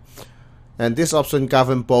everywhere. And this option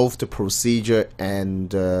governs both the procedure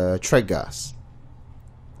and triggers.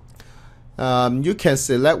 You can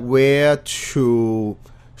select where to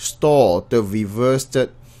store the reversed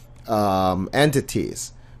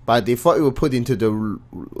entities. By default, it will put into the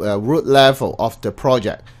root level of the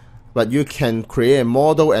project, but you can create a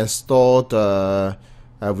model and store the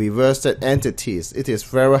reversed entities. It is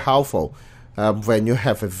very helpful when you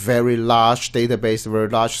have a very large database, a very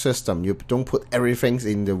large system. You don't put everything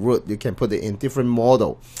in the root. You can put it in different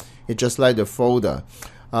model. It's just like the folder.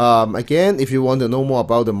 Again, if you want to know more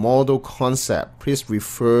about the model concept, please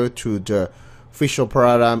refer to the Visual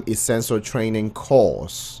Paradigm Essential Training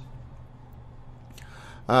course.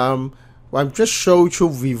 I'm just showing you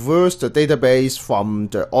reverse the database from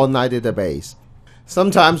the online database.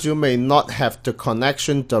 Sometimes you may not have the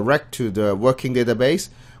connection direct to the working database.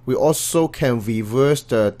 We also can reverse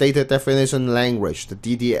the data definition language, the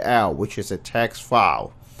DDL, which is a text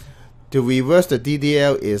file. To reverse the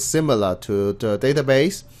DDL is similar to the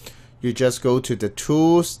database. You just go to the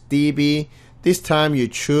Tools, DB. This time you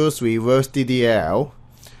choose Reverse DDL.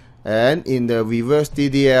 And in the Reverse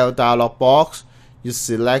DDL dialog box, you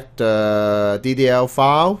select the DDL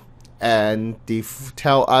file and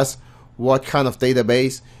tell us what kind of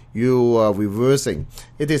database you are reversing.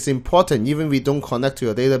 It is important, even we don't connect to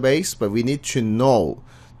your database, but we need to know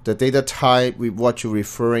the data type with what you're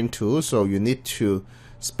referring to. So you need to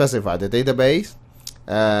specify the database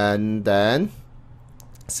and then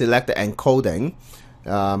select the encoding.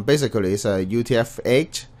 Basically it's a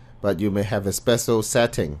UTF-8, but you may have a special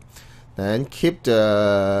setting. Then keep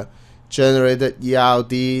the generated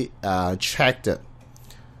ELD checked,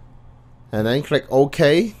 and then click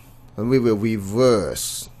OK, and we will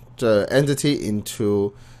reverse the entity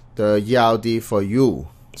into the ELD for you.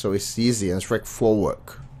 So it's easy and straightforward.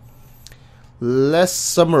 Let's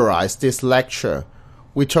summarize this lecture.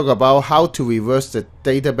 We talk about how to reverse the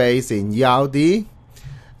database in ELD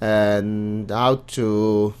and how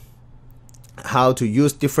to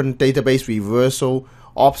use different database reversal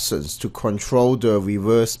options to control the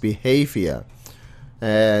reverse behavior.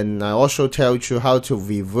 And I also tell you how to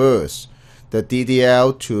reverse the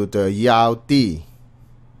DDL to the ELD.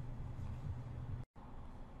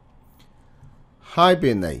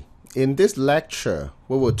 Hibernate. In this lecture,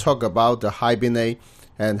 we will talk about the Hibernate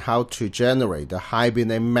and how to generate the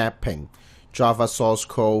Hibernate mapping Java source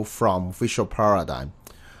code from Visual Paradigm.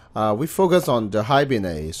 We focus on the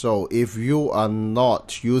Hibernate, so if you are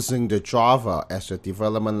not using the Java as a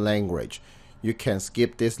development language, you can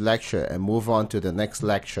skip this lecture and move on to the next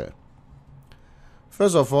lecture.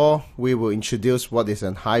 First of all, we will introduce what is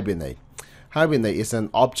an Hibernate. Hibernate is an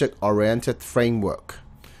object-oriented framework.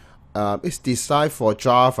 It's designed for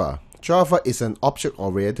Java. Java is an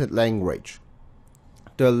object-oriented language.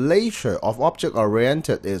 The nature of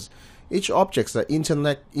object-oriented is each objects are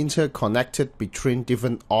interconnected between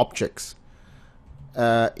different objects.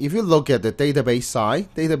 If you look at the database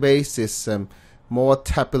side, database is more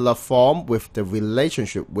tabular form with the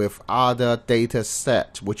relationship with other data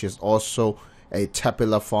set, which is also a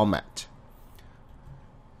tabular format.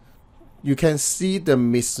 You can see the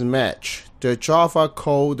mismatch. The Java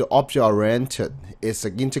code, the object-oriented, is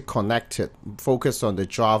interconnected, focused on the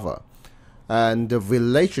Java. And the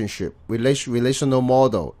relational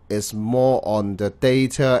model is more on the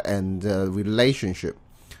data and the relationship.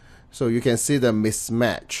 So you can see the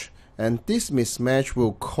mismatch. And this mismatch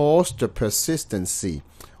will cause the persistency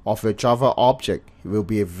of the Java object. It will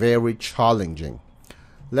be very challenging.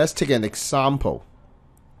 Let's take an example.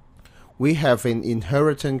 We have an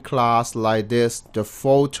inheritance class like this. The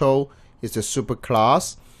photo is the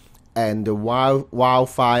superclass, and the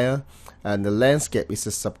wildfire and the landscape is a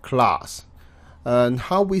subclass. And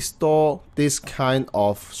how we store this kind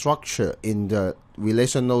of structure in the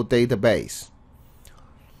relational database.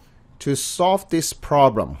 To solve this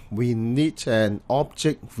problem, we need an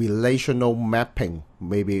object relational mapping,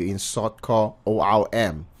 maybe in short called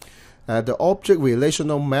ORM. The object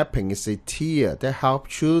relational mapping is a tier that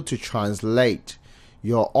helps you to translate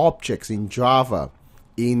your objects in Java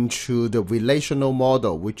into the relational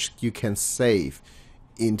model, which you can save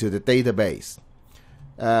into the database.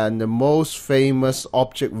 And the most famous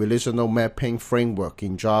object relational mapping framework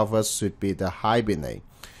in Java should be the Hibernate.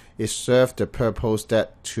 It serves the purpose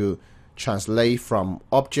that to translate from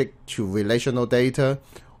object to relational data,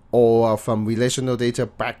 or from relational data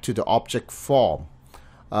back to the object form.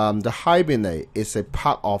 The Hibernate is a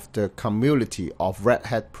part of the community of Red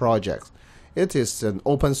Hat projects. It is an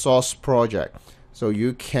open source project, so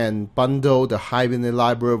you can bundle the Hibernate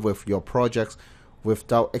library with your projects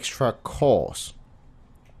without extra cost.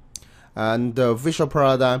 And the visual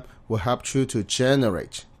paradigm will help you to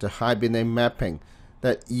generate the Hibernate mapping.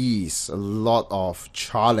 That is a lot of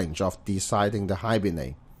challenge of deciding the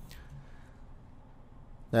Hibernate.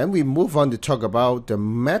 Then we move on to talk about the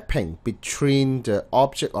mapping between the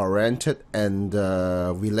object-oriented and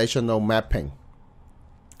the relational mapping.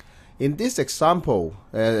 In this example,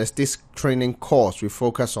 as this training course, we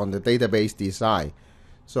focus on the database design.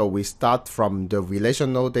 So we start from the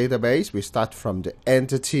relational database, we start from the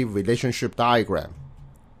entity relationship diagram.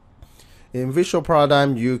 In visual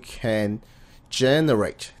paradigm, you can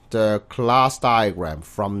generate the class diagram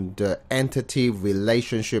from the entity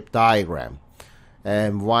relationship diagram,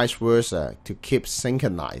 and vice versa, to keep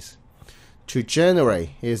synchronized. To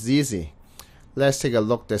generate is easy. Let's take a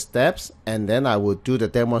look at the steps, and then I will do the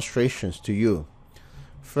demonstrations to you.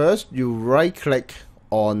 First, you right click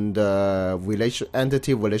on the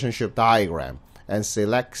entity relationship diagram and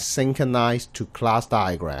select synchronize to class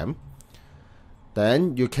diagram.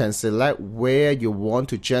 Then you can select where you want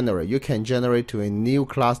to generate. You can generate to a new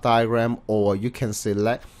class diagram, or you can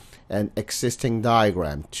select an existing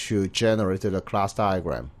diagram to generate to the class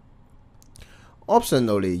diagram.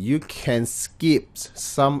 Optionally, you can skip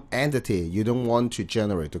some entity you don't want to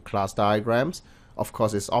generate to class diagrams. Of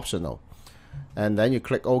course, it's optional. And then you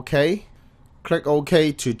click OK. Click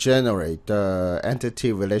OK to generate the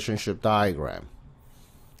entity relationship diagram.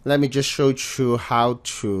 Let me just show you how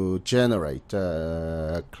to generate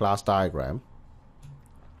the class diagram.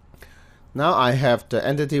 Now I have the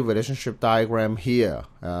entity relationship diagram here.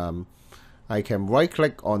 I can right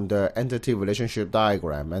click on the entity relationship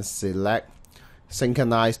diagram and select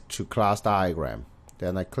synchronize to class diagram.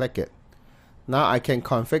 Then I click it. Now I can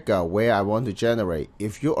configure where I want to generate.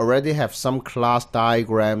 If you already have some class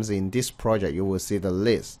diagrams in this project, you will see the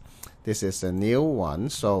list. This is a new one,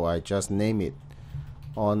 so I just name it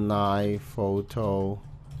online photo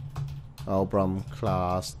album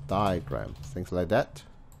class diagram, things like that.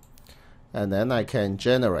 And then I can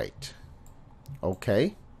generate.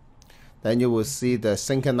 Okay. Then you will see the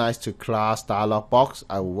synchronize to class dialog box.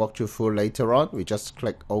 I will walk you through later on. We just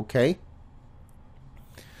click OK.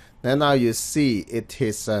 Then now you see it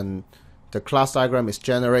is the class diagram is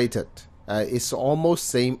generated. It's almost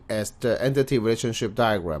same as the entity relationship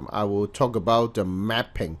diagram. I will talk about the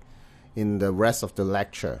mapping in the rest of the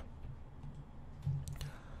lecture.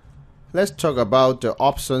 Let's talk about the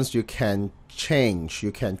options you can change,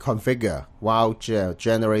 you can configure while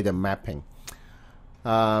generate the mapping.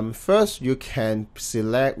 First, you can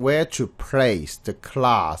select where to place the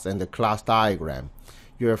class and the class diagram.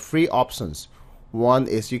 You have three options. One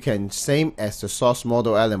is you can same as the source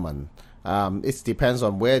model element. It depends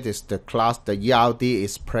on where the class, the ERD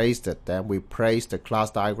is placed. Then we place the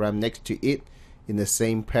class diagram next to it in the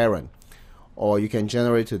same parent. Or you can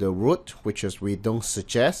generate to the root, which is we don't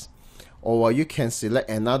suggest. Or you can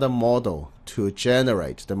select another model to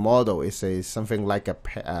generate. The model is something like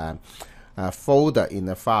a folder in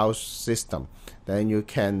the file system. Then you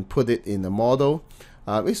can put it in the model.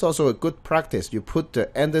 It's also a good practice. You put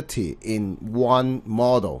the entity in one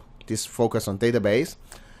model. This focus on database,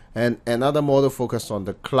 and another model focus on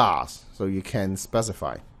the class. So you can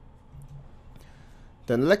specify.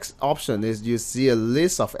 The next option is you see a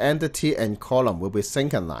list of entity and column will be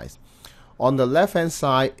synchronized. On the left hand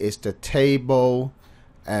side is the table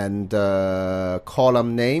and the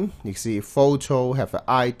column name. You see photo have an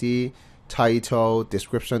ID, title,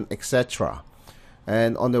 description, etc.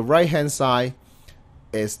 And on the right hand side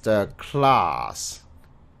is the class.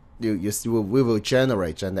 You see we will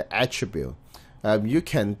generate and the attribute. You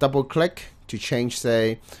can double click to change,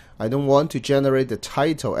 say I don't want to generate the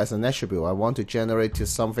title as an attribute, I want to generate to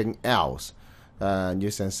something else.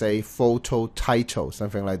 You can say photo title,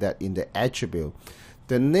 something like that in the attribute.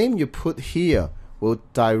 The name you put here will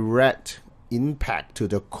direct impact to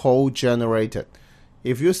the code generated.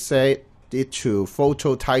 If you set it to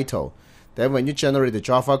photo title, then when you generate the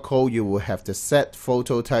Java code, you will have the set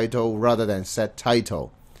photo title rather than set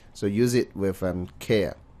title. So use it with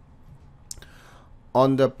care.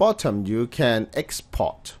 On the bottom, you can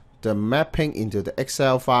export the mapping into the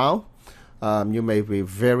Excel file. You may be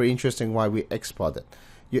very interesting why we export it.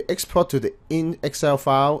 You export to the in Excel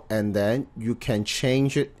file, and then you can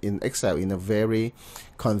change it in Excel in a very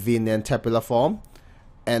convenient tabular form.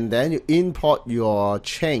 And then you import your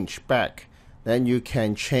change back. Then you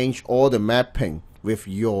can change all the mapping with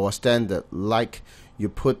your standard, like you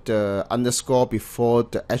put the underscore before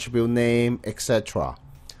the attribute name, etc.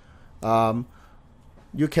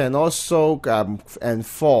 You can also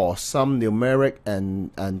enforce some numeric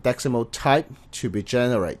and decimal type to be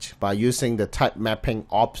generated by using the type mapping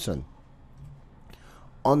option.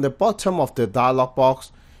 On the bottom of the dialog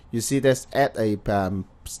box, you see there's add a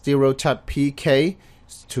stereotype PK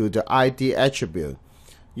to the ID attribute.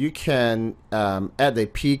 You can add a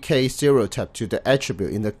PK stereotype to the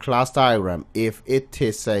attribute in the class diagram if it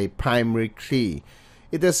is a primary key.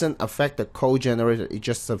 It doesn't affect the code generator, it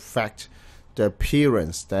just affects the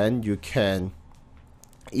appearance. Then you can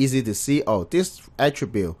easy to see, oh, this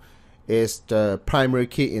attribute is the primary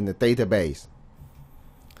key in the database.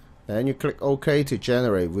 Then you click OK to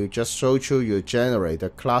generate. We just showed you generate the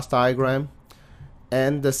class diagram,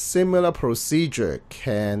 and the similar procedure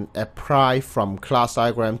can apply from class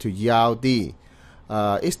diagram to ELD.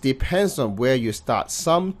 It depends on where you start.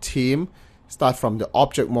 Some team start from the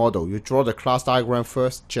object model. You draw the class diagram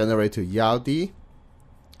first, generate to ELD.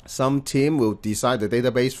 Some team will design the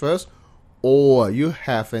database first, or you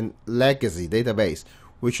have a legacy database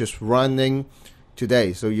which is running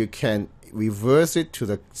today, so you can reverse it to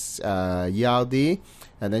the ELD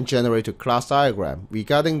and then generate a class diagram.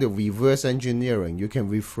 Regarding the reverse engineering, you can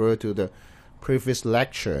refer to the previous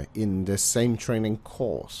lecture in the same training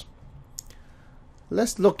course.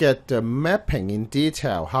 Let's look at the mapping in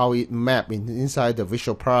detail, how it maps inside the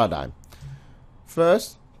visual paradigm.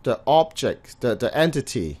 First, the object, the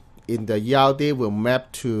entity in the ELD will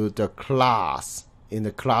map to the class in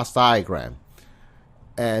the class diagram.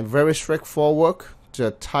 And very straightforward,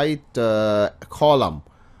 the type column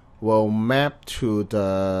will map to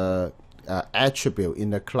the attribute in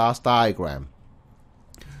the class diagram.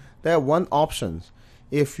 There are one option.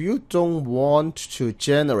 If you don't want to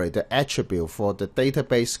generate the attribute for the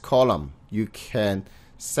database column, you can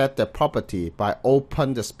set the property by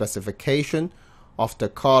open the specification of the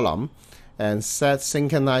column and set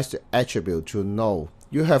synchronize the attribute to no.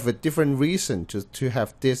 You have a different reason to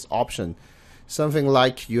have this option. Something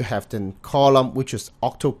like you have the column which is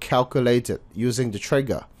auto calculated using the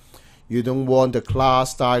trigger. You don't want the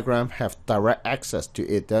class diagram have direct access to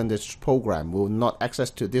it, then this program will not access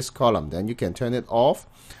to this column. Then you can turn it off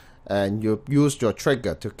and you use your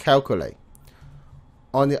trigger to calculate.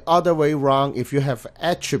 On the other way around, if you have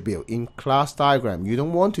attribute in class diagram, you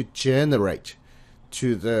don't want to generate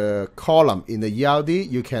to the column in the ELD,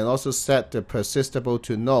 you can also set the persistable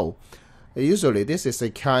to no. Usually this is a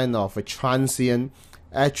kind of a transient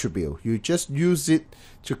attribute. You just use it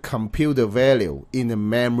to compute the value in the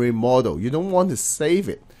memory model. You don't want to save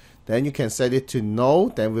it. Then you can set it to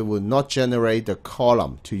no, then we will not generate the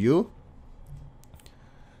column to you.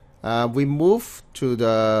 We move to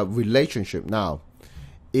the relationship now.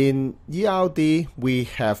 In ELD, we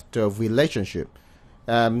have the relationship.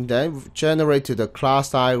 Then generate to the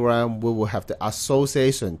class diagram, we will have the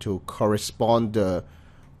association to correspond the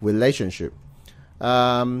relationship.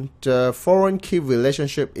 The foreign key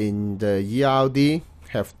relationship in the ELD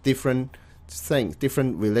have different things,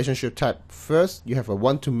 different relationship type. First, you have a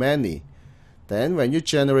one-to-many. Then when you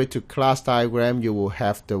generate to class diagram, you will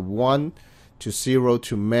have the 1 to 0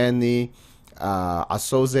 to many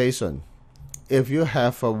association. If you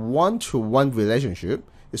have a one-to-one relationship,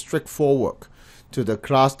 it's straightforward. To the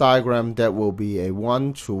class diagram, that will be a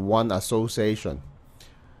one-to-one association.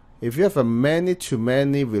 If you have a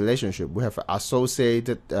many-to-many relationship, we have an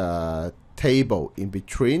associated table in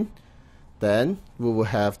between. Then we will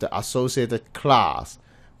have the associated class,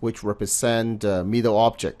 which represent the middle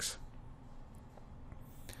objects.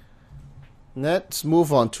 Let's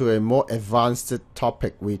move on to a more advanced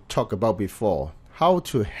topic we talked about before: how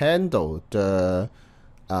to handle the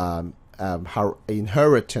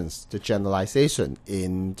inheritance, the generalization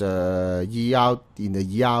in the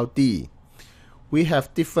ELD. We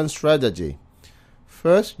have different strategy.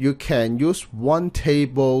 First, you can use one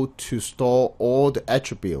table to store all the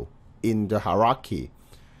attributes in the hierarchy.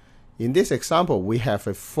 In this example, we have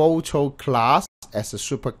a photo class as a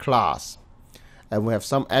superclass, and we have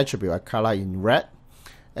some attribute I color in red,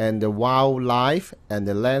 and the wildlife and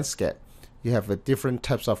the landscape. You have a different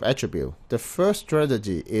types of attribute. The first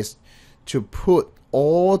strategy is to put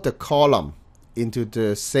all the column into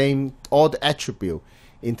the same, all the attribute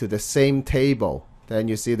into the same table. Then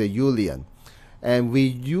you see the Julian. and we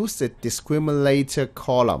use the discriminator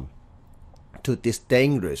column to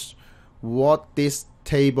distinguish what this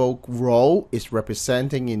table row is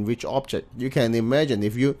representing in which object. You can imagine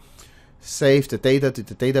if you save the data to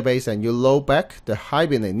the database and you load back, the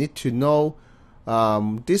Hibernate need to know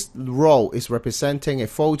this row is representing a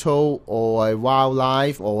photo or a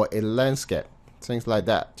wildlife or a landscape, things like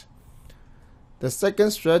that. The second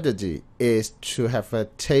strategy is to have a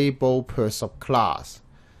table per subclass.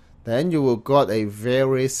 Then you will got a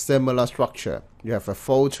very similar structure. You have a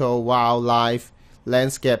photo, wildlife,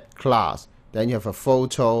 landscape class. Then you have a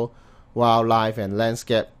photo, wildlife, and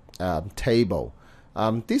landscape table.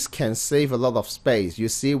 This can save a lot of space. You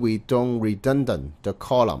see, we don't redundant the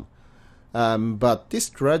column. But this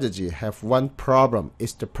strategy have one problem,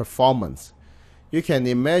 is the performance. You can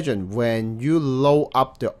imagine when you load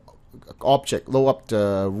up the object, load up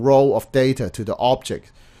the row of data to the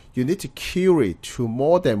object, you need to query to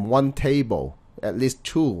more than one table, at least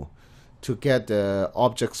two, to get the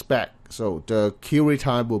objects back. So the query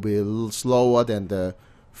time will be a little slower than the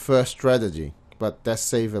first strategy, but that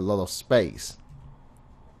saves a lot of space.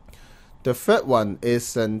 The third one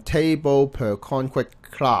is a table per conquest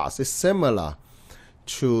class. It's similar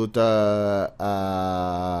to the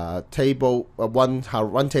table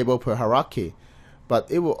one table per hierarchy,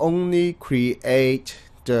 but it will only create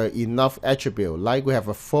the enough attribute. Like we have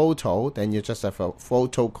a photo, then you just have a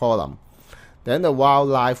photo column. Then the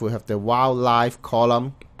wildlife will have the wildlife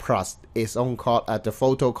column plus its own the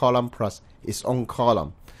photo column plus its own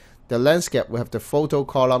column. The landscape will have the photo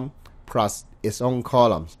column plus its own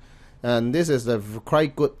columns. And this is a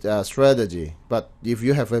quite good strategy. But if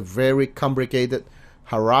you have a very complicated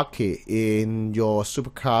hierarchy in your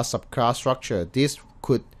superclass subclass structure, this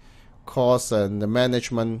could cause the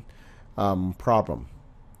management problem.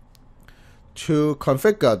 To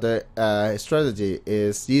configure the strategy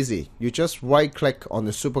is easy. You just right click on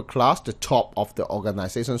the superclass, the top of the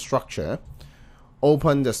organization structure,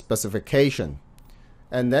 open the specification,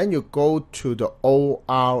 and then you go to the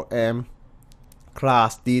ORM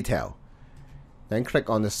class detail. Then click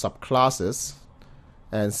on the subclasses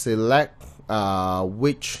and select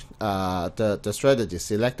which the strategy.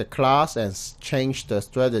 Select the class and change the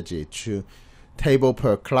strategy to table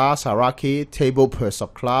per class hierarchy, table per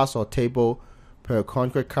subclass, or table per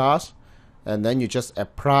conquest class, and then you just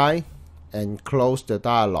apply and close the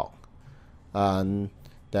dialog, and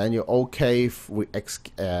then you're okay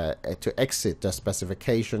to exit the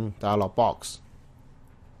specification dialog box.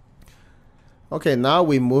 Okay, now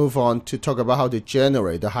we move on to talk about how to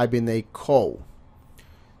generate the Hibernate code.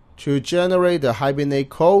 To generate the Hibernate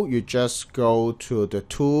code, you just go to the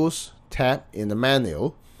Tools tab in the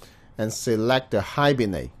menu and select the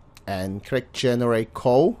Hibernate and click Generate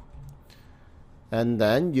Code. And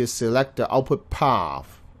then you select the output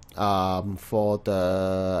path for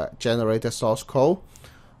the generated source code.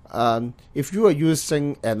 If you are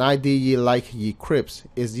using an IDE like Eclipse,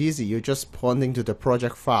 it's easy. You're just pointing to the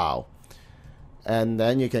project file. And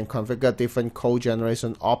then you can configure different code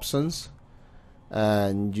generation options.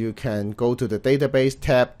 And you can go to the database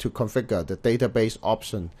tab to configure the database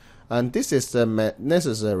option. And this is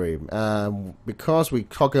necessary because we're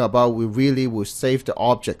talking about we really will save the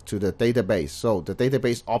object to the database. So the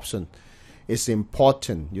database option is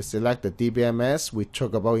important. You select the DBMS we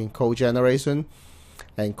talk about in code generation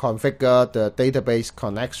and configure the database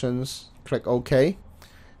connections. Click OK.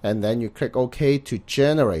 And then you click OK to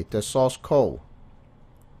generate the source code.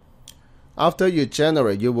 After you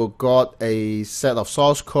generate, you will got a set of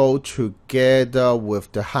source code together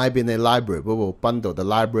with the Hibernate library. We will bundle the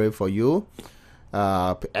library for you,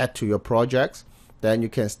 add to your projects. Then you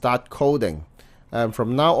can start coding.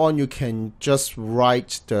 From now on, you can just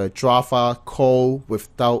write the Java code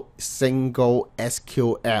without single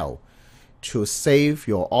SQL to save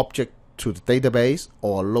your object to the database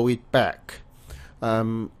or load it back.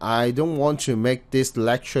 I don't want to make this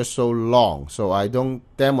lecture so long, so I don't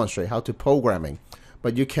demonstrate how to programming,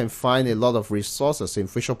 but you can find a lot of resources in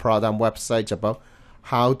Visual Paradigm websites about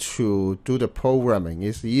how to do the programming.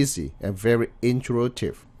 It's easy and very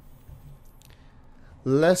intuitive.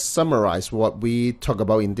 Let's summarize what we talk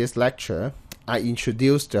about in this lecture. I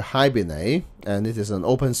introduced the Hibernate, and it is an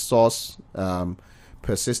open source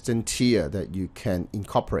persistent tier that you can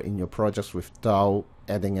incorporate in your projects without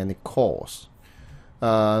adding any cost.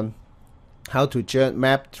 How to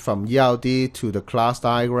map from ELD to the class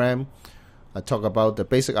diagram. I talk about the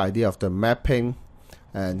basic idea of the mapping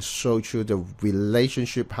and show you the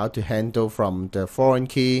relationship, how to handle from the foreign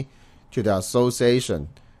key to the association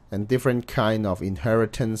and different kind of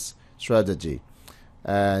inheritance strategy.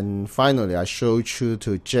 And finally, I showed you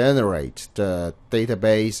to generate the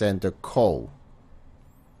database and the code.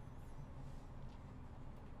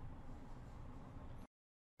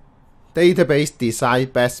 Database design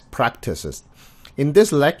best practices. In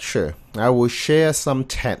this lecture, I will share some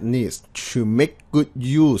techniques to make good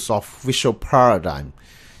use of visual paradigm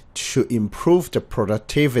to improve the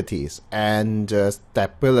productivity and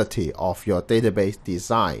stability of your database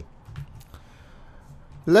design.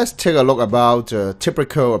 Let's take a look about the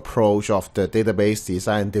typical approach of the database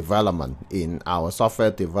design development in our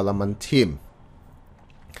software development team.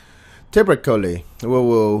 Typically, we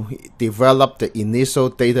will develop the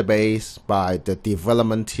initial database by the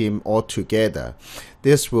development team altogether.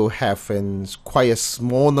 This will have quite a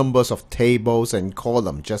small numbers of tables and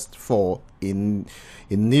columns just for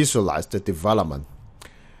initialize the development.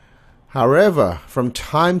 However, from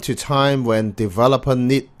time to time when developers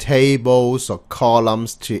need tables or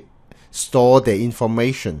columns to store their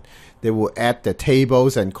information, they will add the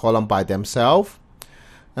tables and columns by themselves.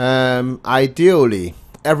 Ideally,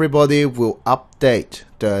 everybody will update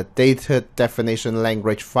the data definition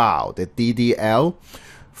language file, the DDL,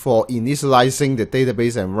 for initializing the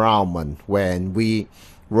database environment when we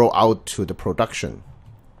roll out to the production.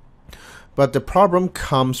 But the problem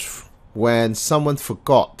comes when someone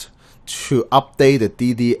forgot to update the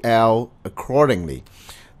DDL accordingly.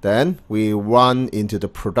 Then we run into the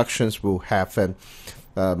productions will have a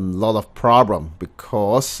lot of problem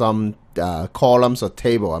because some columns or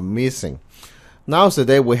table are missing.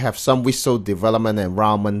 Nowadays, we have some visual development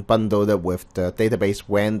environment bundled with the database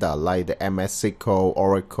vendor like the MS SQL,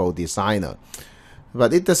 Oracle Designer.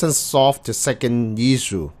 But it doesn't solve the second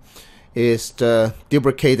issue, is the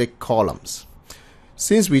duplicated columns.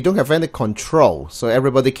 Since we don't have any control, so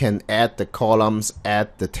everybody can add the columns,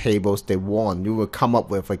 add the tables they want, you will come up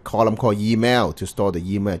with a column called email to store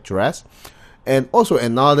the email address, and also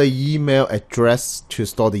another email address to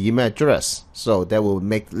store the email address. So that will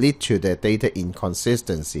lead to the data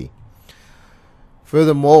inconsistency.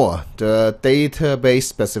 Furthermore, the database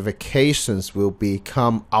specifications will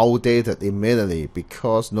become outdated immediately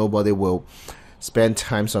because nobody will spend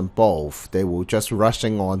time on both. They will just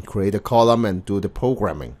rushing on create a column and do the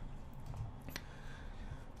programming.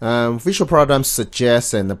 Visual Paradigm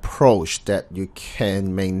suggests an approach that you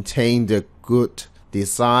can maintain the good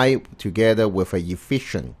design together with an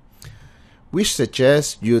efficient. We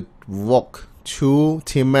suggest you work two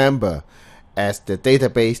team members as the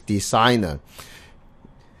database designer.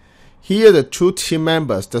 Here, the two team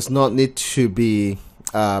members does not need to be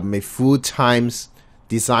a full-time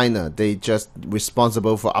designer. They just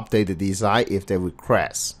responsible for update the design if they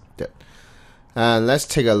request. And let's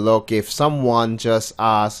take a look. If someone just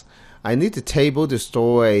asks, I need a table to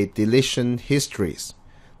store a deletion histories,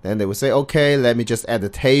 then they will say, okay, let me just add a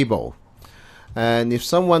table. And if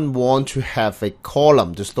someone wants to have a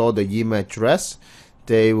column to store the email address,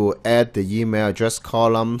 they will add the email address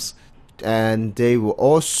columns, and they will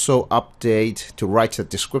also update to write the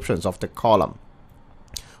descriptions of the column.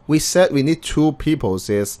 We said we need two people.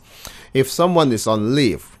 Is if someone is on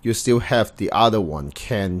leave, you still have the other one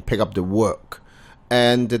can pick up the work.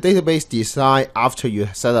 And the database design after you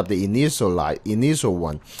set up the initial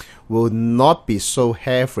one will not be so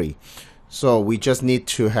heavy. So we just need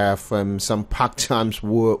to have some part-time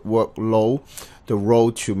workload, the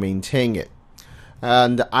role to maintain it.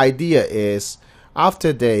 And the idea is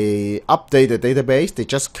after they update the database, they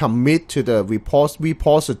just commit to the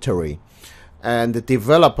repository, and the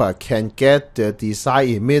developer can get the design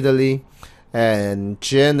immediately and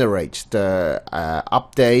generate the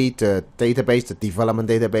update the database, the development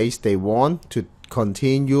database they want to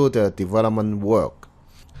continue the development work.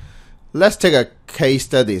 Let's take a case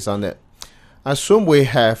studies on it. Assume we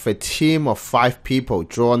have a team of 5 people: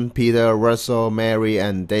 John, Peter, Russell, Mary,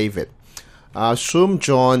 and David. Assume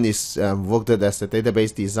John is worked as a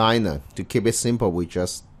database designer. To keep it simple, we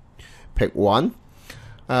just pick one.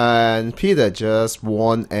 And Peter just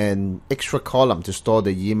want an extra column to store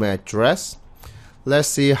the email address. Let's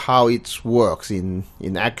see how it works in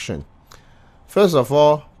action. First of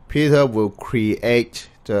all, Peter will create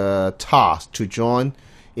the task to join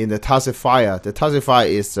in the taskifier. The taskifier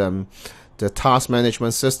is the task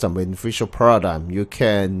management system in Visual Paradigm. You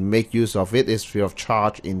can make use of it. It's free of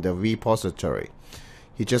charge in the repository.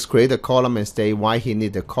 He just create a column and state why he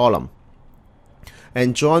need the column.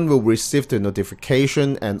 And John will receive the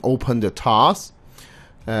notification and open the task.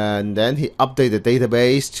 And then he update the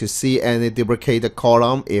database to see any duplicated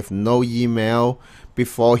column. If no email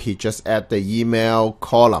before, he just add the email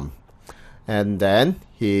column. And then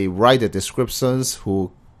he write the descriptions,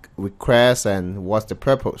 who request and what's the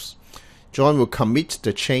purpose. John will commit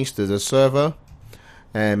the change to the server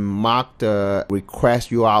and mark the request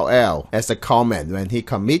URL as a comment when he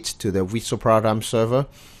commits to the Visual Paradigm server.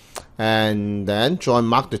 And then John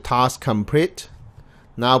mark the task complete.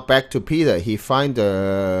 Now back to Peter. He find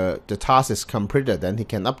the task is completed, then he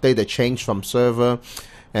can update the change from server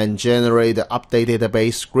and generate the update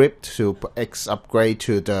database script to upgrade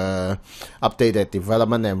to the updated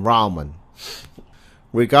development environment.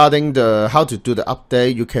 Regarding the how to do the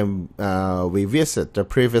update, you can revisit the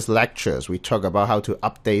previous lectures. We talk about how to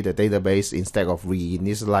update the database instead of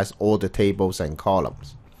reinitialize all the tables and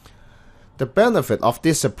columns. The benefit of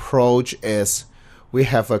this approach is we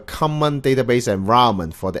have a common database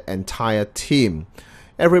environment for the entire team.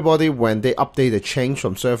 Everybody, when they update the change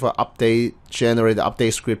from server update, generate the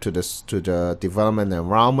update script to the development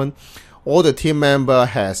environment, all the team member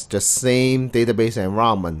has the same database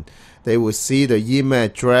environment. They will see the email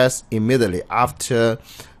address immediately after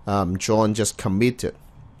John just committed.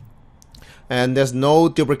 And there's no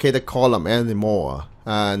duplicated column anymore.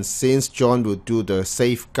 And since John will do the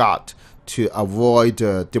safeguard to avoid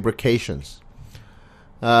duplications.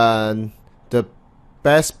 And the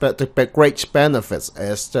great benefits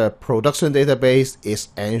is the production database is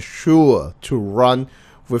ensured to run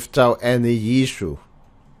without any issue.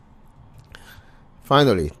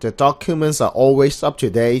 Finally, the documents are always up to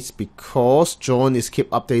date because John is keep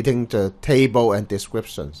updating the table and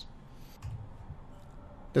descriptions.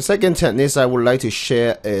 The second technique I would like to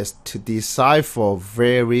share is to design for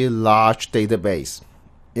very large database.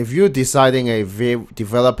 If you're developing a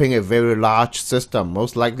very large system,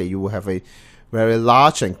 most likely you will have a very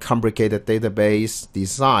large and complicated database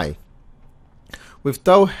design.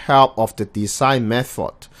 Without help of the design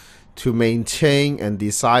method, to maintain and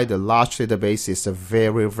design the large database is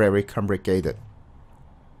very complicated.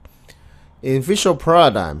 In Visual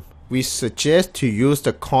Paradigm, we suggest to use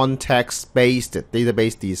the context-based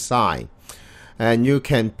database design, and you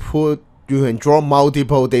can draw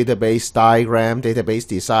multiple database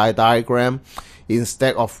design diagram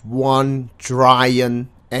instead of one giant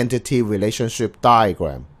entity relationship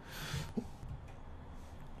diagram.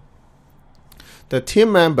 The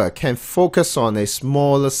team member can focus on a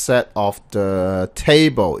smaller set of the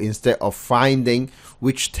table instead of finding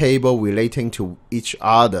which table relating to each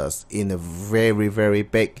others in a very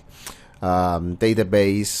big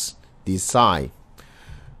database design.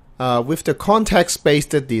 With the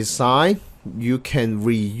context-based design, you can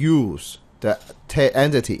reuse the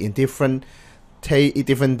entity in different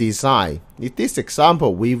design. In this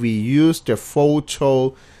example, we reuse the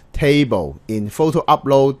photo table in photo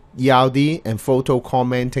upload ELD and photo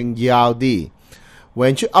commenting ELD.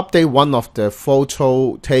 When you update one of the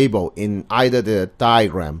photo table in either the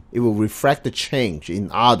diagram, it will reflect the change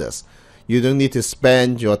in others. You don't need to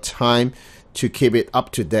spend your time to keep it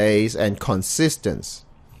up to date and consistent.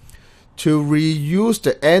 To reuse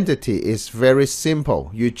the entity is very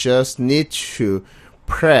simple. You just need to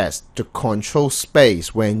press the control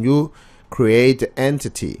space when you create the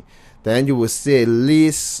entity. Then you will see a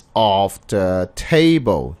list of the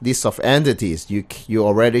list of entities you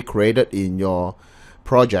already created in your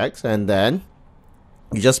projects, and then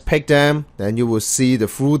you just pick them. Then you will see the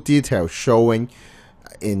full detail showing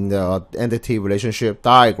in the entity relationship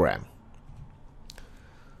diagram.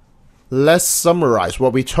 Let's summarize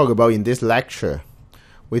what we talked about in this lecture.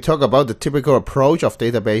 We talk about the typical approach of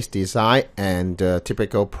database design and the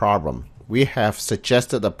typical problem. We have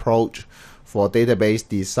suggested approach for database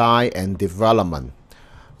design and development.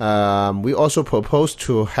 We also propose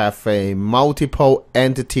to have a multiple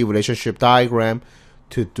entity relationship diagram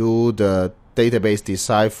to do the database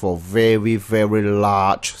design for very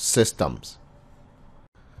large systems.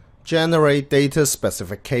 Generate data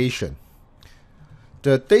specification.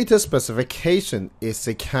 The data specification is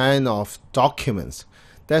a kind of document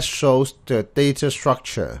that shows the data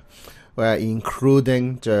structure,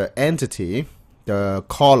 including the entity, the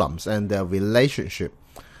columns, and the relationship.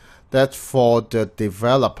 That's for the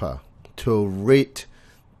developer to read,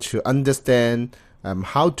 to understand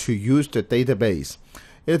how to use the database.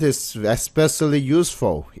 It is especially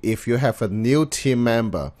useful if you have a new team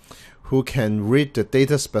member who can read the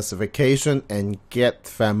data specification and get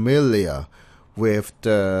familiar with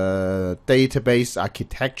the database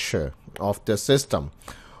architecture of the system.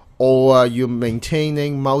 Or you're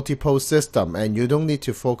maintaining multiple systems and you don't need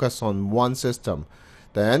to focus on one system.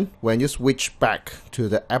 Then when you switch back to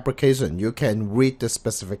the application, you can read the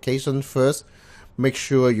specification first. Make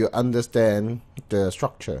sure you understand the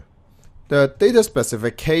structure. The data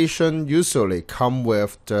specification usually come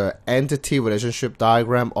with the entity relationship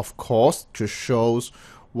diagram, of course, to show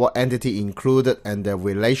what entity included and the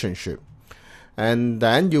relationship. And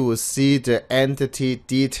then you will see the entity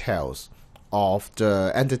details of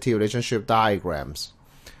the entity relationship diagrams.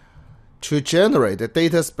 To generate the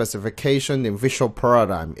data specification in Visual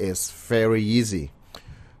Paradigm is very easy.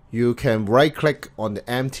 you can right click on the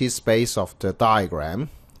empty space of the diagram,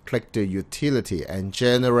 click the utility and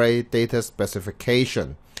generate data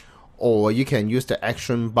specification, or you can use the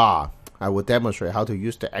action bar. I will demonstrate how to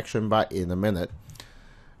use the action bar in a minute.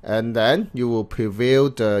 And then you will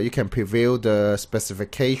you can preview the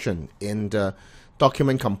specification in the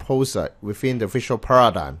document composer within the visual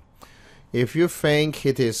paradigm. If you think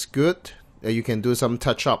it is good, you can do some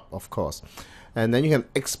touch up, of course, and then you can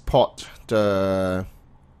export the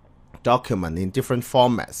document in different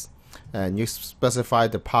formats, and you specify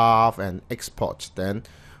the path and export, then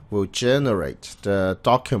will generate the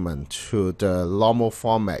document to the normal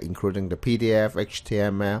format, including the PDF,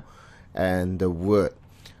 HTML, and the Word.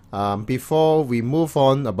 Before we move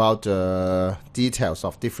on about the details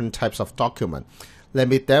of different types of document, let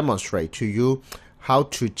me demonstrate to you how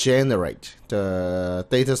to generate the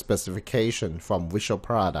data specification from visual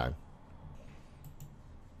paradigm.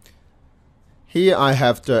 Here I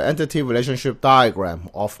have the entity relationship diagram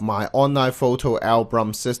of my online photo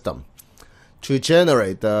album system. To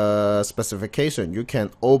generate the specification, you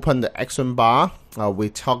can open the action bar.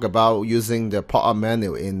 We talk about using the pop-up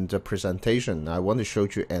menu in the presentation. I want to show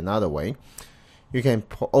you another way. You can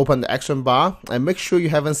open the action bar and make sure you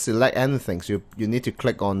haven't selected anything. So you need to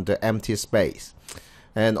click on the empty space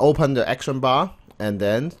and open the action bar, and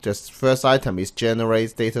then just first item is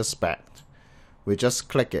generate data spec. We just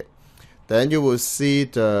click it. Then you will see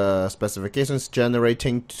the specifications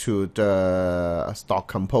generating to the stock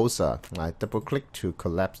composer. I double click to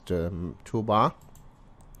collapse the toolbar.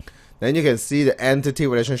 Then you can see the entity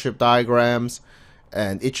relationship diagrams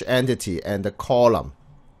and each entity and the column.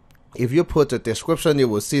 If you put the description, you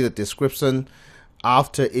will see the description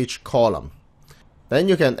after each column. Then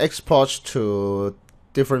you can export to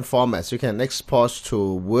different formats. You can export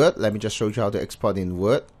to Word. Let me just show you how to export in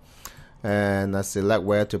Word. And I select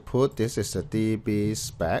where to put. This is the DB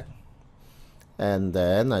spec, and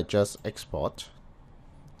then I just export.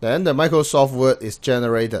 Then the Microsoft Word is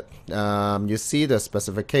generated. You see the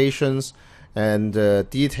specifications and the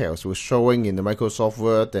details was showing in the Microsoft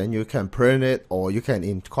Word. Then you can print it, or you can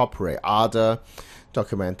incorporate other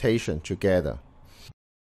documentation together.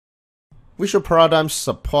 Visual paradigms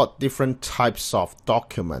support different types of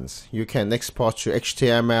documents. You can export to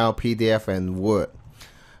HTML, PDF, and Word.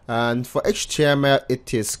 And for HTML,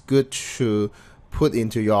 it is good to put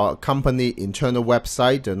into your company internal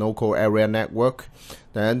website, the local area network.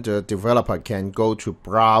 Then the developer can go to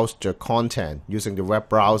browse the content using the web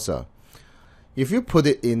browser. If you put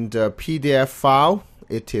it in the PDF file,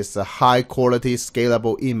 it is a high quality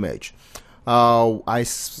scalable image. I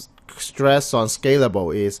stress on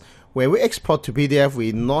scalable is when we export to PDF,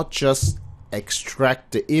 we not just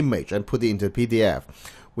extract the image and put it into PDF.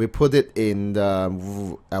 We put it in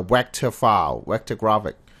the a vector file, vector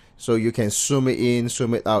graphic, so you can zoom it in,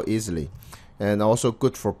 zoom it out easily, and also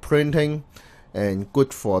good for printing and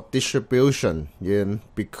good for distribution,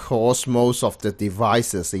 because most of the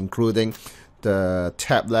devices, including the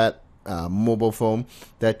tablet, mobile phone,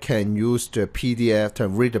 that can use the PDF to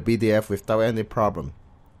read the PDF without any problem.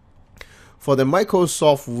 For the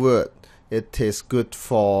Microsoft Word, it is good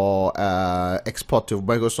for export to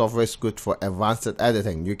Microsoft Word. Is good for advanced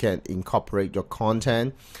editing. You can incorporate your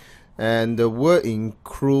content, and the Word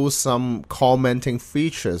includes some commenting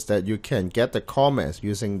features that you can get the comments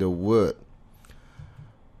using the Word.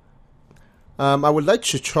 I would like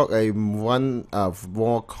to talk one of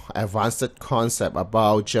more advanced concept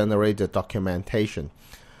about generated documentation.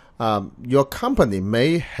 Your company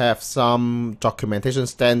may have some documentation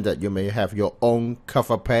standard. You may have your own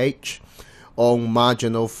cover page, own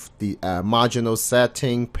marginal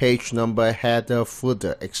setting, page number, header,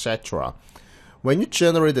 footer, etc. When you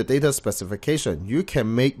generate the data specification, you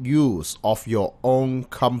can make use of your own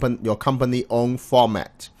company own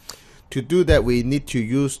format. To do that, we need to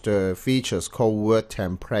use the features called Word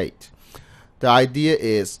template. The idea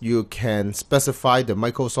is you can specify the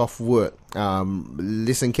Microsoft Word.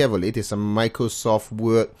 Listen carefully, it is a Microsoft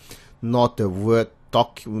Word, not the Word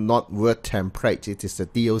template. It is a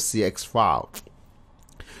docx file.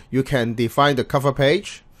 You can define the cover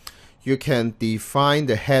page. You can define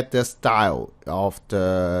the header style of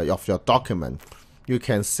your document. You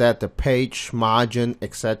can set the page margin,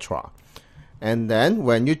 etc. And then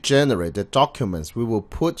when you generate the documents, we will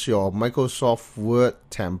put your Microsoft Word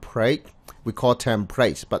template. We call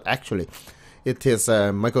templates, but actually it is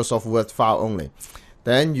a Microsoft Word file only.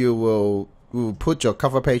 Then you will put your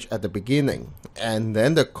cover page at the beginning, and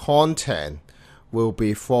then the content will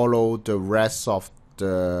be follow the rest of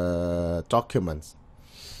the documents.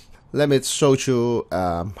 Let me show you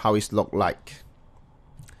how it look like.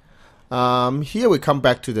 Here we come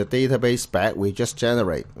back to the database spec we just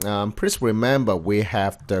generate. Please remember we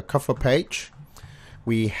have the cover page,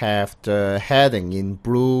 we have the heading in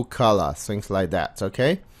blue color, things like that,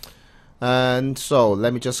 okay? And so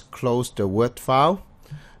let me just close the Word file,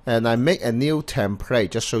 and I make a new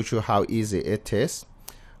template, just show you how easy it is.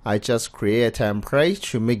 I just create a template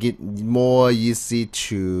to make it more easy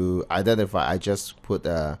to identify. I just put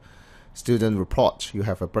a student report. You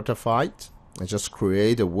have a butterfly. I just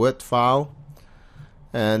create a Word file,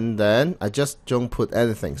 and then I just don't put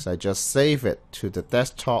anything, so I just save it to the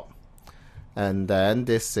desktop. And then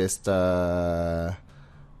this is the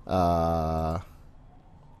I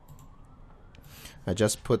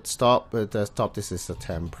just put stop at the top. This is the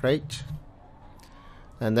template,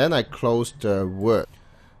 and then I close the Word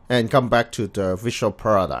and come back to the visual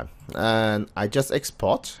paradigm, and I just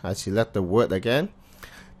export. I select the Word again.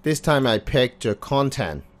 This time I pick the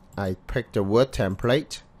content. I pick the Word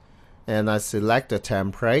template, and I select the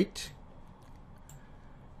template,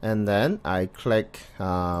 and then I click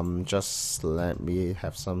just let me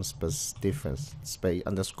have some difference, space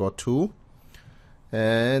 _2,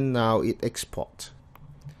 and now it export.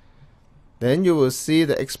 Then you will see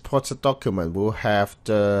the exported document will have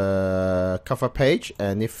the cover page,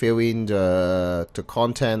 and it fill in the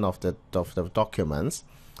content of the documents,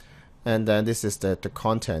 and then this is the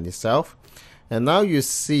content itself. And now you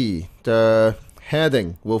see the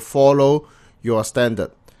heading will follow your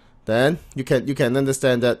standard. Then you can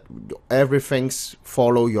understand that everything's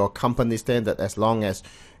follow your company standard as long as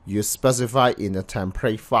you specify in a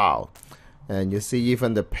template file. And you see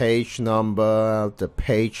even the page number, the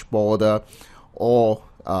page border, all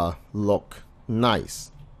look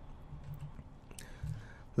nice.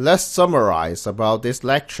 Let's summarize about this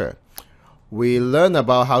lecture. We learn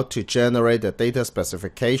about how to generate the data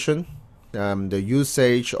specification, the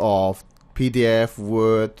usage of PDF,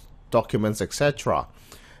 Word, documents, etc.,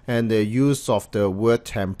 and the use of the Word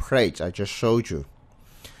template I just showed you.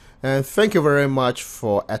 And thank you very much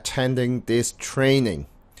for attending this training.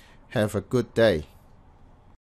 Have a good day.